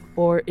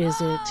 Or is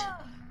it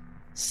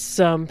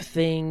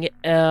something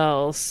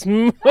else?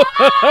 Oh,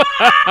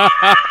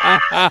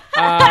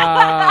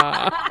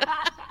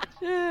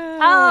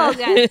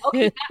 God.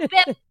 Okay,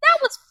 that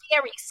was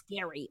very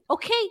scary.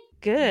 Okay?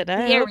 Good.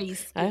 Very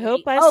scary. I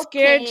hope I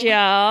scared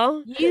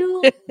y'all.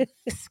 You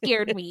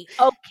scared me.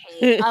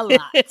 Okay, a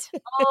lot.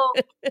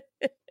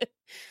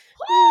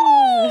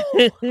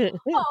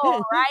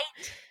 All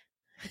right.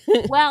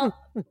 Well,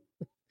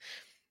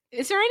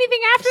 is there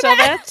anything after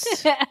that?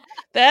 That's it.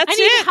 That's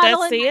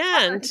the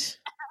end.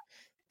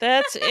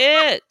 That's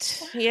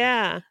it.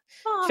 Yeah.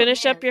 Oh,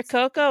 Finish man. up your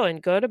cocoa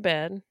and go to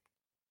bed.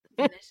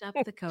 Finish up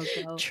the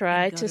cocoa.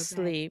 Try and go to bed.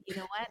 sleep. You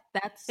know what?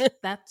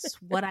 That's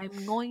what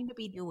I'm going to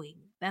be doing.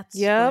 That's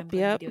Yep, what I'm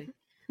going yep. to be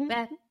doing.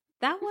 Beth,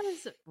 that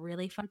was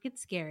really fucking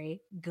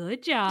scary.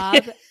 Good job.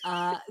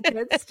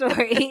 Good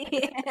story.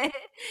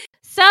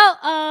 So,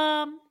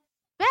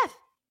 Beth,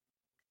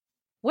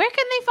 where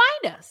can they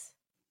find us?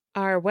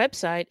 Our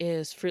website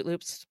is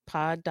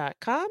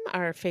fruitloopspod.com.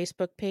 Our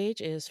Facebook page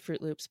is Fruit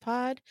Loops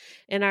Pod,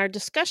 and our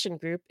discussion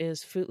group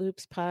is Fruit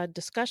Loops Pod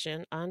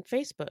Discussion on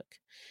Facebook.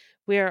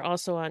 We are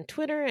also on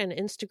Twitter and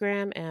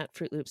Instagram at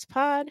Fruit Loops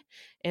Pod,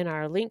 and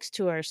our links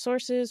to our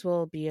sources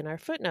will be in our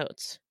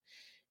footnotes.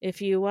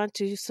 If you want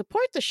to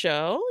support the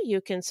show,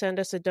 you can send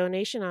us a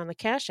donation on the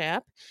Cash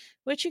App,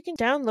 which you can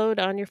download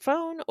on your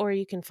phone or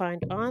you can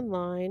find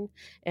online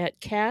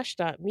at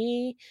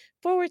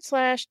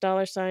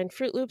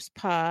cash.me/$Fruit Loops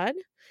Pod,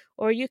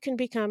 or you can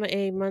become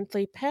a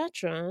monthly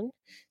patron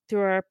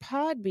through our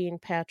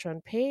Podbean patron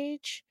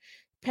page,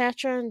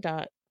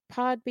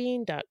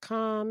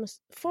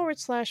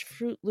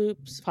 patron.podbean.com/Fruit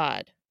Loops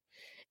Pod.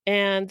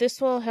 And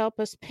this will help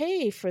us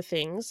pay for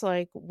things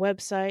like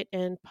website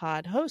and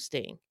pod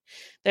hosting.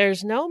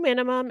 There's no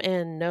minimum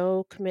and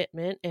no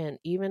commitment, and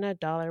even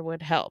 $1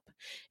 would help.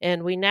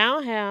 And we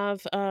now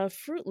have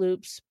Fruit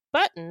Loops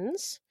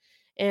buttons,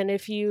 and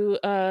if you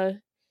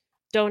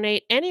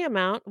donate any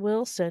amount,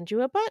 we'll send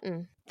you a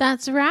button.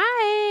 That's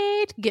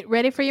right. Get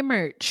ready for your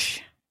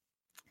merch.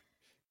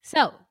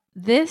 So,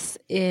 this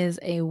is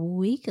a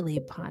weekly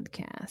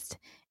podcast,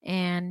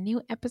 and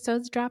new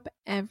episodes drop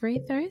every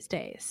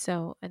Thursday.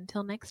 So,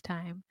 until next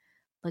time,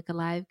 look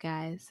alive,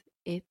 guys.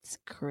 It's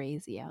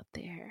crazy out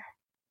there.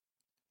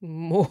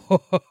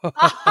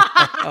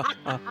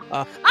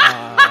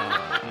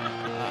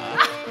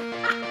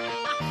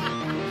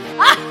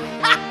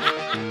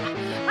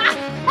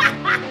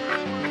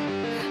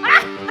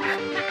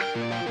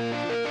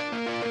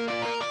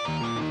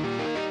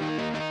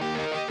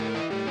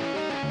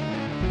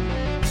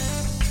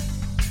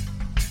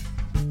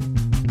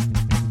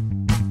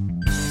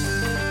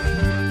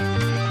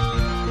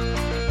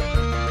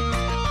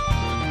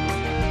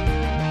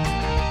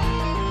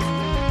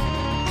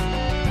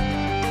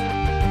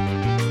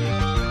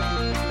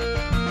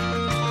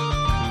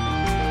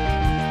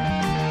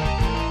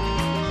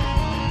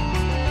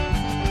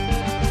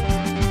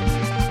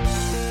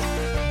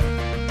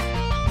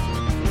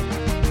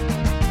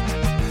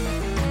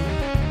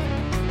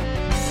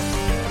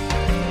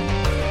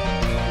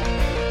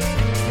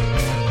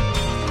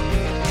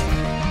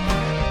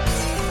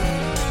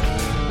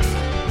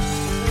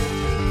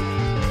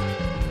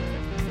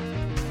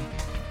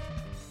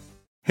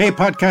 Hey,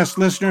 podcast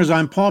listeners,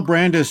 I'm Paul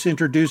Brandis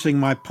introducing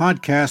my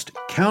podcast,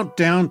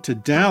 Countdown to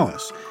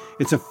Dallas.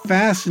 It's a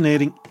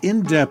fascinating,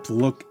 in-depth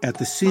look at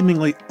the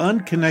seemingly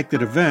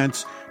unconnected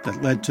events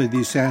that led to the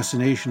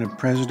assassination of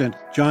President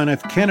John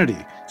F. Kennedy.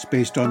 It's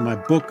based on my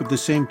book of the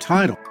same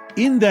title.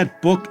 In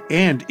that book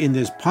and in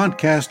this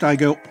podcast, I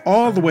go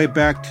all the way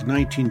back to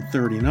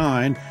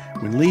 1939,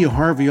 when Lee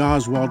Harvey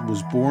Oswald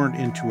was born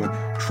into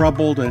a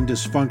troubled and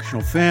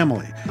dysfunctional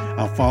family.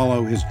 I'll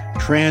follow his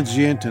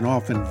transient and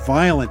often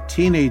violent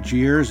teenage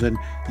years and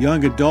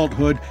young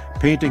adulthood,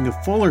 painting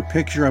a fuller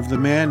picture of the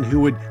man who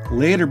would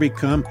later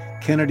become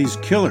Kennedy's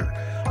killer.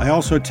 I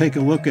also take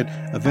a look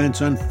at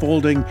events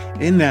unfolding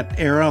in that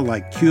era,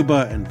 like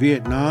Cuba and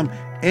Vietnam,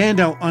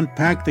 and I'll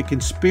unpack the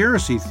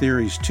conspiracy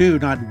theories too,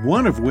 not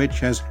one of which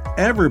has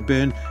ever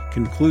been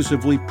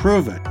conclusively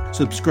proven.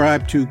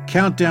 Subscribe to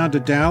Countdown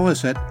to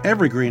Dallas at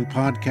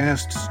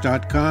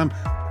evergreenpodcasts.com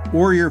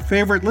or your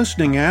favorite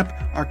listening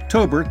app,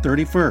 October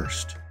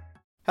 31st.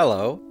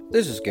 Hello,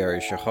 this is Gary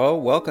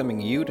Chahot welcoming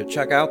you to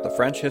check out the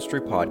French History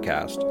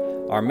Podcast.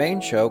 Our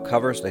main show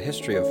covers the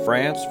history of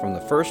France from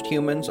the first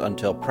humans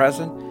until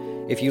present.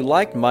 If you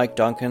liked Mike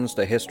Duncan's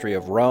The History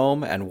of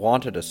Rome and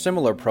wanted a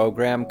similar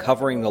program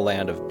covering the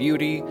land of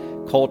beauty,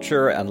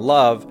 culture, and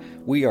love,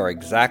 we are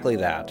exactly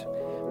that.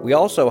 We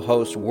also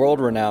host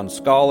world-renowned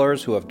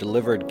scholars who have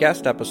delivered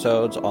guest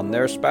episodes on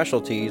their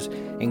specialties,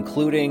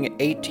 including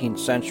 18th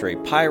century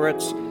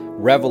pirates,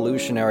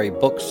 revolutionary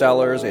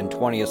booksellers in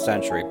 20th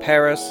century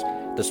Paris,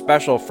 the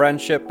special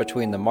friendship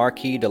between the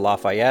Marquis de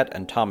Lafayette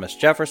and Thomas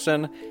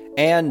Jefferson,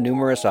 and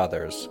numerous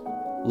others.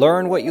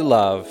 Learn what you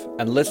love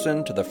and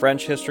listen to the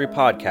French History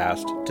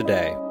Podcast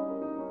today.